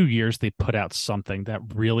every few years they put out something that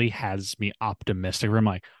really has me optimistic, where I'm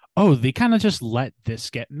like, oh, they kind of just let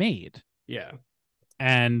this get made. Yeah.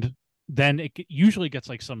 And then it usually gets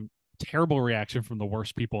like some terrible reaction from the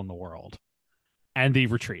worst people in the world. And they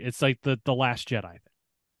retreat. It's like the Last Jedi thing,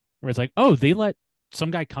 where it's like, oh, they let some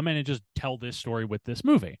guy come in and just tell this story with this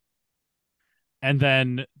movie. And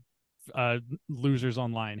then losers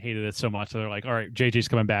online hated it so much. So they're like, all right, JJ's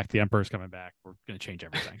coming back. The Emperor's coming back. We're going to change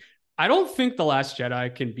everything. I don't think The Last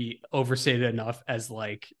Jedi can be overstated enough as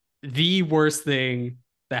like the worst thing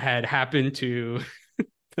that had happened to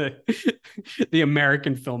the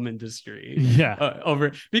American film industry. Yeah.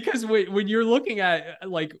 Because when you're looking at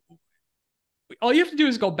like, all you have to do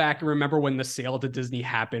is go back and remember when the sale to Disney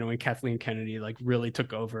happened, when Kathleen Kennedy like really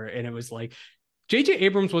took over, and it was like J.J.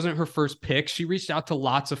 Abrams wasn't her first pick. She reached out to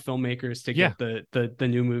lots of filmmakers to get the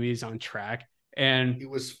new movies on track, and he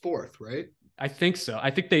was fourth, right? I think so. I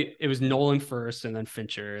think it was Nolan first, and then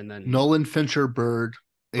Fincher, and then Nolan, Fincher, Bird,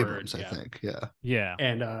 Abrams. I think, yeah.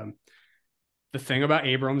 And the thing about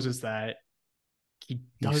Abrams is that he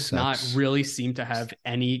does not really seem to have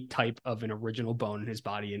any type of an original bone in his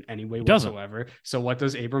body in any way whatsoever. So what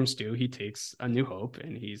does Abrams do? He takes A New Hope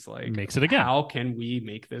and he's like, makes it again. How can we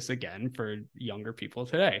make this again for younger people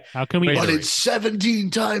today? How can we? But it's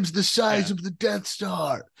 17 times the size of the Death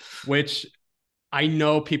Star. Which I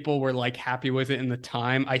know people were like happy with it in the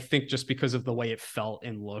time. I think just because of the way it felt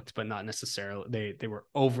and looked, but not necessarily. They were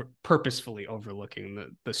purposefully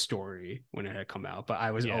overlooking the story when it had come out. But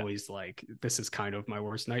I was always like, this is kind of my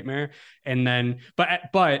worst nightmare. And then,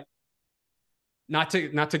 but not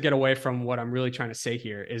to get away from what I'm really trying to say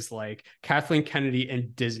here is like Kathleen Kennedy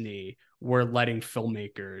and Disney were letting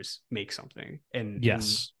filmmakers make something. And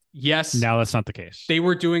yes, Now that's not the case. they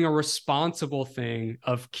were doing a responsible thing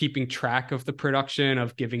of keeping track of the production,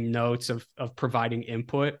 of giving notes, of providing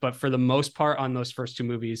input. But for the most part on those first two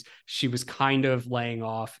movies, she was kind of laying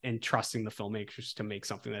off and trusting the filmmakers to make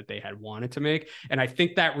something that they had wanted to make. And I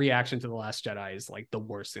think that reaction to The Last Jedi is like the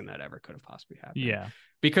worst thing that ever could have possibly happened. Yeah.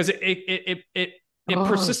 Because it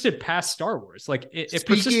persisted past Star Wars. Like it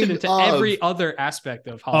Speaking persisted into of- every other aspect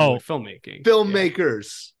of Hollywood filmmaking.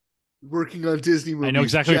 Filmmakers working on Disney movies. I know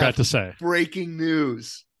exactly what you're Jeff, about to say. Breaking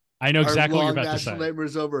news. I know exactly what Our you're long about to national say. nightmare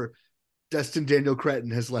is over. Destin Daniel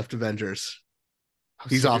Cretton has left Avengers.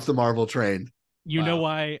 He's So off the Marvel train. You know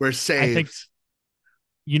why? We're saved.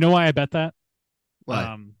 You know why I bet that? What?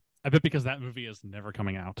 I bet because that movie is never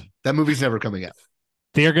coming out. That movie's never coming out.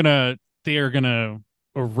 They are gonna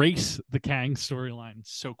erase the Kang storyline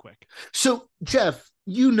so quick. So, Jeff,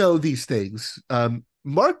 you know these things.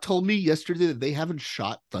 Mark told me yesterday that they haven't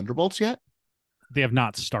shot Thunderbolts yet. They have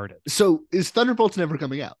not started. So, is Thunderbolts never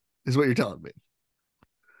coming out? Is what you're telling me?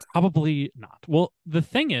 Probably not. Well, the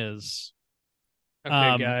thing is,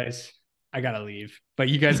 Okay, guys, I gotta leave, but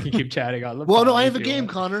you guys can keep chatting on the. Well, no, pod I have if a you game,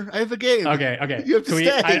 want. Connor. I have a game. Okay. You have to Can we,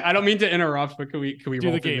 stay. I don't mean to interrupt, but can we Do roll the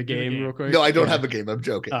through the game, do the game game. real quick? No, I don't Yeah. have a game. I'm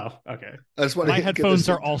joking. Oh, okay. I just want my to headphones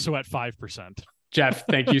are also at 5%. Jeff,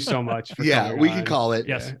 thank you so much. For Yeah, coming we on. can call it.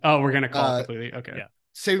 Yes. Oh, we're gonna call Uh, it completely. Okay. yeah.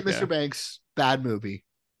 Save Mr. Yeah. Banks. Bad movie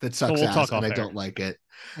that sucks we'll ass, talk and off I air. don't like it.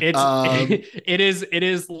 It's Um, it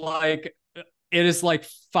is like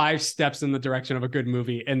 5 steps in the direction of a good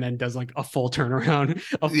movie, and then does like a full turnaround,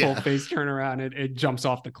 a full Yeah. face turnaround, and it jumps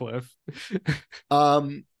off the cliff.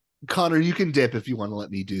 Connor, you can dip if you want to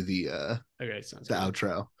let me do the Okay, sounds the good.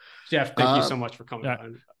 outro. Jeff, thank you so much for coming yeah.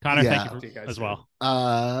 on. Connor, Yeah. thank See you you guys as soon. well.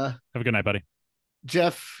 Have Have a good night, buddy.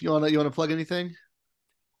 Jeff, you wanna plug anything?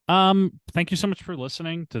 Thank you so much for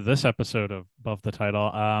listening to this episode of Above the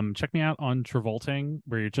Title. Check me out on Travolting,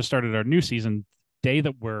 where you just started our new season, day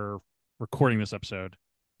that we're recording this episode,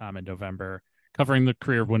 in November, covering the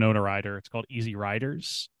career of Winona Ryder. It's called Easy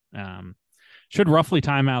Riders. Should roughly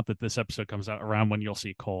time out that this episode comes out around when you'll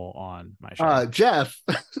see Cole on my show. Jeff,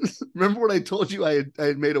 remember when I told you I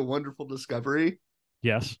had made a wonderful discovery?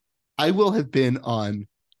 Yes. I will have been on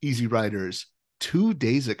Easy Riders 2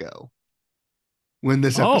 days ago when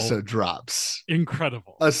this Oh. episode drops.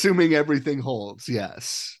 Incredible. Assuming everything holds,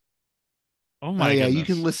 yes. Oh my yeah, goodness. you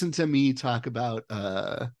can listen to me talk about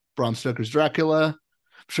Bram Stoker's Dracula. I'm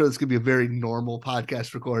sure this could be a very normal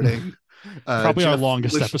podcast recording. Probably our Jeff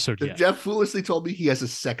longest foolish- episode yet. Jeff foolishly told me he has a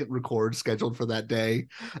second record scheduled for that day,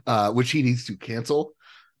 which he needs to cancel.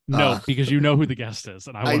 No, because you know who the guest is,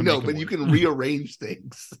 and I I want know, but you can rearrange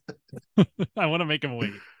things. I want to make him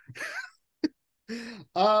wait.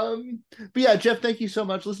 But yeah, Jeff, thank you so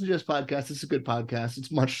much. Listen to this podcast. It's a good podcast.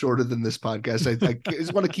 It's much shorter than this podcast. I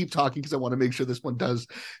just want to keep talking because I want to make sure this one does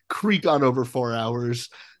creak on over 4 hours.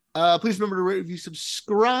 Please remember to rate, review,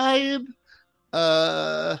 subscribe.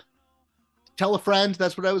 Tell a friend.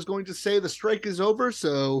 That's what I was going to say. The strike is over,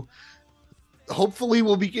 so hopefully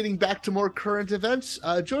we'll be getting back to more current events.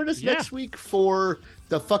 Join us next week for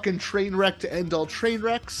the fucking train wreck to end all train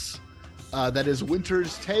wrecks. That is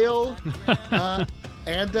Winter's Tale.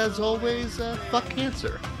 And as always, fuck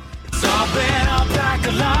cancer. Sopping up like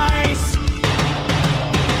a lice.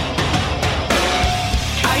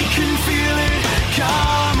 I can feel it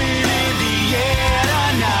coming in the air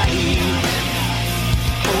tonight.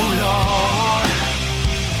 Oh Lord.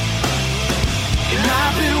 And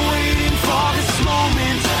I've been waiting for this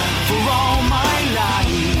moment for all my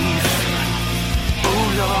life. Oh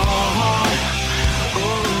Lord. Oh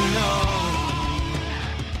Lord.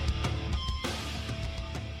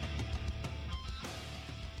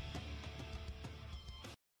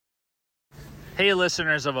 Hey,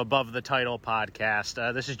 listeners of Above the Title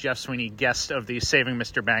podcast. This is Jeff Sweeney, guest of the Saving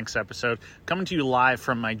Mr. Banks episode, coming to you live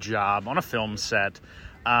from my job on a film set.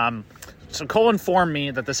 So Cole informed me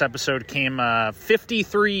that this episode came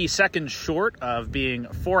 53 seconds short of being a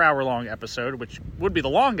 4-hour-long episode, which would be the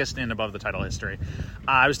longest in Above the Title history.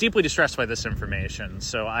 I was deeply distressed by this information,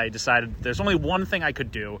 so I decided there's only one thing I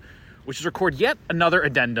could do, which is record yet another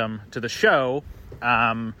addendum to the show,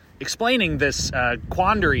 explaining this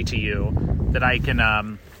quandary to you that I can,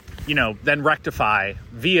 then rectify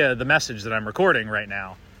via the message that I'm recording right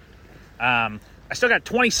now. I still got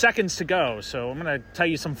 20 seconds to go, so I'm going to tell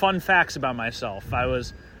you some fun facts about myself. I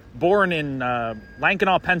was born in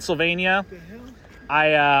Lankenau, Pennsylvania.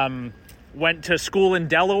 I went to school in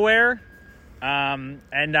Delaware, and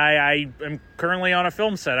I am currently on a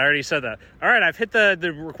film set. I already said that. All right, I've hit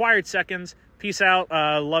the required seconds. Peace out.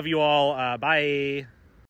 Love you all. Bye.